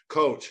going,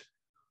 Coach,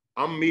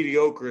 I'm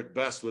mediocre at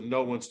best when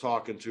no one's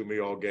talking to me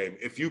all game.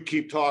 If you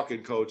keep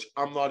talking, Coach,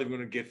 I'm not even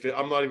going to get fit.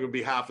 I'm not even going to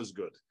be half as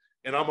good,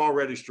 and I'm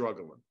already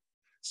struggling.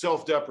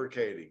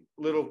 Self-deprecating,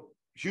 little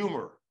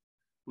humor,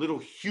 little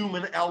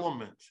human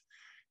element.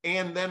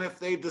 And then if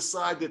they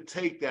decide to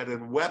take that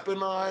and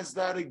weaponize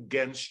that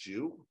against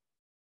you,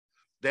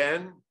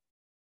 then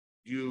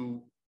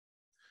you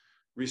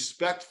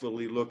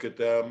respectfully look at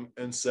them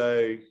and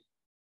say,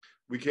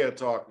 we can't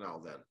talk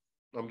now then.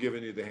 I'm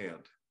giving you the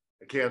hand.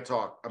 I can't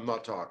talk. I'm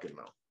not talking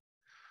now.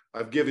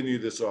 I've given you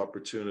this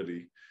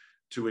opportunity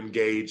to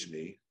engage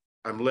me.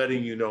 I'm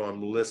letting you know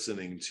I'm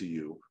listening to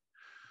you.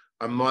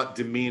 I'm not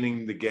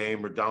demeaning the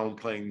game or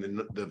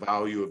downplaying the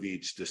value of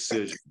each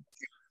decision.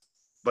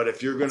 But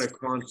if you're going to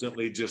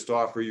constantly just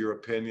offer your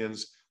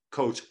opinions,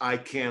 Coach, I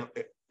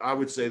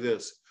would say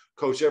this,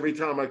 Coach, every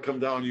time I come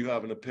down, you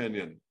have an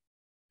opinion.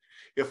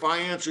 If I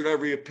answered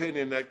every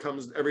opinion that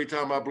comes every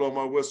time I blow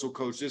my whistle,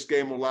 Coach, this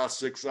game will last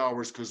 6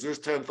 hours because there's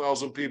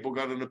 10,000 people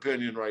got an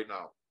opinion right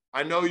now.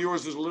 I know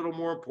yours is a little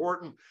more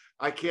important.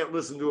 I can't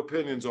listen to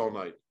opinions all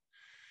night.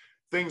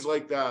 Things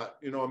like that,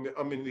 you know,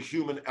 I'm in the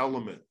human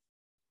element.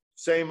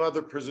 Same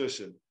other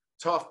position,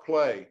 tough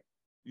play.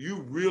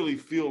 You really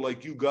feel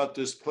like you got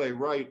this play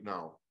right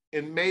now.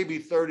 And maybe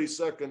 30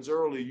 seconds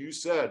early, you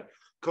said,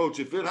 Coach,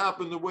 if it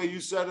happened the way you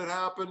said it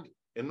happened,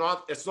 and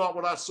it's not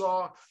what I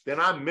saw, then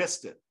I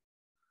missed it.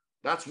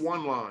 That's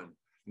one line.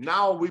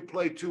 Now we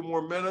play 2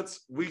 more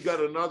minutes. We got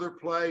another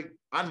play.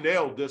 I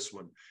nailed this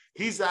one.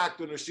 He's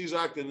acting or she's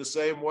acting the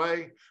same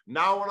way.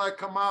 Now when I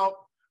come out,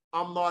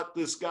 I'm not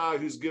this guy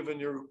who's giving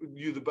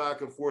you the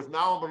back and forth.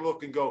 Now I'm going to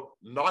look and go,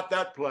 not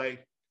that play,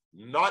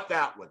 not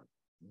that one.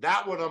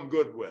 That one I'm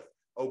good with,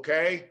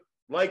 okay?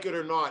 Like it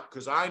or not,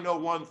 because I know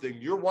one thing.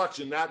 You're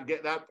watching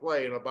get that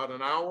play in about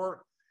an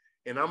hour,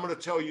 and I'm going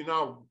to tell you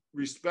now,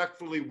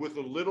 respectfully, with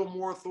a little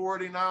more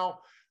authority now,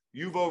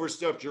 you've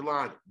overstepped your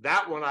line.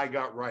 That one I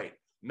got right.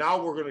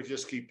 Now we're going to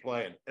just keep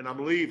playing. And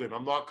I'm leaving.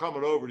 I'm not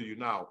coming over to you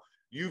now.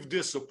 You've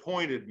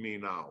disappointed me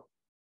now.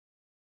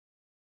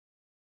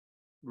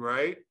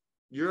 Right?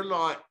 You're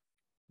not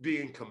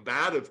being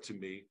combative to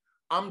me.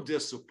 I'm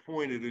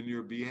disappointed in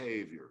your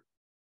behavior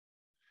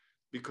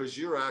because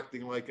you're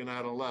acting like an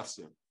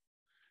adolescent.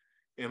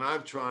 And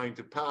I'm trying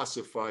to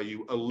pacify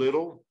you a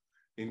little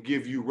and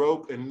give you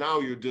rope. And now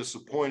you're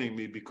disappointing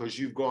me because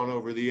you've gone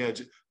over the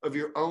edge of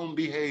your own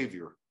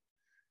behavior.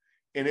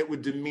 And it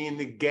would demean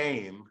the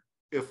game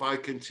if I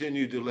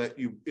continue to let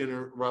you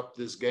interrupt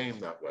this game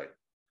that way.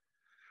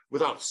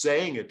 Without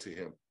saying it to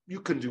him,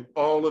 you can do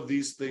all of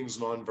these things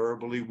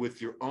non-verbally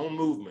with your own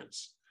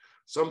movements.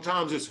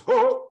 Sometimes it's,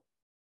 oh,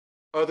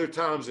 other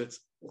times it's,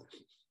 and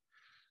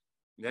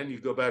then you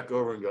go back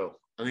over and go,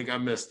 I think I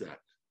missed that.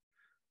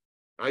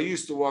 I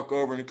used to walk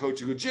over and the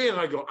coach would go, Gee, and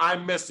I go, I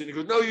missed it. He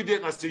goes, no, you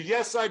didn't. I said,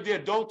 yes, I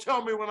did. Don't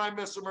tell me when I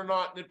miss them or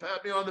not. And then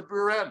pat me on the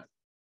rear end.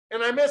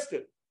 And I missed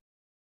it.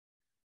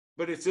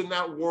 But it's in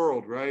that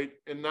world, right?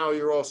 And now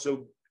you're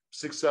also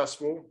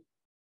successful,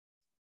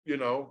 you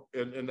know,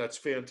 and that's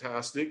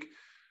fantastic.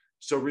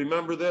 So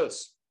remember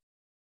this.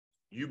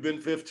 You've been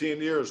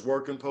 15 years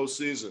working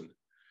postseason.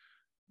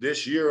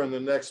 This year and the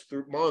next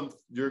month,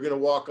 you're going to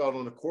walk out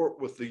on the court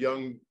with the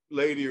young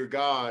lady or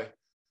guy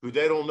who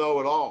they don't know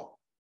at all.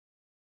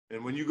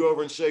 And when you go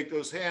over and shake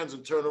those hands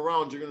and turn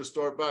around, you're going to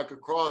start back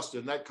across,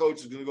 and that coach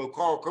is going to go,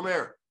 Carl, come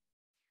here.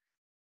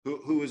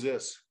 Who is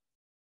this?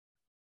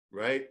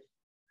 Right?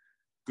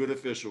 Good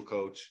official,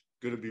 coach.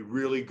 Going to be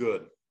really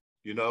good.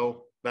 You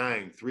know,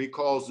 bang, 3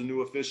 calls the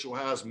new official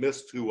has,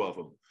 missed 2 of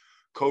them.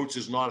 Coach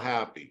is not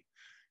happy.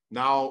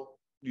 Now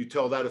you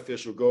tell that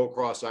official, go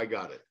across, I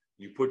got it.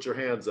 You put your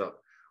hands up.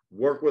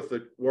 Work with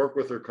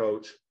her,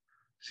 coach.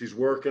 She's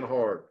working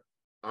hard.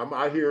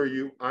 I hear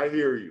you. I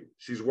hear you.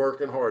 She's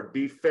working hard.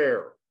 Be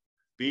fair.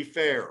 Be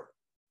fair.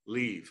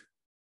 Leave.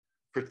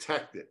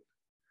 Protect it.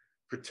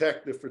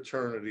 Protect the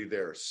fraternity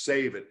there.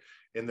 Save it.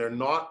 And they're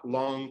not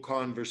long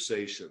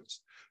conversations.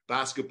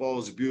 Basketball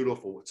is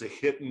beautiful. It's a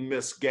hit and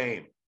miss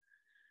game.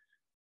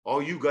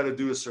 All you got to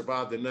do is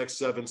survive the next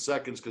 7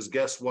 seconds, because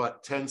guess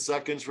what? 10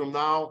 seconds from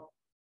now,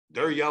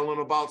 they're yelling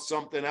about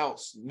something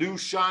else. New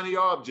shiny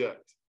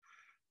object.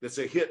 That's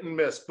a hit and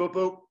miss. Boop,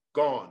 boop,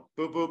 gone.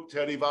 Boop, boop,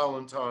 Teddy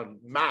Valentine.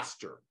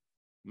 Master.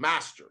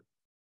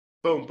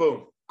 Boom,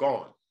 boom,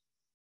 gone.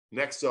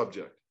 Next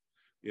subject.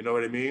 You know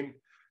what I mean?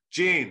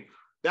 Gene,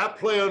 that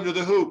play under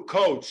the hoop,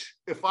 coach,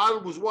 if I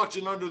was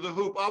watching under the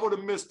hoop, I would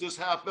have missed this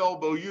half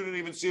elbow. You didn't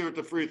even see her at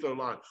the free throw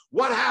line.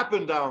 What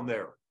happened down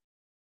there?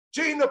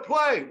 Gene, the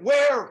play.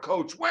 Where,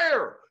 coach?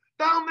 Where?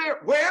 Down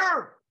there.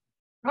 Where?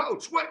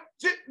 Coach, what?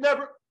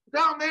 Never.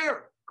 Down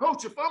there.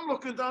 Coach, if I'm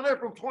looking down there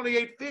from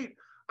 28 feet,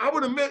 I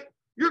would admit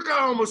your guy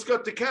almost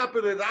got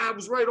decapitated. I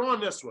was right on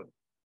this one.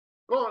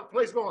 Go on.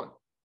 Play's gone.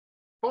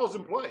 Ball's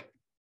in play.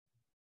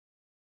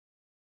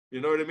 You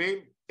know what I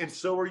mean? And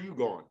so are you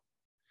going.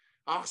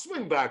 I'll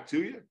swing back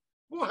to you.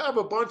 We'll have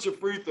a bunch of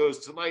free throws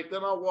tonight,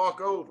 then I'll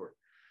walk over.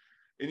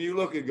 And you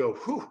look and go,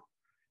 whew,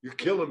 you're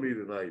killing me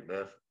tonight,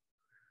 man.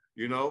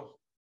 You know?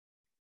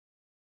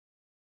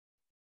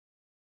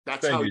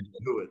 That's Thank how you.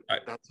 you do it.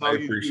 That's I how you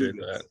do appreciate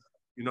this. that.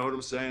 You know what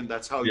I'm saying?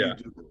 That's how Yeah.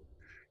 you do it.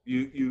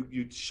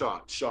 You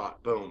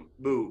shot, boom,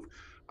 move.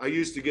 I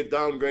used to get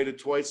downgraded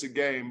twice a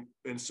game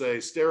and say,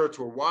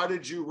 Steratore, why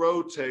did you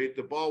rotate?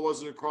 The ball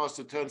wasn't across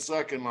the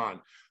 10-second line.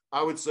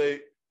 I would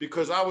say,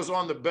 because I was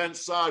on the bench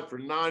side for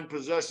 9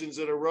 possessions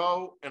in a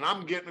row, and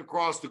I'm getting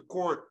across the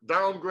court.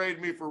 Downgrade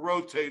me for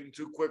rotating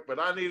too quick, but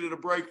I needed a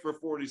break for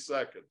 40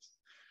 seconds.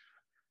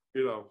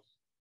 You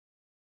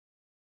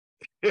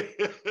know.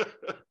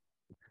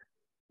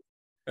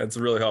 That's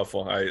really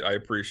helpful. I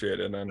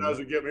appreciate it. And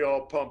Doesn't get me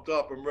all pumped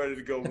up. I'm ready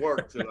to go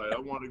work tonight. I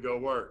want to go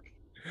work.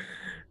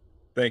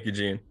 Thank you,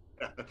 Gene.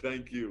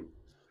 Thank you.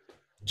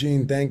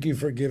 Gene, thank you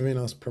for giving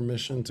us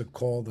permission to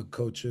call the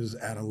coaches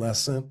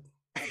adolescent.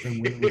 I've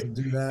been waiting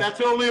to do that.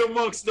 That's only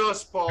amongst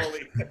us,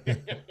 Paulie.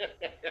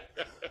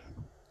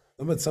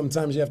 But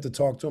sometimes you have to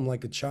talk to them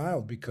like a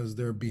child because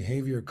their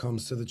behavior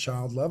comes to the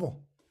child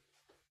level.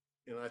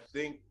 And I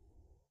think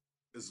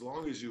as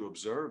long as you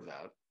observe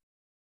that,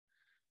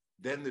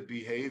 then the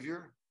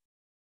behavior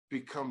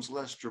becomes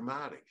less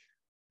dramatic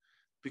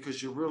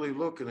because you're really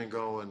looking and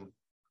going,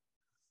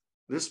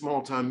 this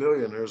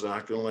multimillionaire is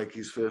acting like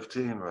he's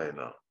 15 right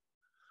now.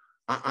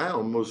 I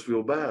almost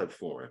feel bad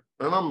for him.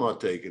 And I'm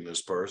not taking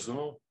this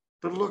personal,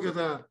 but look at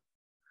that.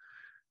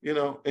 You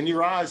know, and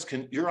your eyes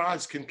can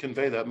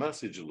convey that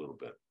message a little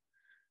bit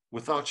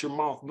without your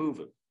mouth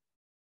moving.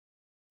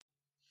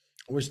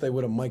 I wish they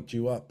would have mic'd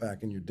you up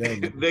back in your day.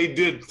 They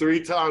did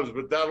 3 times,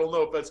 but I don't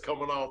know if that's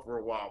coming out for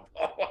a while.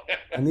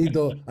 I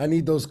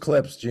need those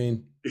clips,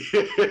 Gene.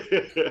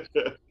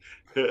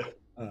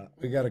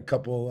 We got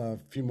a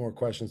few more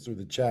questions through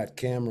the chat.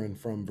 Cameron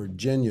from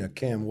Virginia.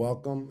 Cam,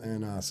 welcome,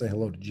 and say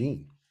hello to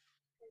Gene.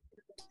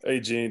 Hey,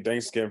 Gene,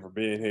 thanks again for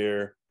being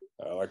here.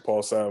 Like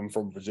Paul said, I'm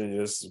from Virginia.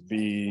 This will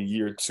be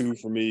year 2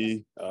 for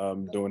me.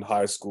 Doing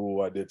high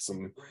school, I did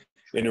some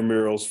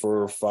intramurals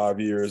for 5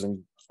 years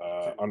in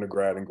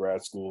undergrad and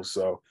grad school.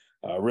 So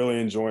really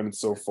enjoying it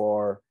so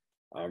far.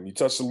 You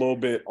touched a little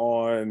bit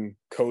on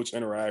coach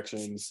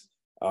interactions.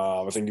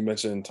 I think you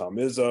mentioned Tom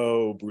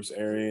Izzo, Bruce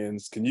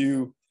Arians. Can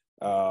you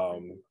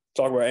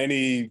talk about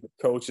any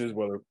coaches,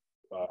 whether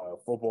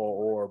football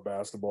or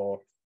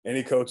basketball,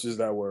 any coaches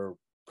that were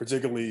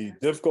particularly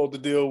difficult to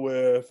deal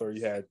with, or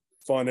you had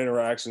fun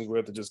interactions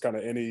with, or just kind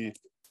of any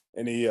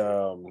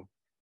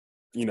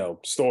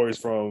stories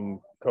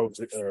from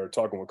coaches or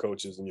talking with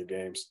coaches in your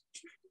games?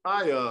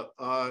 I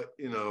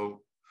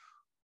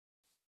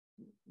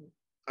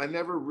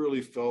never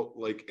really felt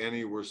like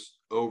any were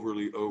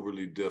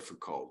overly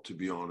difficult, to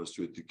be honest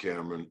with you,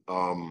 Cameron.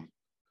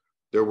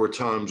 There were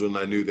times when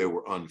I knew they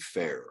were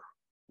unfair,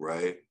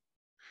 right?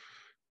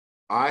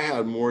 I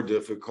had more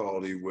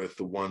difficulty with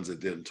the ones that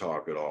didn't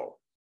talk at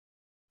all.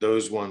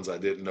 Those ones I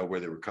didn't know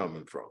where they were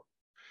coming from.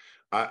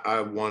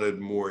 I wanted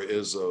more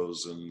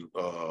Izzos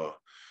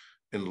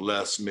and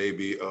less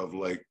maybe of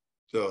like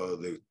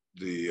the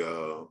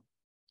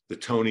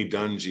Tony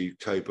Dungy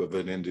type of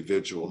an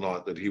individual.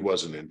 Not that he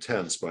wasn't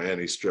intense by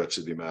any stretch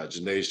of the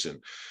imagination,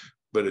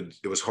 but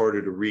it was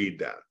harder to read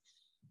that.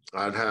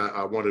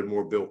 I wanted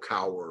more Bill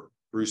Cowher,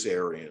 Bruce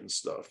Arians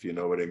stuff, you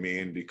know what I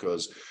mean?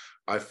 Because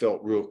I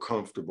felt real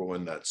comfortable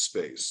in that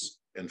space.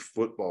 And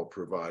football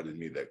provided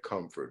me that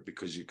comfort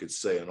because you could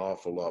say an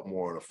awful lot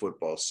more on a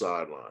football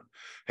sideline.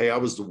 Hey, I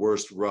was the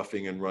worst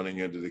roughing and running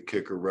into the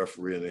kicker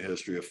referee in the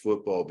history of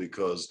football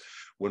because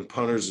when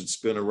punters would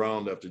spin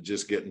around after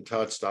just getting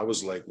touched, I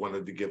was like,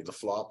 wanted to give the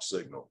flop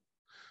signal.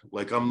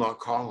 Like, I'm not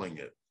calling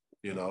it,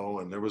 you know?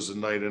 And there was a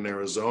night in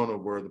Arizona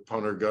where the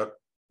punter got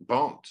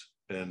bumped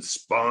and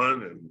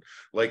spun and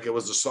like it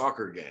was a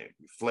soccer game,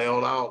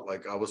 flailed out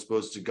like I was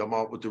supposed to come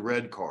out with the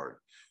red card.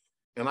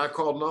 And I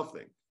called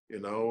nothing. You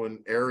know, and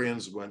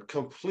Arians went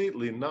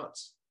completely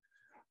nuts.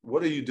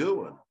 What are you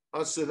doing?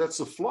 I said,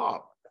 that's a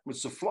flop.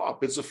 It's a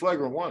flop. It's a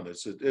flagrant one.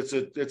 It's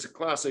a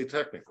class A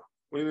technical.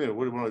 What do you mean?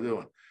 What am I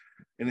doing?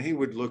 And he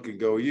would look and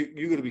go, you're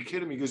going to be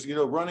kidding me? Because, you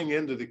know, running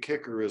into the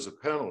kicker is a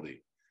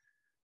penalty.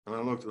 And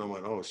I looked and I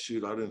went, oh,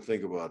 shoot, I didn't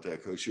think about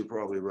that, Coach. You're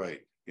probably right.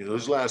 You know,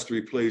 those last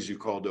 3 plays you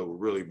called that were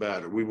really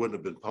bad, or we wouldn't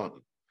have been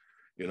punting,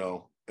 you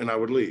know, and I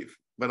would leave.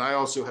 But I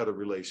also had a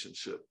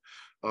relationship.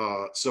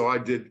 So I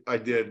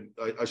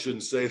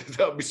shouldn't say that.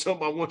 That would be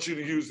something I want you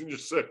to use in your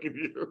second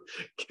year,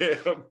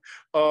 Cam.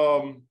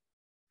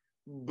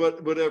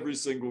 But every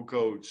single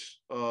coach,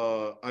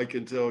 I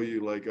can tell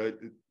you, like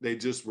they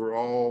just were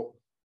all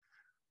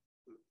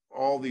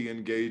the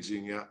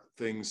engaging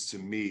things to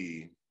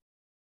me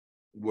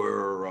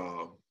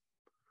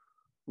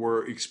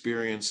were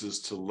experiences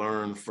to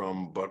learn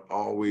from, but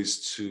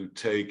always to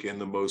take in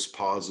the most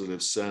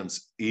positive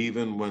sense,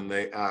 even when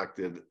they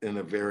acted in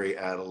a very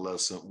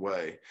adolescent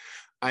way.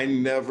 I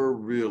never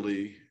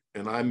really,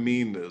 and I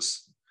mean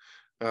this,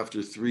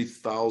 after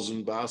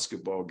 3,000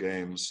 basketball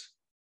games,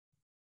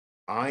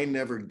 I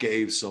never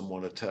gave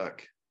someone a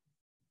tech.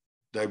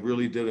 They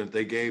really didn't.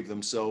 They gave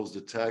themselves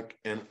the tech,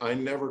 and I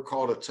never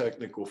called a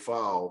technical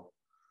foul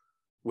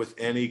with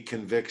any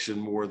conviction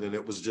more than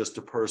it was just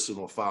a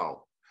personal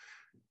foul,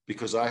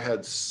 because I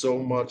had so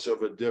much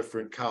of a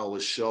different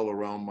callous shell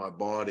around my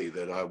body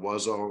that it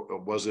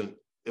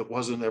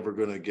wasn't ever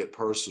going to get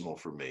personal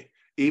for me.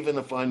 Even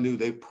if I knew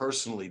they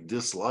personally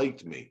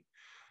disliked me,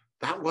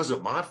 that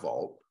wasn't my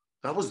fault.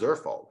 That was their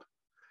fault.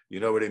 You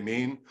know what I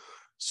mean?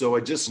 So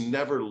I just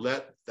never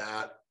let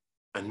that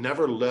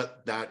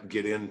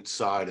get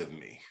inside of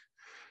me.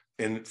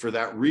 And for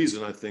that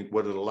reason, I think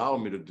what it allowed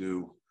me to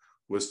do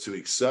was to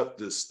accept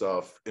this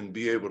stuff and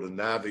be able to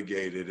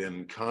navigate it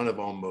and kind of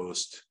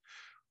almost,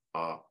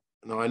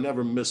 now I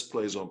never missed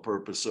plays on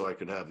purpose so I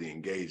could have the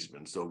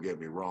engagements, don't get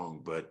me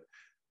wrong, but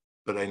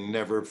I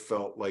never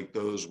felt like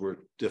those were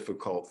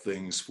difficult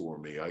things for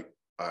me.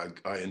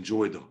 I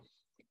enjoyed them.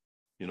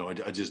 You know,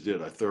 I just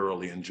did. I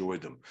thoroughly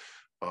enjoyed them.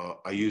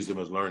 I used them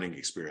as learning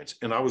experience.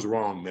 And I was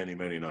wrong many,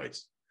 many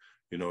nights.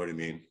 You know what I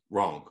mean?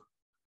 Wrong.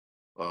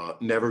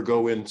 Never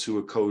go into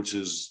a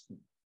coach's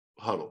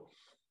huddle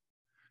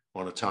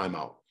on a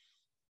timeout.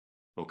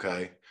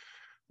 Okay?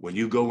 When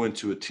you go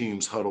into a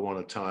team's huddle on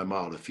a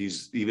timeout,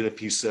 even if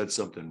he said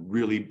something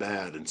really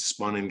bad and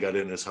spun and got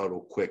in his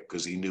huddle quick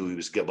because he knew he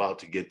was about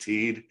to get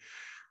teed,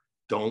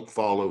 don't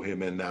follow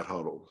him in that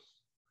huddle.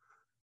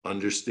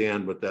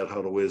 Understand what that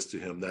huddle is to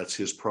him. That's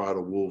his pride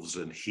of wolves,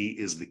 and he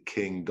is the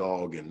king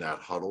dog in that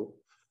huddle.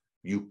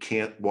 You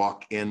can't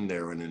walk in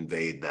there and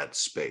invade that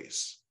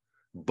space.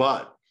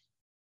 But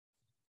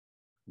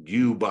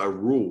you, by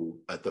rule,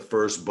 at the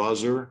first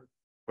buzzer,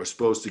 are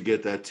supposed to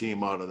get that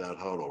team out of that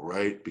huddle,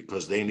 right?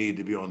 Because they need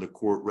to be on the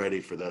court ready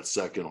for that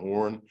second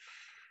horn.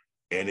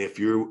 And if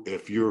you're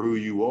who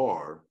you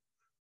are,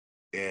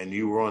 and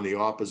you were on the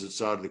opposite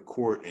side of the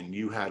court and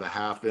you had a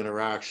half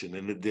interaction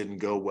and it didn't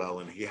go well,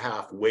 and he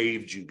half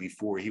waved you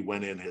before he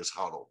went in his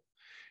huddle,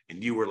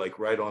 and you were like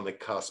right on the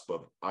cusp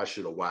of, I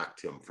should have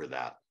whacked him for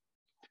that.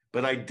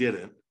 But I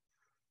didn't.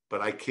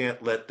 But I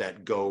can't let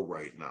that go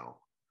right now.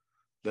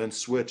 Then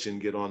switch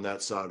and get on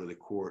that side of the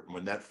court. And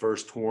when that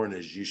first horn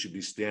is, you should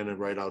be standing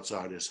right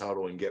outside his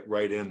huddle and get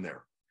right in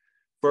there.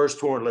 First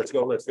horn, let's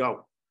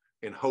go.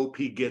 And hope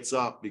he gets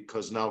up,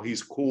 because now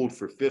he's cooled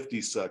for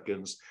 50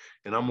 seconds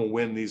and I'm going to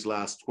win these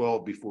last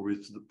 12 before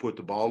we put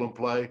the ball in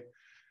play.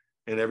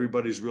 And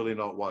everybody's really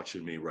not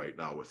watching me right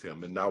now with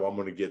him. And now I'm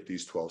going to get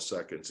these 12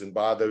 seconds. And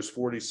by those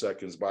 40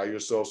 seconds, buy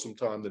yourself some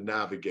time to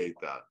navigate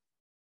that.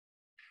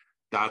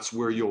 That's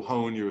where you'll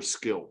hone your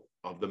skill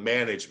of the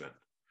management.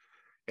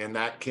 And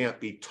that can't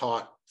be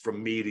taught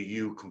from me to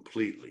you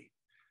completely.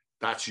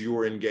 That's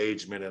your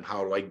engagement and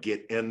how do I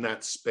get in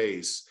that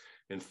space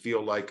and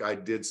feel like I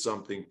did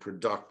something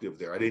productive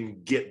there. I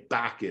didn't get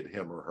back at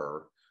him or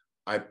her.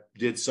 I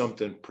did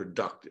something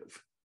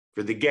productive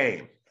for the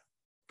game,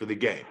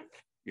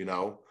 you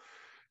know?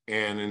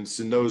 And it's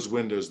in those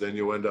windows, then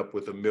you'll end up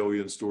with a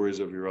million stories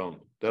of your own.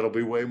 That'll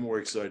be way more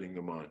exciting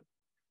than mine.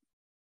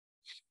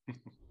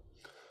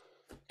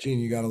 Gene,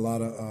 you got a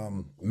lot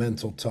of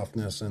mental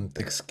toughness and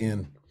thick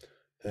skin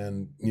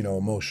and, you know,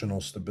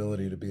 emotional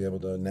stability to be able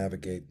to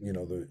navigate, you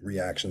know, the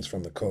reactions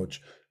from the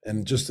coach.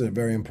 And just a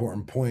very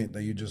important point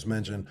that you just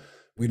mentioned,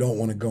 we don't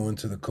want to go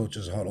into the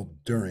coach's huddle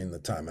during the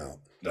timeout.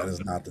 That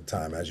is not the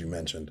time, as you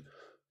mentioned.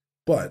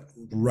 But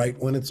right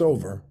when it's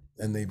over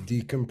and they've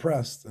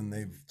decompressed and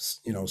they've,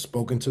 you know,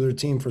 spoken to their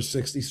team for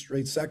 60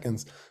 straight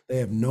seconds, they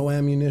have no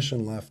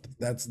ammunition left.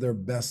 That's their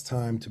best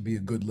time to be a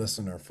good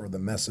listener for the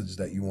message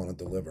that you want to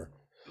deliver.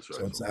 Right.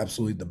 So it's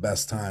absolutely the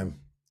best time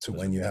to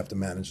when you have to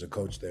manage the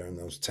coach there in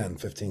those 10,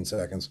 15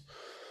 seconds.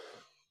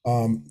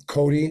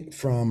 Cody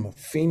from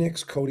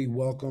Phoenix. Cody,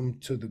 welcome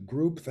to the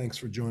group. Thanks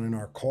for joining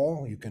our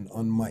call. You can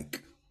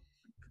unmic.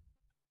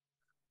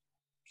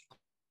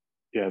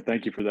 Yeah,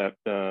 thank you for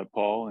that,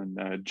 Paul.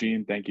 And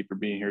Gene, thank you for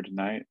being here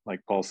tonight. Like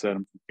Paul said,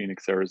 I'm from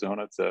Phoenix,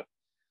 Arizona. It's a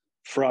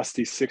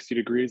frosty 60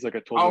 degrees, like I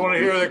told you. I want to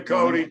hear that,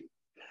 Cody.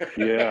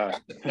 Yeah.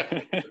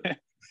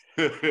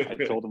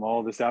 I told him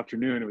all this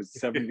afternoon. It was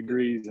 70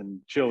 degrees and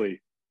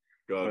chilly.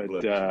 God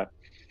bless.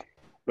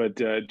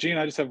 But Gene,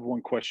 I just have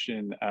one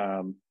question.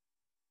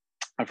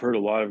 I've heard a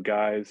lot of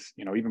guys,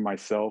 you know, even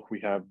myself,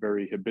 we have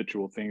very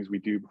habitual things we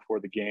do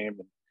before the game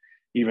and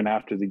even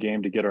after the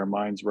game to get our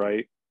minds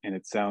right. And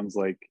it sounds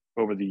like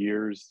over the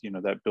years, you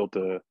know, that built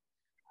a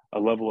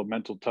level of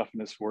mental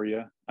toughness for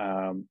you.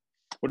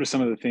 What are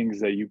some of the things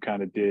that you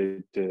kind of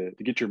did to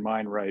get your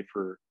mind right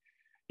for,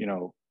 you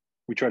know,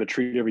 we try to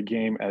treat every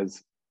game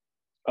as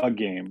a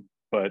game,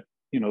 but,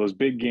 you know, those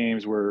big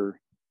games where,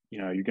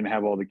 you know, you're going to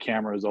have all the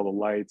cameras, all the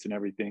lights and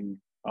everything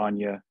on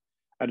you.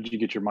 How did you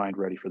get your mind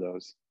ready for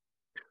those?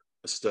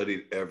 I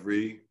studied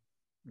every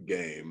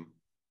game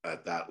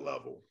at that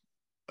level.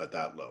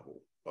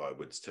 I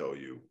would tell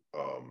you,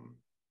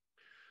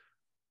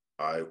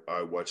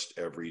 I watched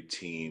every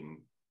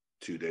team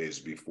 2 days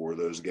before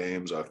those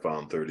games. I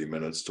found 30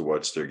 minutes to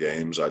watch their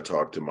games. I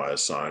talked to my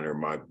assigner,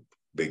 my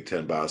Big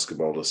Ten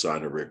basketball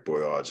assigner, Rick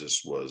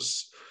Boyages,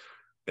 was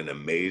an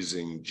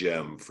amazing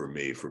gem for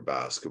me for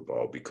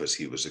basketball because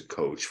he was a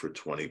coach for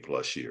 20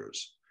 plus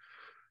years.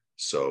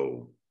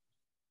 So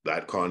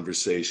that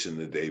conversation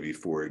the day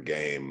before a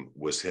game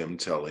was him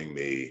telling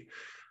me,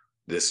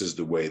 this is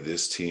the way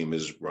this team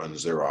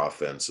runs their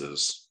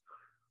offenses.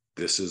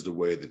 This is the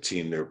way the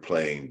team they're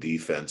playing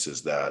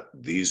defenses, that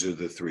these are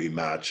the three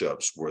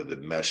matchups where the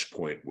mesh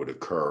point would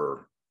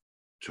occur,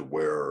 to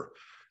where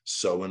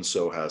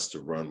so-and-so has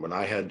to run. When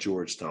I had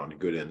Georgetown,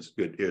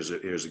 here's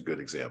a good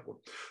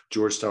example.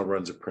 Georgetown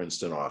runs a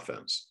Princeton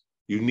offense.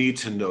 You need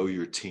to know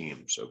your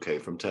teams, okay,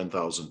 from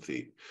 10,000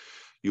 feet.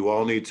 You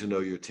all need to know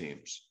your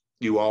teams.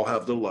 You all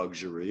have the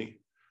luxury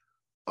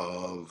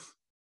of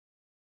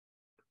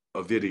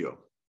a video,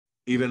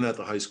 even at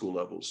the high school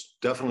levels,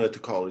 definitely at the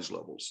college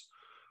levels.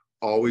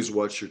 Always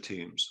watch your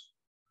teams.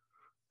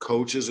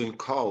 Coaches in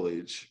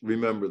college,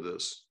 remember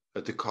this,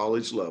 at the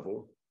college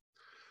level,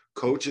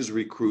 coaches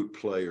recruit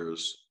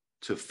players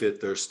to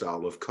fit their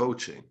style of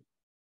coaching.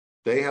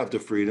 They have the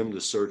freedom to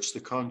search the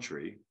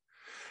country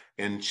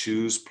and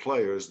choose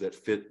players that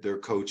fit their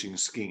coaching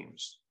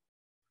schemes.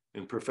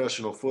 In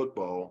professional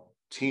football,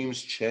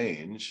 teams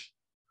change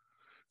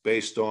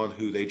based on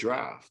who they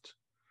draft.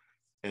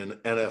 And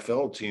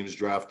NFL teams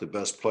draft the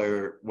best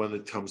player when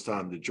it comes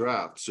time to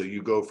draft. So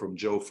you go from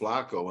Joe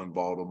Flacco in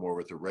Baltimore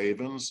with the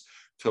Ravens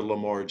to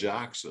Lamar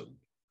Jackson.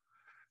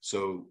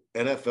 So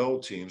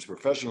NFL teams,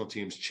 professional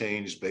teams,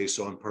 change based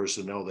on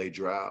personnel they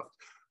draft.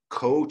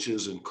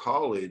 Coaches in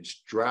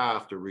college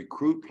draft or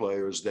recruit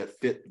players that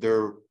fit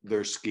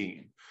their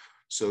scheme.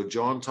 So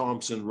John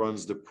Thompson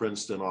runs the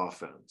Princeton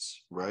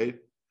offense, right?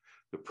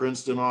 The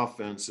Princeton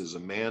offense is a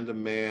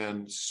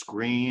man-to-man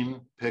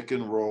screen, pick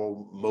and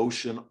roll,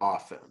 motion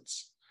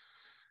offense.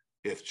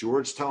 If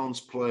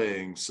Georgetown's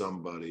playing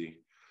somebody,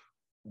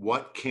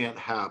 what can't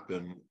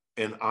happen?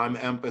 And I'm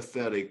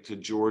empathetic to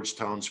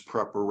Georgetown's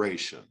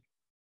preparation.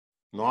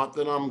 Not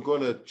that I'm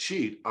going to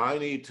cheat. I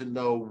need to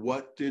know,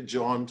 what did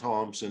John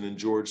Thompson and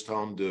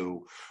Georgetown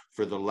do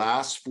for the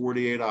last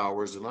 48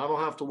 hours? And I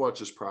don't have to watch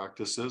his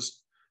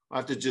practices. I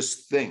have to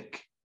just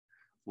think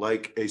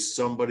like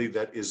somebody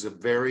that is a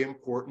very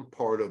important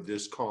part of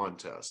this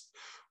contest.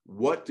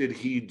 What did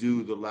he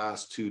do the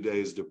last 2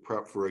 days to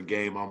prep for a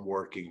game I'm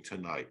working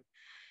tonight?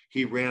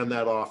 He ran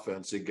that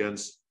offense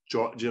against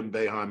Jim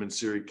Boeheim and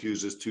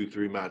Syracuse's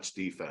 2-3 match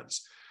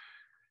defense.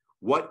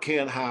 What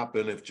can't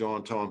happen if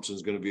John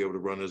Thompson's going to be able to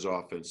run his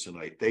offense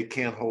tonight? They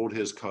can't hold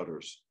his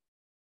cutters,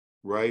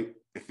 right?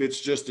 If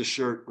it's just a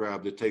shirt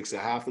grab that takes a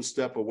half a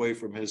step away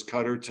from his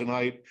cutter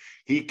tonight,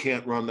 he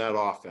can't run that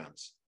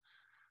offense.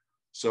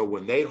 So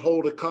when they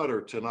hold a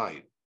cutter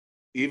tonight,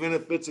 even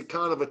if it's a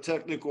kind of a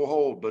technical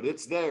hold, but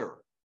it's there,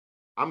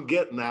 I'm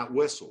getting that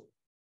whistle,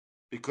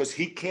 because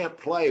he can't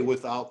play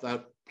without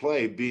that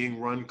play being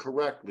run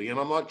correctly. And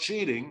I'm not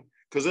cheating,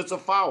 because it's a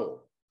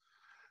foul.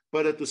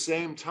 But at the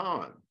same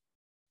time,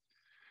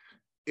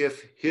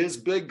 if his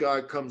big guy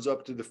comes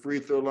up to the free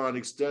throw line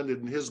extended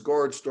and his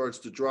guard starts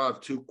to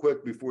drive too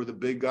quick before the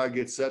big guy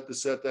gets set to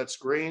set that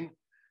screen,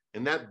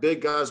 and that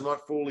big guy's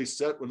not fully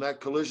set when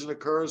that collision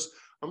occurs,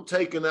 I'm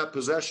taking that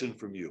possession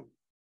from you.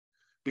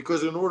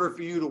 Because in order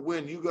for you to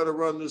win, you got to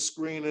run this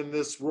screen and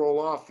this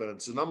roll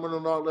offense. And I'm going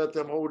to not let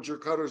them hold your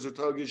cutters or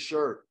tug his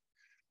shirt.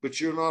 But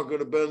you're not going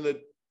to bend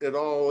it at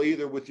all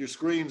either with your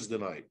screens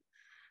tonight.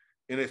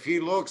 And if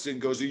he looks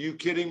and goes, are you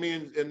kidding me?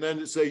 And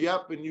then say,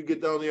 yep. And you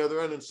get down the other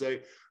end and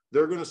say,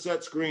 they're going to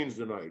set screens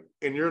tonight.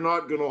 And you're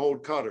not going to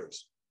hold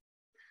cutters.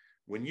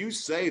 When you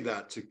say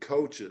that to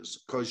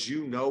coaches, because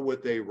you know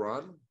what they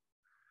run,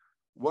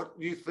 what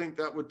do you think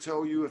that would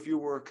tell you if you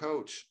were a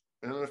coach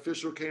and an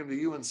official came to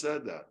you and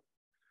said that?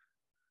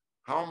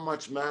 How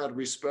much mad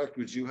respect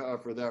would you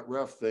have for that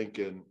ref,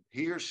 thinking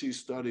he or she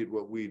studied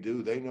what we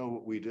do? They know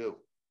what we do.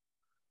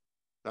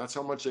 That's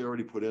how much they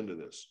already put into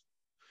this.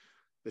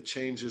 It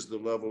changes the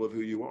level of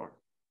who you are.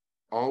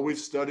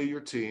 Always study your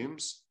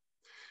teams.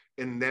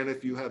 And then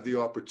if you have the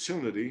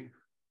opportunity,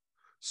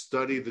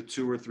 study the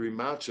 2 or 3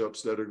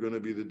 matchups that are going to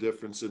be the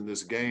difference in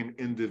this game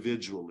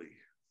individually,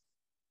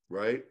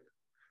 right?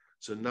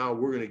 So now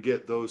we're going to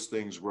get those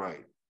things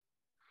right.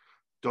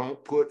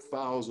 Don't put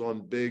fouls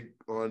on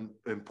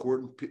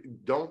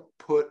important, don't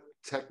put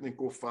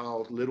technical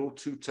fouls, little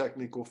too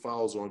technical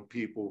fouls on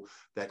people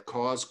that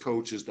cause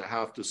coaches to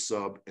have to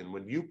sub. And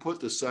when you put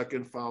the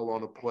second foul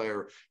on a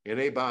player in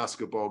a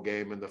basketball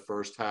game in the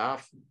first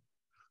half,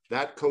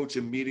 that coach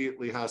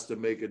immediately has to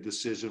make a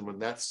decision when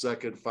that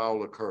second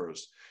foul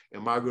occurs.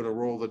 Am I going to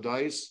roll the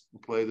dice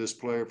and play this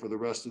player for the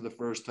rest of the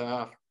first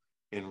half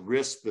and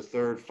risk the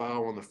third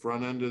foul on the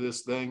front end of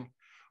this thing?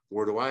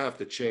 Or do I have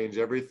to change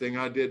everything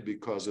I did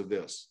because of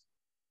this?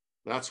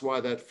 That's why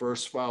that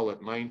first foul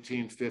at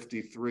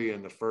 19:53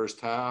 in the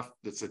first half,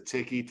 that's a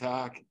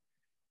ticky-tack,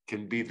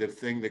 can be the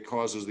thing that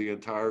causes the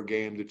entire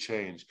game to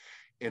change.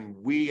 And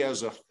we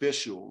as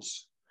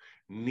officials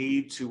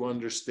need to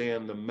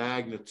understand the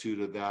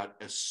magnitude of that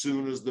as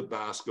soon as the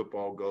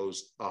basketball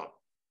goes up.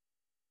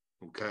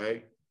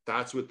 Okay?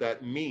 That's what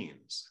that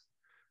means,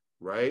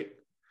 right?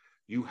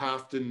 You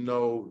have to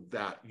know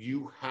that.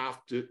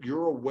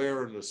 Your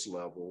awareness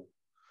level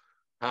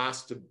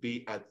has to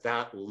be at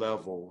that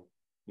level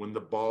when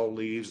the ball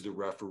leaves the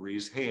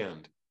referee's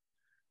hand.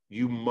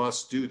 You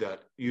must do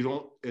that. You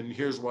don't, and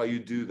here's why you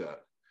do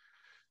that.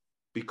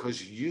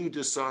 Because you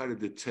decided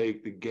to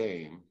take the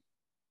game.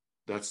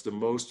 That's the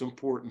most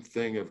important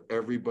thing of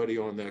everybody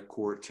on that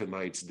court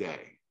tonight's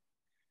day.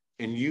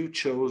 And you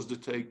chose to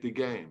take the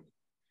game.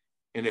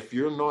 And if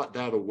you're not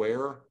that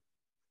aware,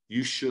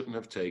 you shouldn't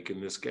have taken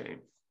this game.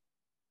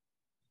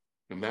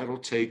 And that'll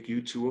take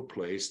you to a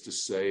place to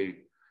say,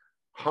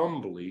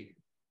 humbly,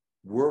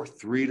 we're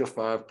 3 to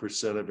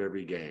 5% of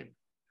every game.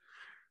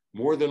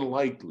 More than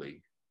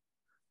likely,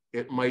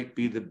 it might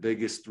be the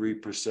biggest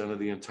 3% of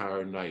the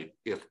entire night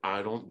if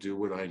I don't do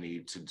what I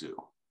need to do.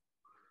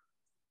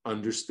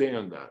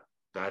 Understand that.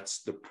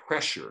 That's the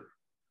pressure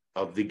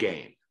of the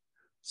game.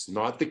 It's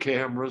not the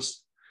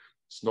cameras.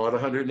 It's not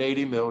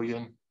 180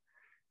 million.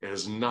 It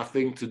has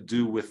nothing to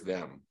do with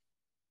them.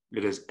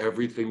 It has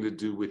everything to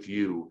do with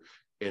you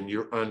and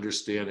your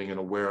understanding and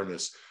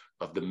awareness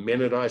of the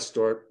minute I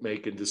start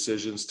making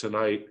decisions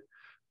tonight,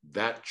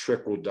 that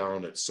trickle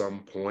down at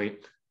some point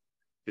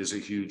is a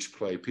huge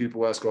play.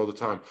 People ask all the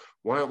time,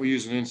 why aren't we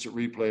using instant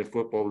replay in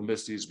football to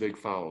miss these big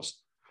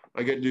fouls?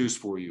 I got news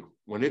for you.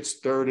 When it's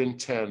 3rd and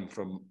 10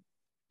 from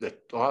the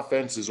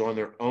offense is on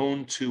their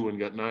own 2 and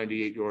got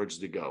 98 yards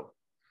to go,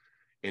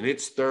 and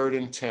it's 3rd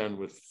and 10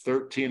 with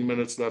 13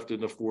 minutes left in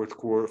the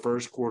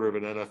first quarter of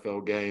an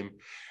NFL game,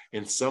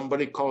 and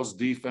somebody calls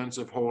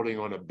defensive holding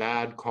on a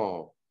bad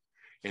call,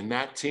 and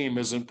that team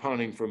isn't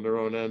punting from their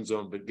own end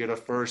zone, but get a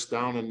first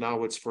down, and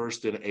now it's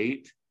 1st and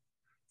 8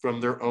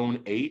 from their own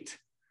 8,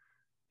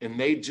 and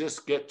they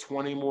just get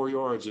 20 more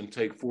yards and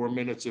take 4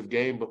 minutes of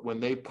game. But when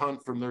they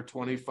punt from their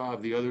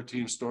 25, the other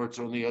team starts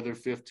on the other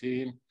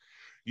 15.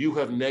 You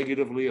have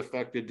negatively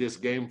affected this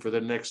game for the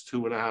next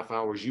 2.5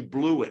 hours. You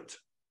blew it.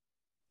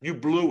 You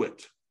blew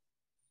it.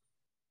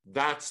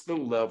 That's the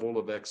level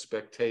of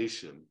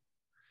expectation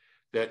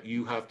that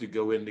you have to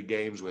go into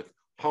games with,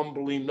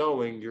 humbly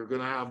knowing you're going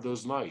to have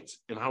those nights.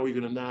 And how are you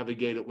going to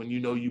navigate it when you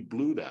know you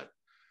blew that?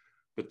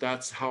 But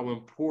that's how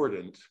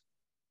important.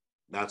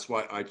 That's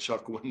why I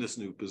chuckle in this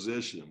new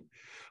position.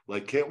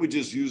 Like, can't we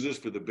just use this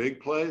for the big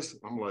plays?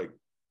 I'm like,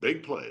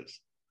 big plays?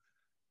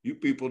 You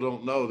people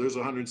don't know there's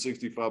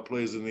 165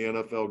 plays in the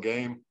NFL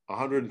game.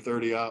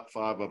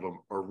 135 of them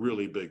are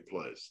really big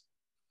plays.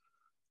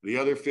 The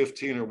other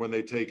 15 are when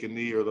they take a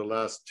knee or the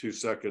last 2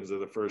 seconds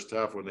of the first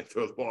half when they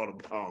throw the ball out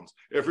of bounds.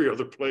 Every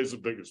other play is the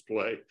biggest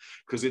play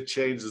because it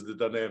changes the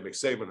dynamic.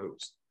 Same in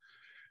hoops.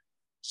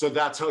 So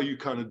that's how you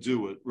kind of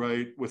do it,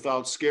 right?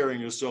 Without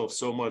scaring yourself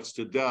so much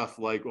to death,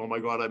 like, oh my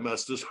God, I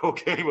messed this whole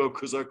game up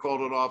because I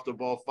called an off the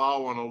ball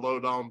foul on a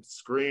low down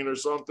screen or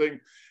something.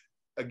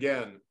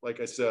 Again, like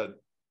I said,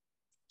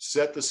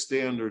 set the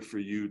standard for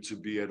you to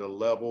be at a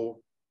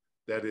level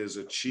that is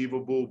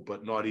achievable,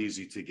 but not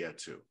easy to get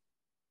to.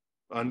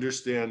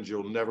 Understand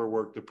you'll never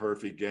work the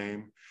perfect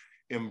game.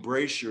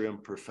 Embrace your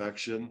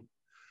imperfection,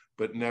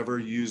 but never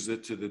use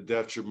it to the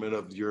detriment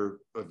of your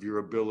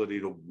ability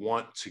to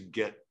want to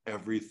get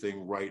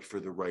everything right for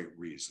the right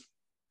reason.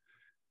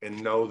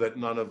 And know that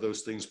none of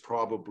those things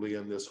probably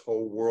in this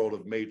whole world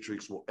of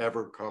Matrix will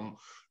ever come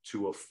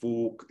to a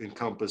full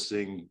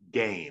encompassing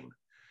game.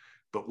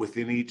 But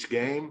within each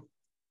game,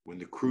 when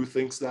the crew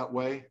thinks that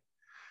way,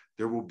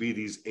 there will be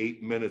these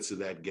 8 minutes of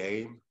that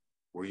game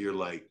where you're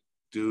like,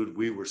 dude,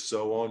 we were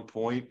so on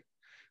point,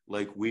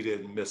 like we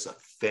didn't miss a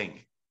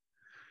thing.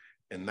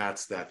 And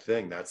that's that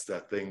thing. That's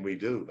that thing we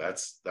do.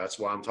 That's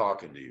why I'm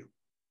talking to you.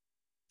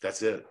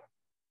 That's it.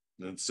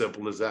 And it's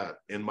simple as that.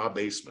 In my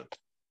basement,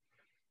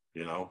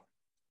 you know.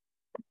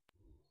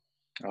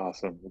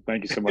 Awesome. Well,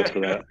 thank you so much for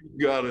that.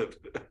 You got it.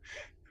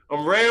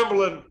 I'm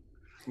rambling.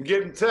 I'm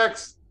getting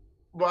texts.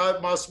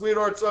 My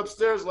sweetheart's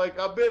upstairs like,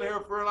 I've been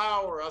here for an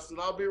hour. I said,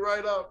 I'll be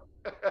right up.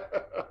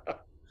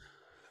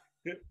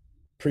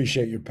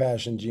 Appreciate your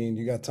passion, Gene.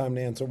 You got time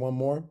to answer one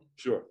more?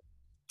 Sure.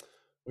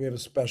 We have a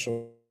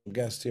special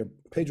guest here.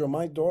 Pedro,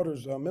 my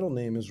daughter's middle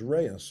name is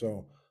Rhea,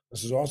 so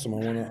this is awesome. I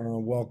want to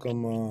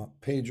welcome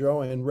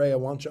Pedro. And Rhea,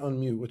 why don't you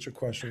unmute? What's your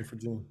question for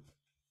Gene?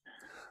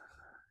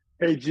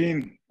 Hey,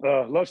 Gene.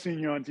 Love seeing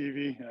you on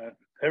TV.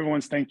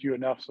 Everyone's thanked you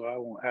enough, so I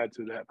won't add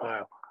to that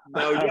pile.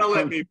 No, yell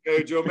at me,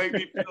 Pedro. Make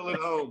me feel at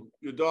home.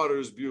 Your daughter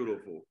is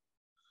beautiful.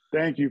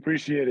 Thank you.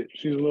 Appreciate it.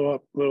 She's a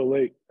little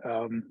late.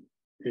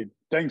 Hey,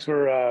 thanks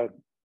for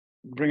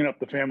bringing up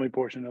the family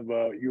portion of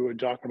you were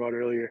talking about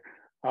earlier.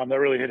 That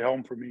really hit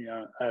home for me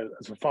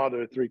as a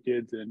father of 3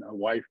 kids and a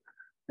wife.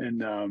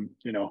 And,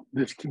 you know,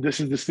 this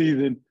is the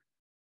season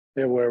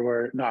where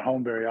we're not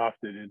home very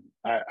often.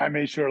 And I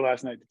made sure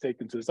last night to take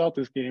them to the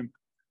Celtics game.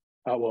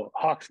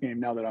 Hawks game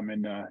now that I'm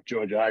in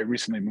Georgia. I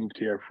recently moved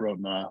here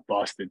from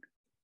Boston.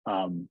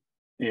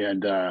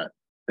 The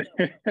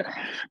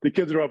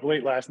kids were up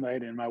late last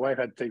night and my wife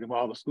had to take them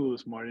all to school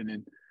this morning.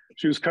 And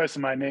she was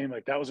cursing my name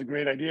like that was a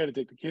great idea to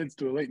take the kids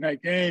to a late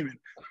night game. And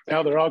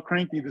now they're all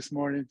cranky this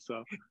morning.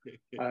 So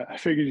I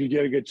figured you'd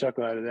get a good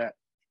chuckle out of that.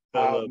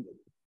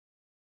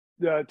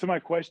 To my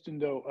question,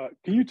 though,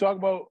 can you talk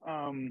about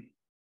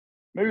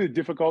maybe the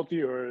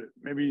difficulty or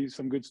maybe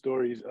some good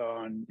stories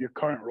on your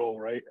current role,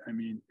 right? I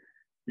mean,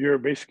 you're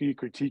basically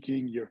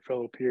critiquing your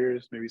fellow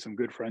peers, maybe some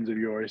good friends of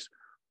yours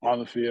on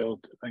the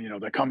field,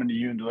 and, they're coming to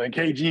you and they're like,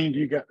 "Hey, Gene,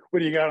 what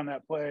do you got on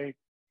that play?"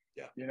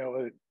 Yeah.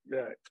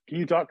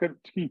 Can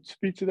you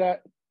speak to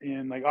that?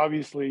 And like,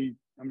 obviously,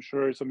 I'm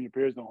sure some of your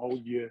peers don't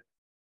hold you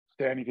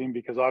to anything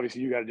because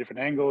obviously you got a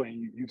different angle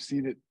and you've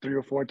seen it 3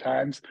 or 4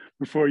 times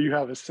before you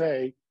have a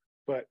say.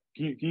 But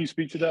can you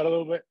speak to that a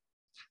little bit?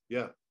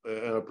 Yeah,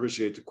 I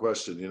appreciate the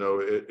question.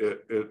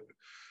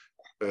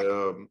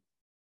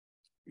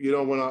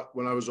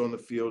 When I was on the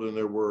field and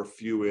there were a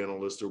few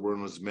analysts, there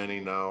weren't as many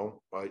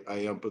now.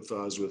 I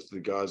empathize with the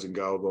guys and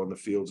gals on the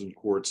fields and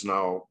courts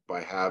now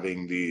by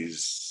having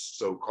these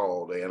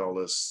so-called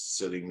analysts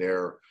sitting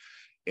there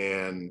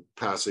and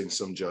passing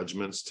some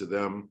judgments to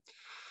them.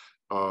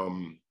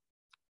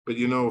 But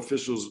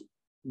officials,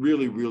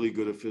 really, really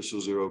good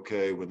officials are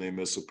okay when they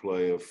miss a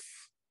play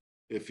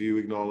if you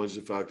acknowledge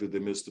the fact that they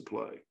missed the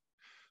play,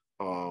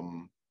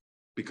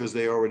 because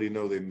they already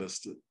know they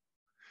missed it.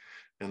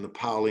 And the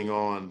piling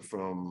on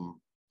from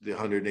the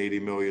 180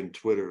 million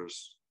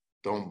Twitters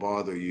don't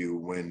bother you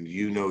when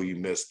you know you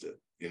missed it.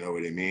 You know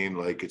what I mean?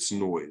 Like, it's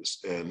noise.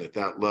 And at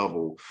that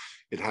level,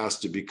 it has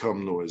to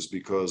become noise,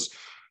 because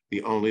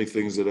the only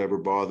things that ever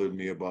bothered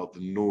me about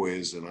the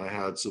noise, and I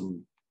had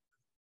some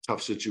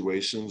tough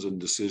situations and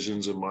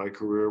decisions in my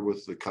career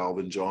with the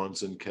Calvin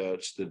Johnson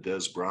catch, the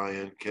Des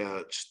Bryant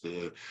catch,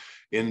 the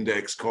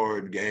index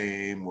card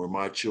game where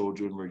my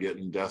children were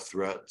getting death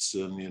threats,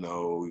 and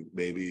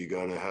maybe you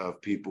got to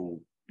have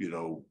people,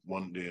 you're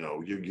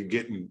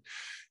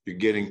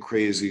getting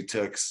crazy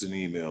texts and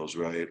emails,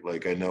 right?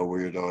 Like, I know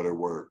where your daughter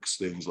works,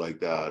 things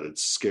like that.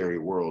 It's a scary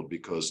world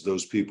because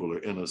those people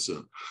are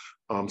innocent.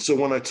 So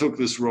when I took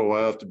this role,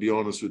 I have to be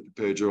honest with you,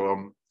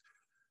 Pedro,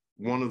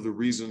 one of the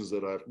reasons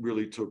that I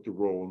really took the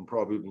role, and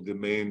probably the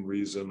main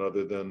reason,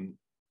 other than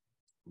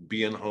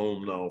being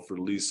home now for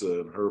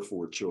Lisa and her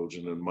 4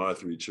 children and my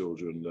 3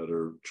 children that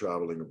are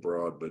traveling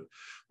abroad, but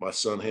my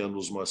son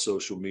handles my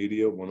social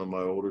media, one of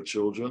my older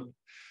children.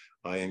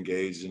 I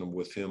engage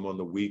with him on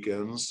the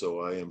weekends,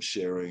 so I am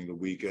sharing the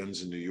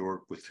weekends in New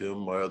York with him.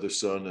 My other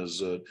son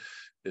is a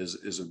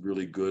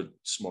really good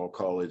small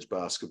college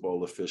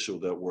basketball official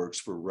that works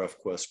for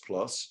RefQuest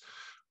Plus.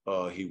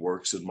 He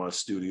works in my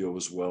studio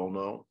as well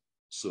now.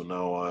 So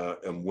now I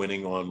am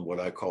winning on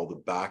what I call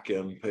the back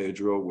end,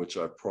 Pedro, which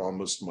I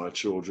promised my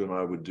children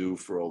I would do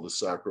for all the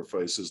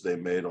sacrifices they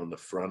made on the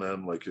front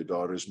end, like your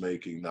daughter's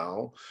making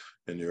now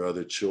and your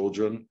other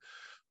children.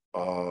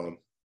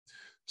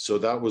 So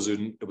it was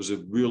a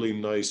really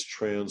nice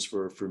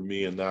transfer for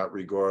me in that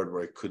regard,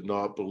 where I could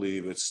not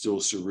believe, it's still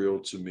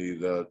surreal to me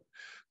that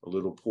a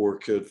little poor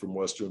kid from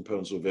Western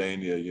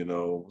Pennsylvania,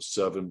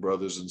 7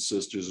 brothers and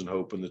sisters, and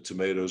hoping the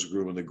tomatoes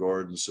grew in the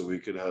garden so we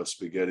could have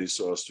spaghetti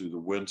sauce through the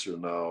winter,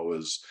 now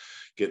is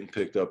getting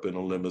picked up in a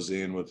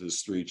limousine with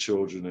his 3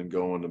 children and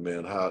going to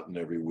Manhattan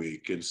every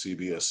week in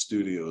CBS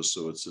studios.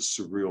 So it's a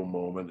surreal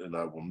moment, and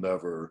I will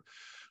never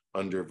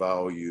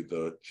undervalue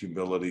the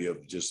humility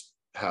of just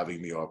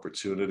having the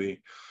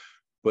opportunity.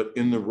 But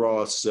in the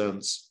raw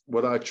sense,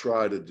 what I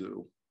try to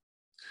do,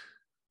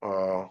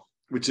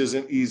 which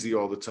isn't easy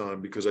all the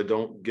time because I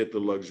don't get the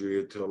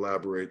luxury to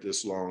elaborate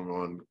this long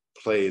on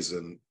plays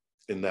and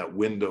in that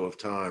window of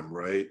time,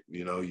 right?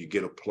 You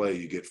get a play,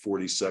 you get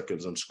 40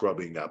 seconds. I'm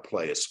scrubbing that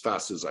play as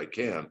fast as I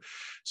can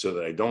so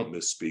that I don't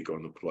misspeak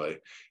on the play.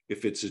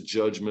 If it's a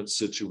judgment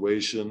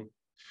situation,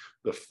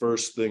 the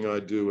first thing I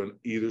do in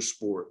either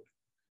sport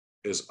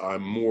is I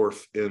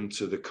morph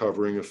into the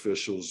covering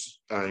official's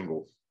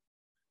angle.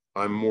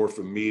 I morph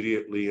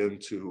immediately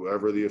into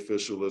whoever the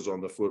official is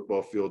on the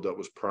football field that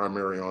was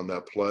primary on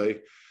that play.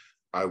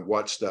 I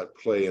watch that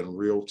play in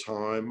real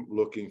time,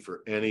 looking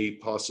for any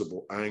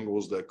possible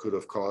angles that could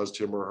have caused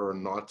him or her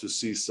not to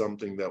see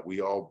something that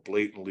we all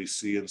blatantly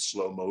see in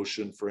slow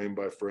motion, frame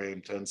by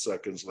frame, 10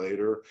 seconds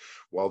later,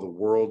 while the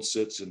world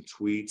sits and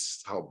tweets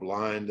how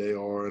blind they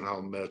are and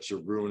how much they're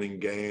ruining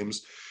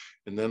games.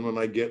 And then when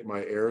I get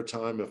my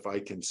airtime, if I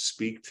can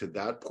speak to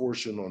that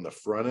portion on the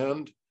front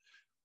end,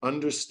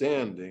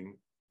 understanding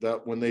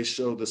that when they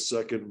show the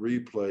second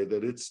replay,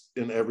 that it's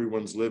in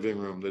everyone's living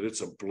room, that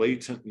it's a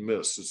blatant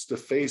miss. It's the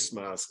face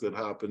mask that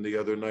happened the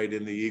other night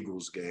in the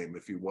Eagles game,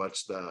 if you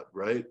watch that,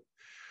 right?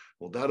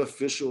 Well, that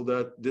official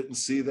that didn't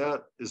see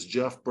that is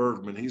Jeff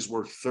Bergman. He's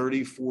worked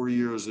 34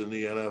 years in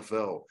the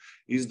NFL.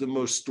 He's the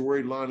most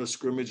storied line of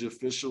scrimmage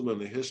official in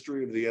the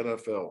history of the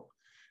NFL.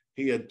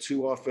 He had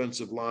 2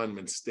 offensive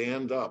linemen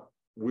stand up,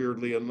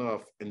 weirdly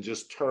enough, and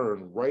just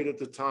turn right at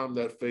the time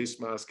that face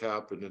mask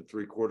happened in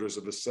 3/4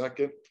 of a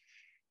second.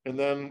 And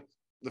then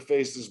the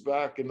face is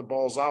back and the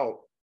ball's out.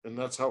 And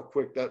that's how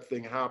quick that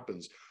thing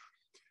happens.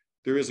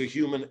 There is a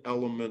human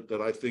element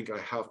that I think I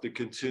have to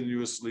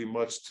continuously,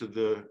 much to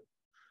the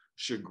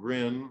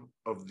chagrin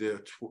of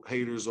the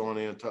haters on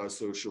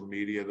anti-social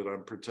media, that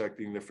I'm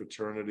protecting the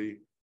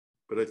fraternity.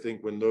 But I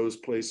think when those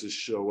places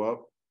show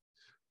up,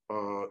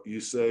 you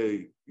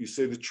say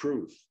the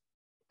truth.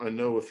 I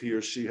know if he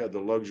or she had the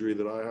luxury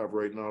that I have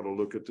right now to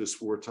look at this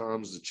 4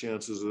 times, the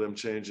chances of them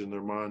changing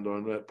their mind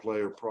on that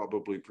play are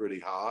probably pretty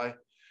high.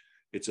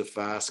 It's a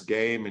fast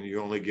game and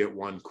you only get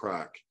one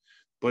crack,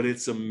 but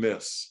it's a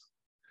miss.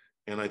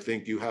 And I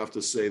think you have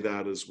to say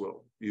that as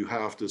well. You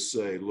have to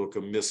say, look,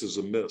 a miss is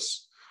a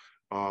miss.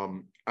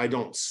 I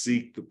don't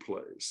seek the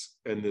plays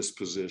in this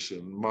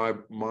position.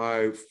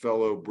 My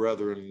fellow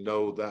brethren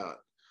know that.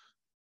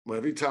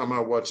 Every time I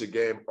watch a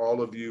game,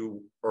 all of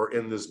you are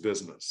in this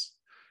business.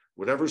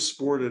 Whatever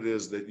sport it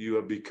is that you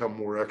have become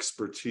more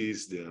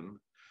expertised in,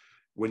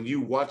 when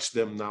you watch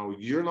them now,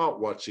 you're not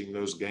watching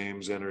those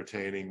games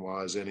entertaining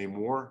wise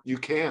anymore. You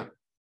can't.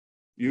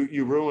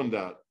 You ruined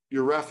that.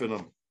 You're reffing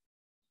them.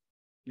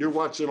 You're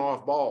watching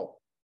off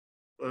ball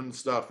and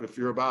stuff if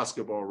you're a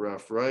basketball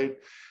ref, right?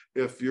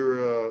 If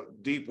you're a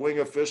deep wing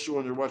official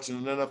and you're watching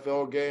an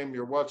NFL game,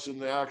 you're watching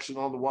the action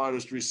on the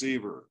widest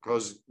receiver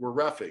because we're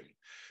reffing.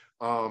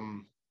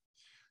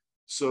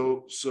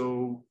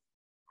 So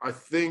I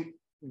think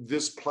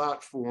this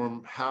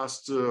platform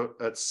has to,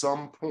 at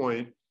some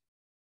point,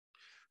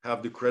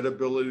 have the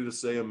credibility to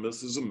say a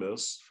miss is a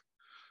miss,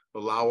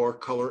 allow our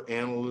color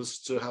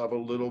analysts to have a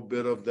little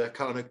bit of that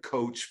kind of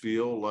coach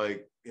feel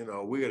like,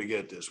 we got to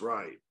get this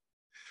right.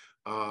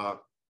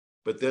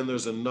 But then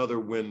there's another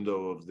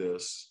window of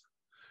this,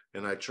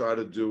 and I try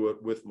to do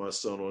it with my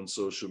son on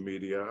social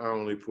media. I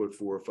only put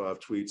 4 or 5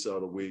 tweets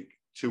out a week.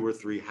 2 or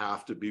 3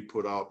 have to be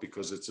put out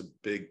because it's a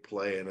big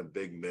play and a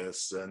big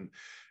miss, and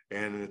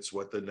it's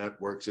what the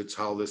networks, it's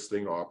how this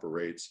thing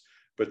operates.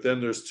 But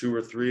then there's 2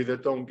 or 3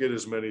 that don't get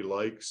as many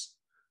likes,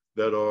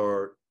 that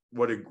are,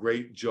 what a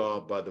great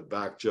job by the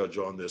back judge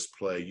on this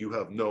play. You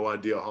have no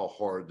idea how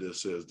hard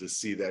this is to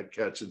see that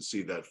catch and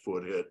see that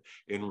foot hit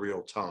in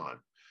real time.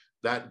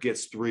 That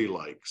gets 3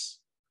 likes.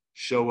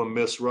 Show a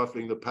miss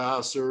roughing the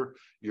passer,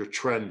 you're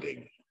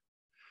trending.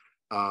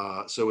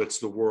 So it's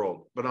the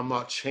world. But I'm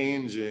not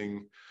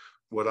changing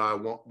what I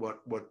want,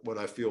 what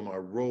I feel my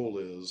role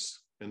is,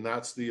 and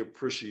that's the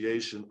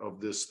appreciation of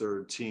this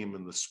third team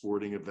in the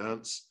sporting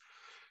events.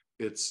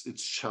 It's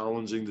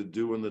challenging to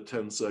do in the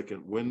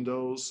 10-second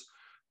windows.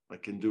 I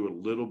can do a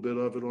little bit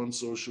of it on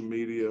social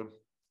media,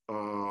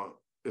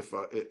 if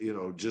I,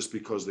 just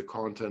because the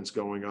content's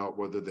going out,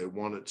 whether they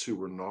want it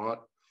to or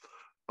not.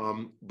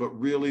 But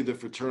really, the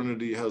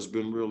fraternity has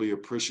been really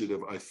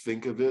appreciative, I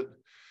think, of it,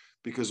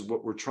 because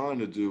what we're trying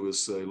to do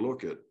is say,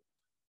 look,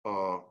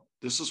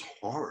 this is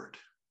hard.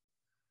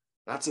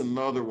 That's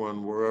another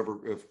one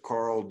wherever, if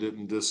Carl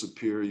didn't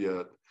disappear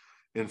yet,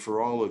 and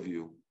for all of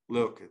you,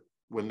 look,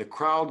 when the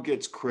crowd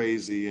gets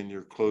crazy in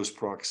your close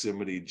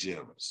proximity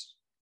gyms,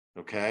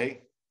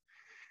 okay,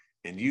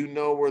 and you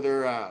know where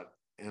they're at,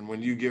 and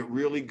when you get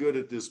really good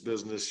at this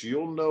business,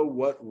 you'll know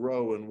what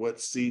row and what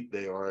seat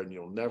they are, and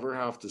you'll never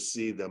have to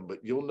see them,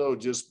 but you'll know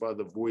just by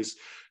the voice,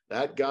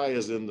 that guy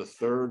is in the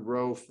 3rd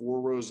row,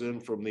 4 rows in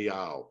from the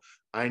aisle.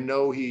 I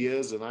know he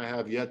is, and I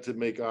have yet to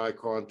make eye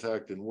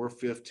contact, and we're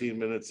 15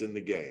 minutes in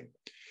the game.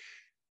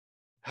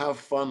 Have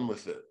fun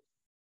with it.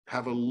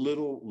 Have a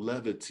little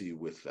levity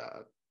with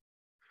that.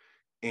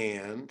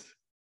 And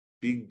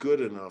be good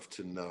enough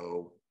to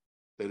know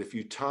that if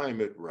you time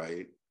it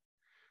right,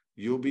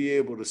 you'll be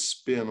able to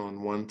spin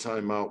on one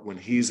timeout when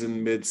he's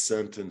in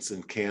mid-sentence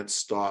and can't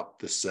stop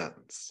the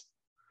sentence.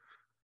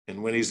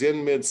 And when he's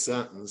in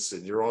mid-sentence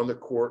and you're on the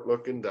court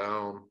looking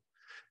down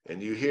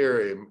and you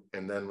hear him,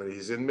 and then when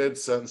he's in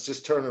mid-sentence,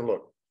 just turn and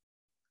look.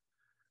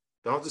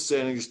 Don't have to say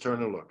anything, just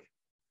turn and look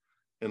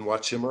and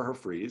watch him or her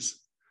freeze.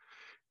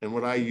 And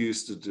what I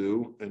used to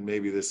do, and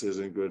maybe this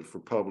isn't good for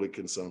public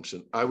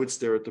consumption, I would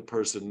stare at the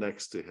person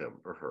next to him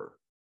or her.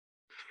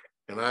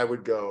 And I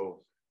would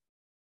go,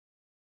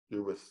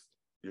 you're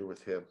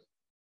with him.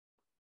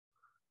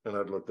 And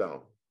I'd look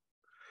down.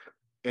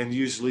 And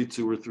usually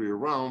 2 or 3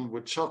 around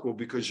would chuckle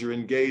because you're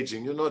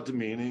engaging. You're not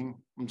demeaning.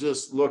 I'm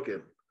just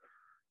looking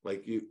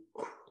like you.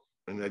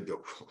 And I'd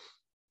go,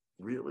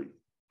 really?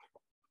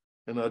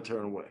 And I'd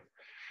turn away.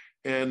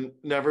 And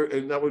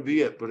that would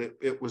be it. But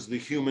it was the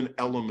human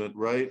element,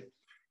 right?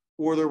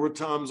 Or there were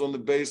times on the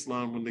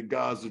baseline when the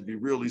guys would be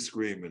really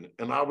screaming.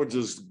 And I would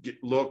just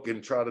look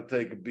and try to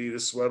take a bead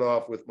of sweat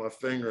off with my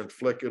finger and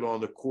flick it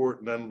on the court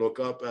and then look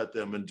up at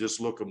them and just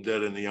look them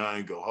dead in the eye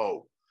and go,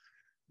 oh,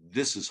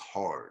 this is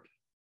hard,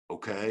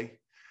 okay?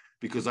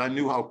 Because I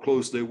knew how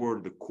close they were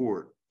to the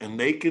court. And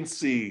they can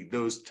see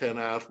those 10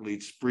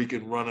 athletes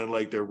freaking running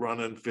like they're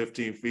running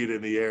 15 feet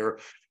in the air.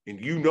 And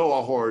you know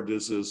how hard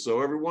this is.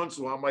 So every once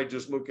in a while, I might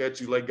just look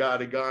at you like guy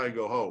to guy and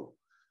go, oh,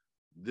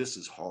 this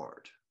is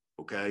hard.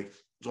 Okay,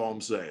 that's all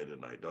I'm saying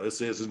tonight.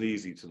 This isn't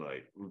easy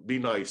tonight. Be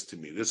nice to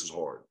me. This is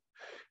hard.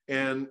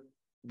 And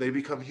they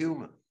become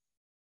human.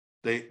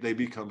 They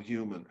become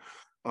human.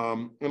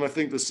 And I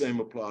think the same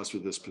applies for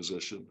this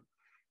position.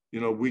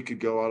 We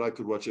could go out. I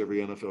could watch every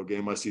NFL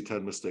game. I see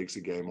 10 mistakes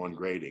a game on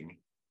grading.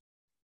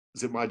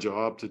 Is it my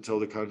job to tell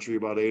the country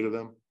about 8 of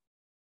them?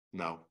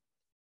 No.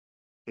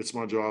 It's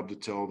my job to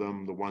tell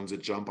them the ones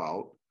that jump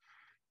out.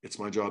 It's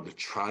my job to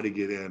try to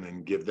get in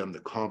and give them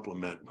the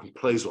compliment when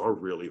plays are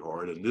really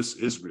hard, and this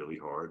is really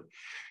hard,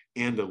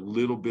 and a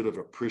little bit of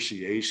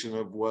appreciation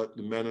of what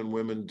the men and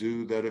women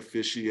do that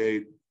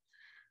officiate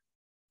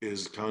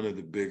is kind of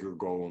the bigger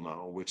goal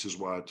now, which is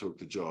why I took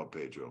the job,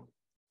 Pedro.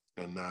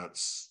 And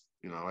that's,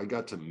 I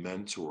got to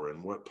mentor,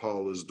 and what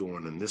Paul is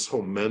doing and this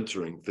whole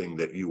mentoring thing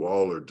that you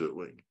all are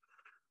doing.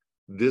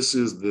 This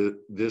is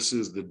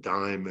the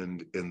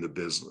diamond in the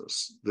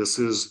business.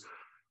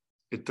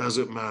 It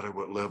doesn't matter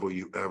what level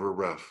you ever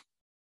ref.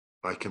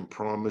 I can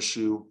promise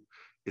you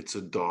it's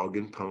a dog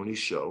and pony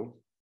show,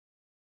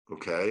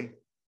 okay,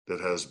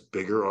 that has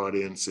bigger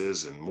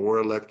audiences and more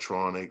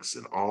electronics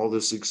and all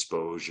this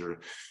exposure.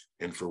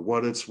 And for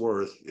what it's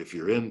worth, if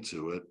you're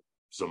into it,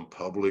 some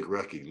public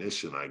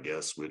recognition, I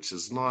guess, which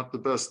is not the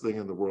best thing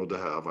in the world to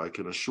have, I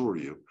can assure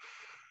you.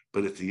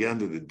 But at the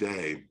end of the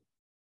day,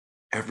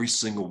 every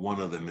single one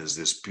of them is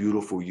this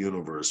beautiful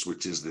universe,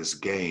 which is this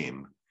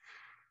game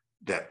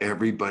that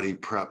everybody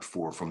prepped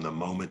for from the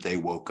moment they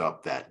woke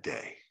up that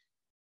day.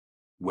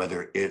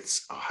 Whether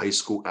it's a high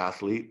school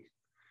athlete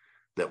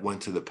that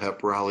went to the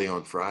pep rally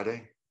on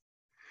Friday,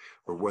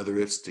 or whether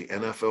it's the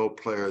NFL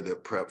player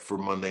that prepped for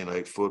Monday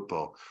Night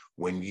Football,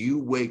 when you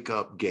wake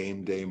up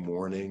game day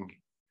morning,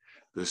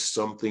 there's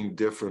something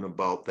different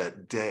about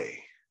that day.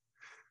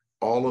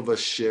 All of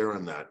us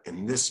sharing that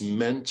in this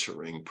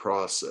mentoring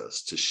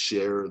process to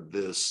share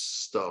this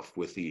stuff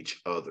with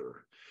each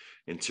other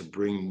and to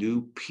bring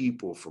new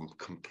people from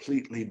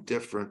completely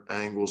different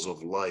angles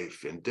of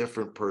life and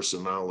different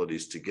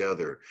personalities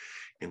together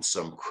in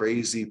some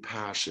crazy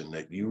passion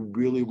that you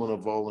really want to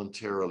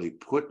voluntarily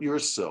put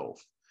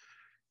yourself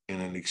in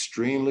an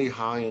extremely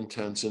high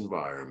intense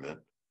environment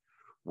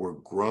where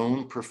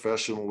grown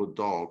professional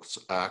adults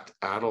act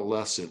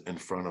adolescent in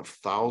front of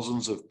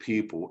thousands of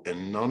people,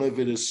 and none of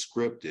it is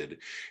scripted,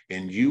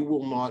 and you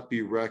will not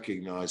be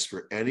recognized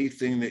for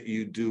anything that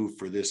you do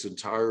for this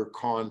entire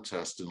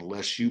contest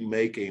unless you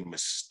make a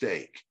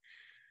mistake.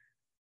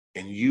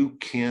 And you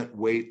can't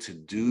wait to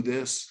do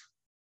this.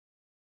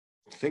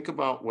 Think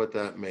about what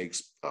that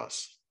makes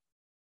us.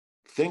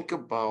 Think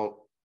about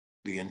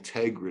the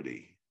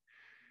integrity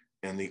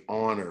and the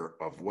honor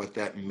of what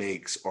that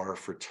makes our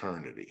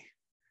fraternity.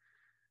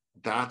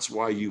 That's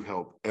why you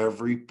help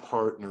every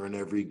partner in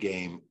every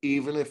game,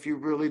 even if you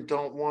really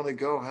don't want to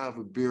go have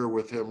a beer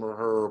with him or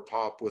her or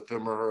pop with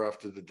him or her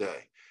after the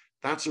day.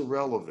 That's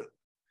irrelevant.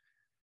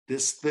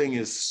 This thing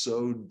is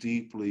so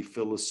deeply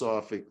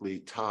philosophically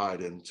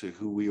tied into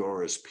who we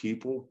are as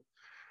people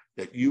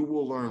that you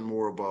will learn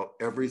more about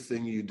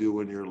everything you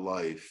do in your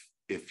life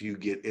if you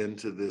get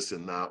into this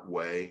in that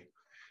way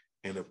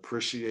and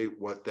appreciate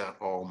what that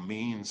all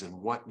means and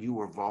what you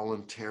are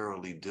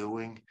voluntarily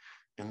doing.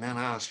 And then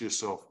ask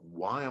yourself,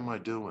 why am I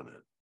doing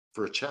it?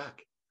 For a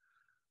check?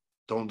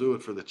 Don't do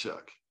it for the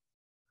check.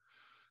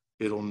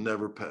 It'll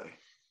never pay.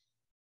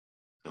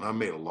 And I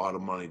made a lot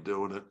of money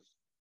doing it. It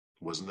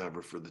was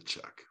never for the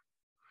check.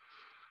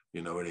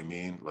 You know what I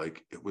mean?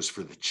 Like, it was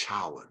for the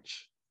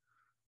challenge.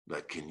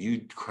 Like, can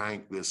you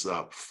crank this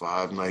up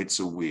 5 nights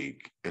a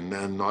week and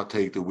then not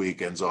take the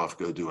weekends off,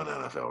 go do an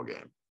NFL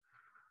game?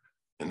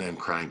 And then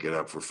crank it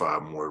up for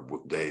 5 more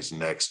days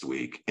next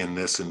week in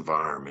this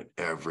environment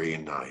every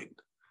night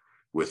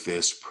with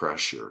this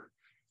pressure,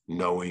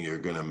 knowing you're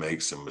going to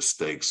make some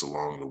mistakes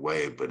along the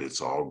way, but it's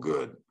all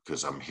good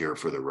because I'm here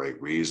for the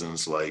right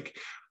reasons. Like,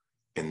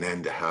 and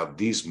then to have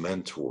these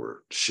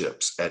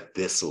mentorships at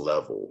this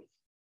level,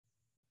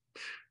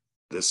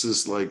 this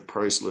is like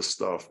priceless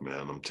stuff,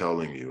 man. I'm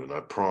telling you. And I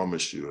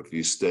promise you, if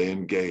you stay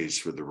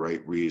engaged for the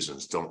right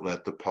reasons, don't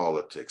let the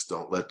politics,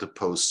 don't let the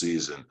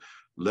postseason,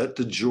 let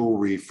the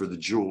jewelry for the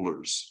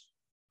jewelers.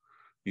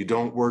 You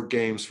don't work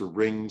games for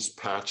rings,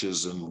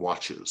 patches, and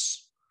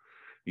watches.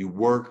 You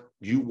want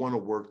to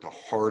work the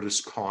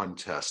hardest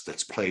contest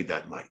that's played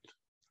that night.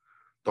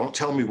 Don't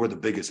tell me where the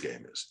biggest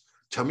game is.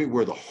 Tell me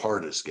where the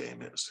hardest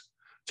game is.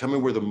 Tell me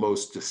where the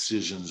most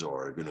decisions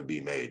are going to be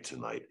made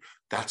tonight.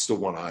 That's the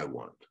one I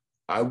want.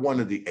 I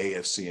wanted the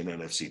AFC and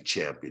NFC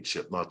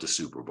championship, not the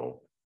Super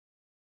Bowl.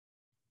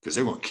 Because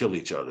they're going to kill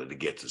each other to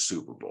get to the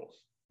Super Bowl.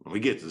 When we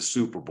get to the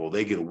Super Bowl,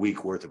 they get a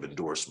week worth of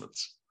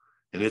endorsements.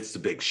 And it's the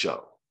big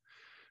show.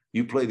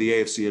 You play the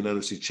AFC and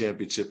NFC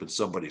championship in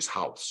somebody's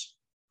house.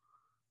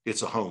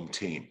 It's a home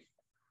team.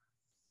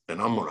 And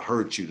I'm going to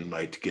hurt you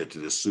tonight to get to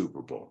this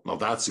Super Bowl. Now,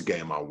 that's the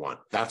game I want.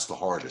 That's the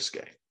hardest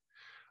game.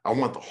 I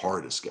want the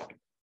hardest game,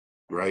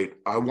 right?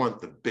 I want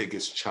the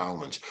biggest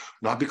challenge,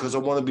 not because I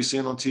want to be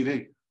seen on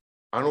TV.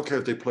 I don't care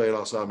if they play it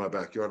outside my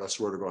backyard. I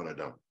swear to God, I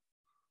don't.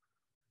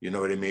 You know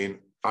what I mean?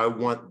 I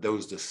want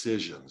those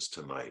decisions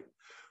tonight.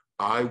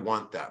 I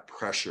want that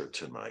pressure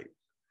tonight.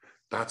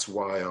 That's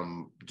why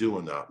I'm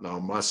doing that. Now,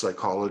 my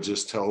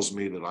psychologist tells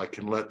me that I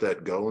can let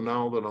that go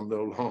now that I'm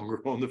no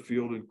longer on the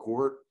field in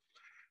court.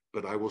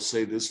 But I will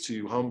say this to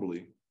you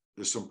humbly.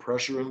 There's some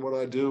pressure in what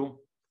I do.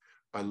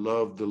 I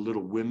love the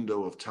little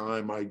window of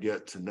time I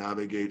get to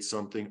navigate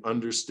something,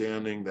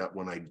 understanding that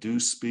when I do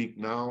speak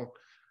now,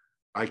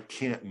 I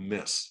can't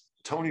miss.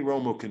 Tony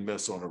Romo can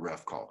miss on a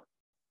ref call.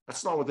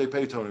 That's not what they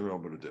pay Tony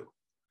Romo to do.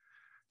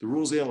 The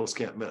rules analysts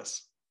can't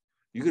miss.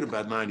 You get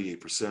about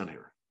 98%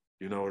 here.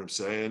 You know what I'm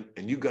saying?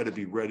 And you got to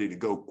be ready to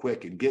go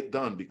quick and get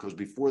done, because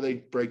before they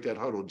break that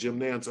huddle, Jim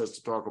Nantz has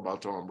to talk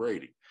about Tom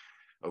Brady.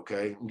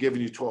 Okay, I'm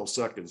giving you 12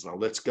 seconds now.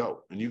 Let's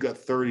go. And you got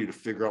 30 to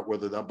figure out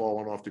whether that ball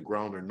went off the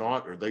ground or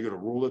not. Are they going to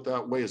rule it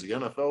that way? Is the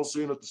NFL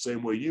seeing it the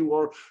same way you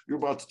are? You're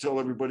about to tell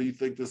everybody you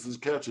think this is a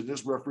catch, and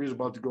this referee is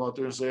about to go out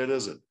there and say it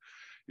isn't,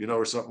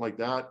 or something like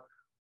that.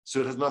 So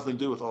it has nothing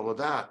to do with all of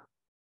that.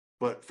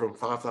 But from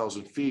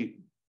 5,000 feet,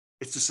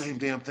 it's the same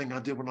damn thing I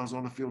did when I was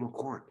on the field of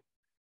court.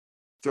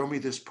 Throw me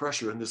this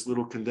pressure in this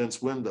little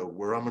condensed window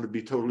where I'm going to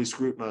be totally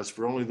scrutinized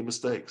for only the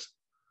mistakes.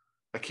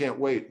 I can't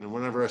wait. And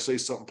whenever I say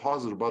something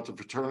positive about the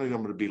fraternity,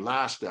 I'm going to be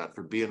lashed at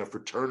for being a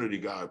fraternity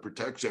guy who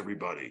protects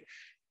everybody.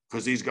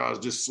 Because these guys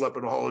just slept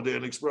at a Holiday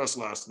Inn Express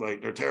last night.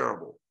 And they're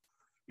terrible,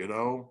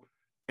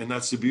 And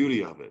that's the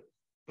beauty of it.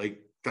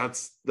 Like,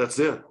 that's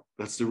it.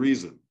 That's the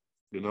reason.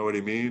 You know what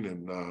I mean?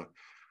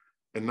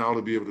 And now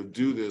to be able to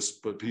do this,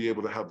 but be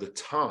able to have the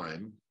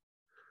time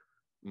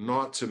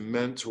not to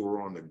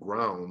mentor on the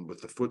ground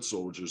with the foot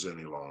soldiers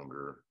any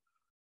longer,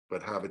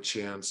 but have a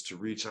chance to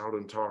reach out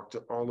and talk to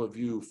all of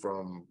you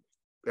from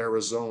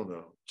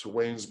Arizona to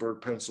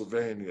Waynesburg,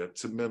 Pennsylvania,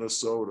 to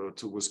Minnesota,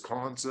 to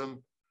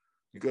Wisconsin.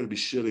 You got to be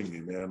shitting me,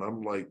 man.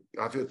 I'm like,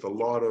 I've hit the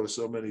lotto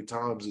so many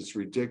times, it's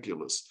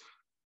ridiculous.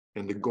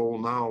 And the goal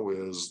now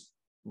is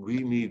we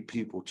need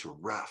people to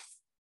ref,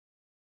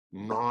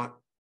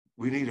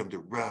 we need them to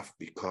ref,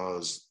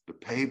 because the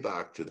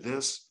payback to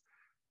this,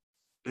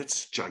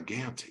 it's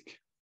gigantic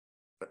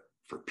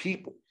for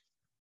people,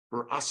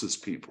 for us as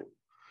people.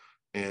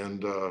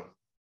 And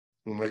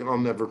I'm like, I'll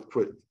never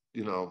quit,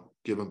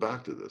 giving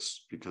back to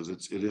this, because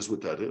it is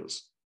what that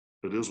is.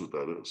 It is what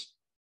that is.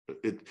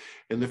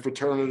 And the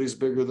fraternity is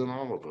bigger than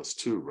all of us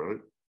too, right?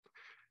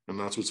 And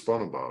that's what's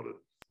fun about it.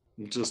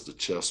 It's just a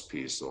chess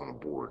piece on a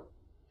board.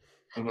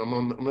 And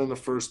I'm in the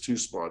first two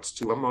spots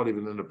too. I'm not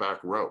even in the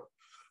back row.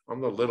 I'm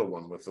the little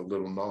one with the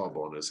little knob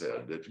on his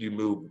head. If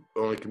you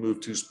only can move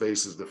 2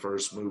 spaces the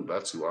first move,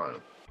 that's who I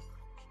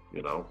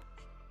am,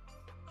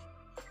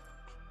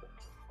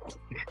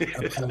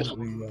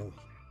 Absolutely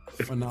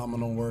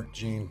phenomenal work,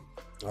 Gene.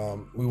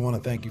 We want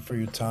to thank you for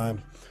your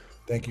time.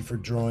 Thank you for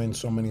drawing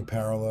so many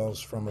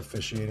parallels from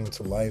officiating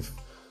to life.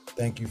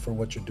 Thank you for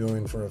what you're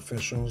doing for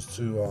officials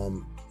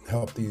to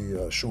help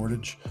the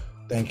shortage.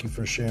 Thank you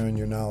for sharing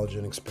your knowledge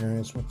and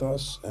experience with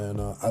us. And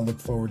I look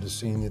forward to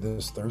seeing you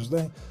this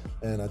Thursday.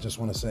 And I just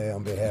want to say,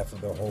 on behalf of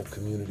the whole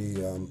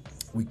community,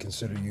 we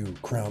consider you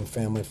Crown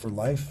family for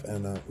life,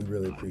 and we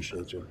really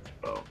appreciate you.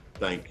 Oh,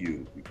 thank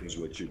you, because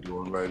what you're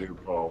doing right here,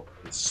 Paul,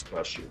 is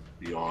special,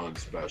 beyond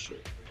special.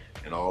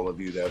 And all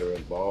of you that are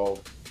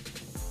involved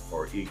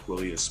are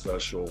equally as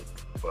special,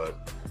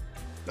 but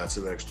that's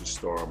an extra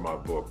star in my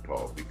book,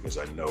 Paul, because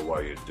I know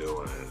why you're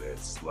doing it.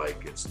 It's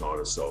like, it's not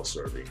a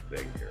self-serving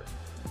thing here.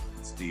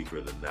 It's deeper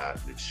than that.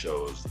 It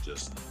shows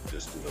just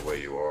in the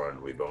way you are,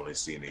 and we've only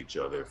seen each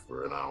other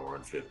for an hour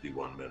and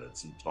 51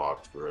 minutes and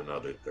talked for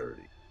another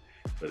 30.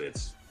 But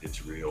it's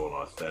real and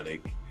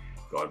authentic.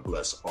 God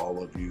bless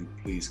all of you.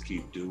 Please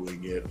keep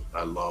doing it.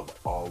 I love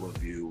all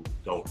of you.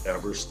 Don't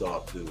ever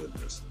stop doing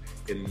this,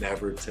 and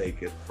never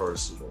take it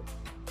personal.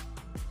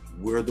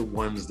 We're the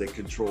ones that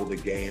control the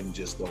game.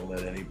 Just don't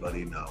let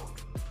anybody know.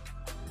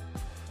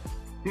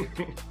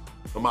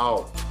 I'm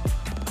out.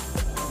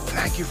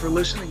 Thank you for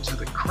listening to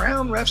the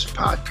Crown Refs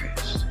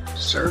Podcast.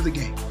 Serve the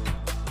game.